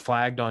it got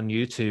flagged on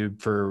YouTube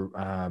for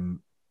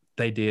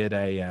they did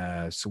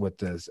a so with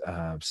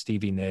the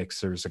Stevie Nicks,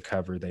 there's a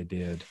cover they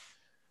did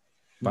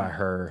by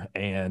her,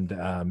 and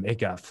it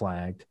got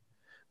flagged.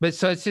 But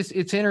so it's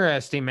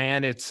interesting,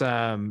 man. It's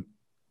and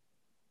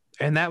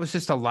that was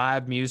just a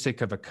live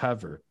music of a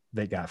cover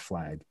that got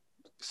flagged.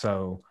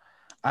 So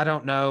I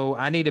don't know.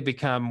 I need to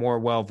become more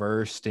well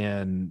versed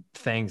in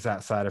things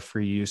outside of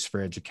free use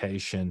for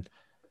education.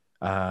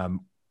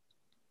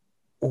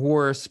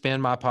 Or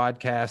spend my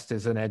podcast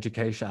as an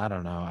education. I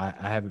don't know. I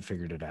haven't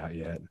figured it out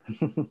yet.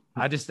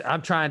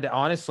 I'm trying to,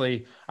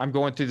 honestly, I'm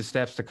going through the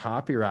steps to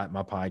copyright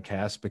my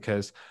podcast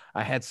because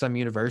I had some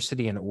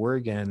university in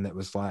Oregon that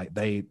was like,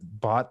 they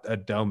bought a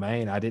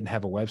domain. I didn't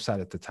have a website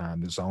at the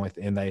time. It was only,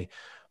 and they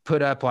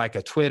put up like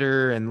a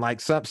Twitter and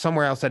like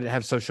somewhere else I didn't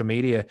have social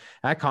media.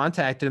 I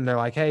contacted them. They're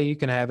like, hey, you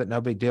can have it.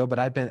 No big deal. But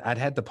I'd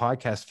had the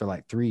podcast for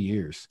like 3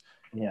 years.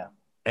 Yeah.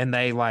 And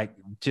they like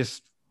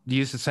just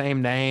use the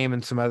same name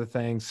and some other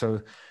things.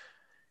 So,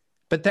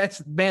 but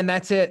that's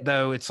it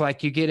though. It's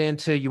like you get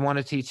into, you want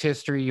to teach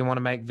history, you want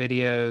to make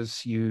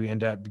videos, you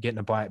end up getting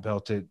a black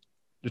belt at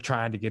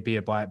trying to be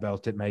a black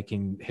belt at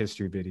making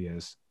history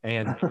videos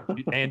and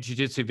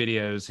jiu-jitsu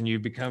videos, and you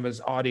become as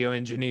audio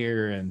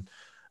engineer and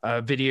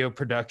a video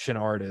production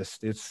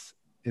artist. It's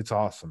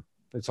awesome.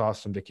 It's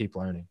awesome to keep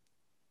learning.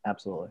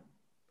 Absolutely.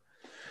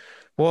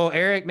 Well,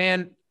 Eric,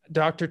 man,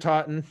 Dr.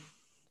 Totten,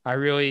 I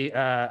really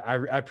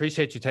I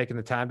appreciate you taking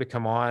the time to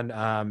come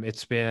on.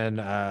 It's been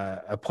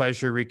a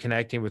pleasure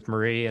reconnecting with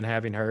Marie and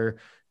having her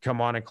come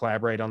on and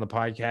collaborate on the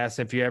podcast.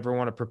 If you ever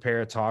want to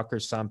prepare a talk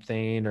or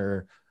something,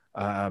 or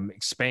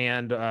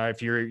expand,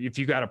 if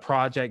you got a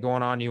project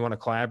going on, you want to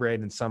collaborate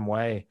in some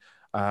way,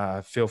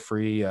 feel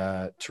free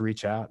to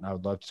reach out, and I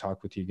would love to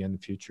talk with you again in the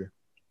future.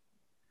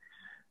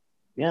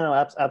 Yeah, no,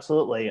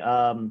 absolutely.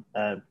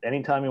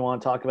 Anytime you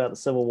want to talk about the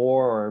Civil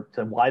War or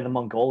to why the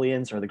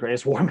Mongolians are the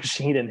greatest war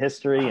machine in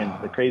history and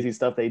the crazy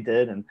stuff they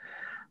did. And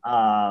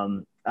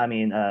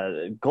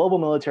global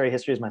military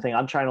history is my thing.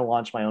 I'm trying to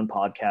launch my own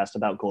podcast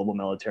about global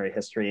military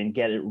history and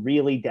get it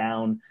really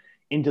down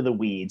into the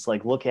weeds.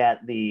 Like look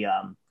at the,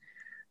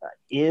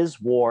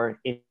 is war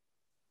in—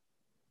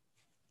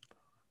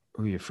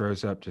 Oh, you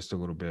froze up just a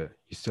little bit.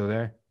 You still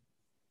there?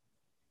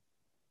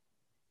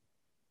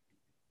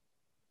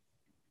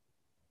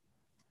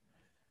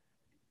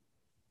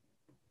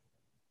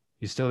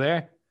 You still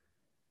there?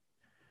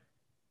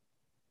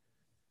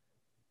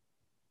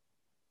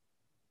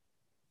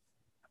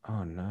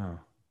 Oh no.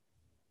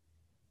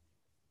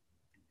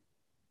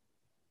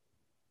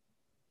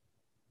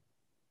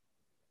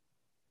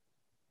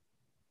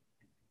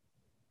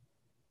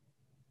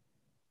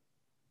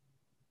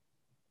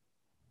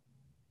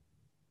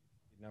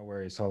 No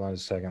worries. Hold on a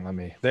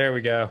second. There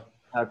we go.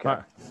 Okay.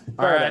 All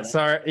right.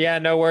 Sorry. Yeah,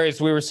 no worries.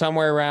 We were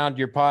somewhere around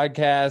your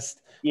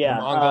podcast. Yeah.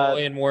 The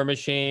Mongolian War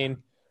Machine.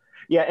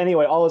 Yeah.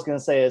 Anyway, all I was going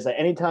to say is that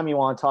anytime you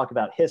want to talk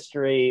about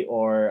history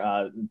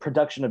or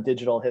production of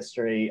digital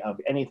history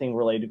of anything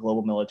related to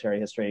global military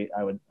history,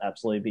 I would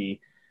absolutely be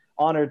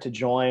honored to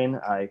join.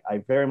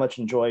 I very much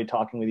enjoyed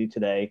talking with you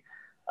today.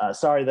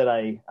 Sorry that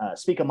I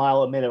speak a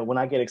mile a minute. When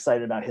I get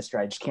excited about history,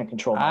 I just can't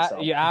control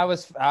myself.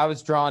 I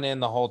was drawn in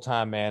the whole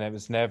time, man. It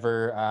was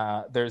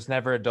never there's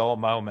never a dull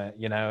moment.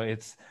 You know,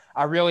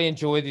 I really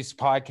enjoy these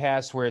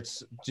podcasts where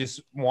it's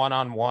just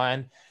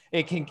one-on-one.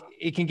 It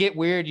can get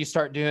weird. You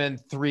start doing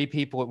 3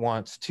 people at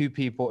once, 2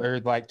 people, or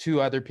like 2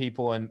 other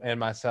people and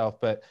myself.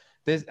 But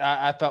this,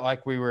 I felt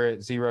like we were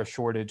at zero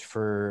shortage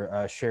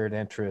for shared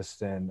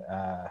interest and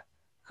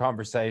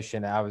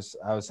conversation. I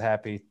was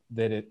happy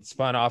that it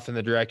spun off in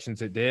the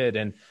directions it did,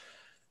 and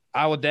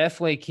I will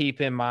definitely keep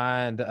in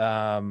mind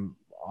on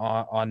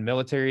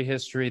military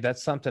history.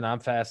 That's something I'm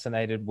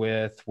fascinated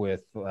with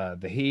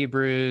the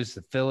Hebrews,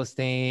 the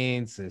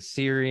Philistines, the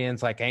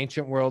Syrians, like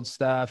ancient world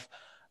stuff.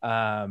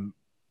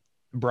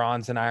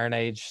 Bronze and Iron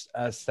Age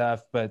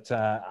stuff, but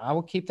I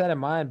will keep that in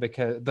mind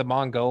because the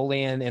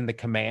Mongolian and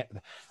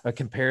a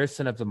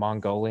comparison of the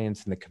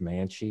Mongolians and the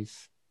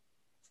Comanches.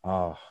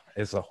 Oh,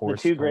 is a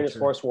horse. The 2 greatest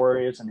horse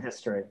warriors in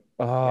history.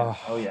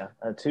 Oh, yeah.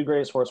 2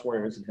 greatest horse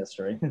warriors in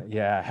history.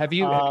 Yeah. Have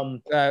you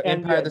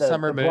Empire of the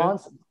Summer Moon?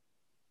 Bronze...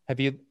 Have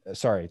you?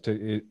 Sorry,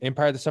 to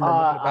Empire of the Summer Moon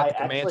about the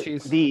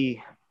Comanches.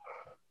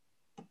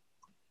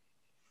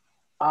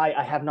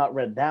 I have not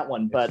read that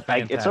one, but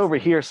it's over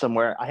here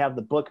somewhere. I have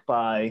the book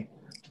by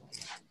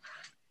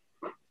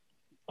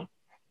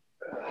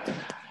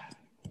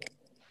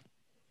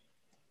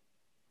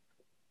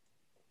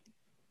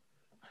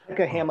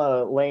Pekka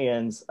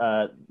Hamalayan's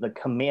The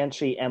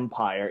Comanche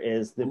Empire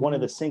is one of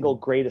the single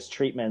greatest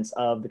treatments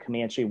of the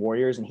Comanche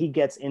warriors, and he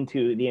gets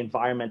into the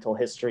environmental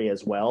history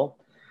as well.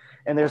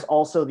 And there's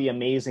also the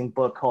amazing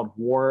book called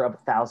War of a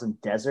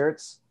Thousand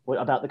Deserts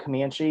about the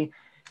Comanche,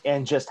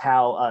 and just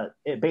how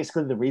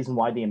basically the reason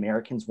why the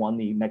Americans won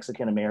the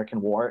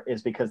Mexican-American War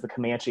is because the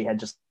Comanche had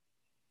just...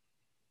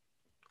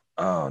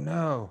 Oh,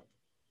 no.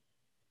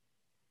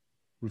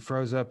 We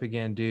froze up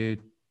again,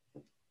 dude.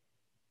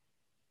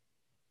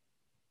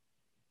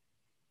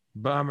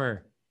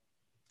 Bummer.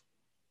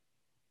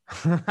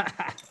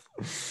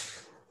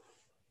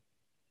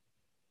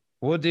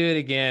 We'll do it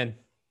again.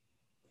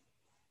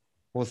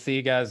 We'll see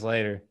you guys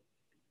later.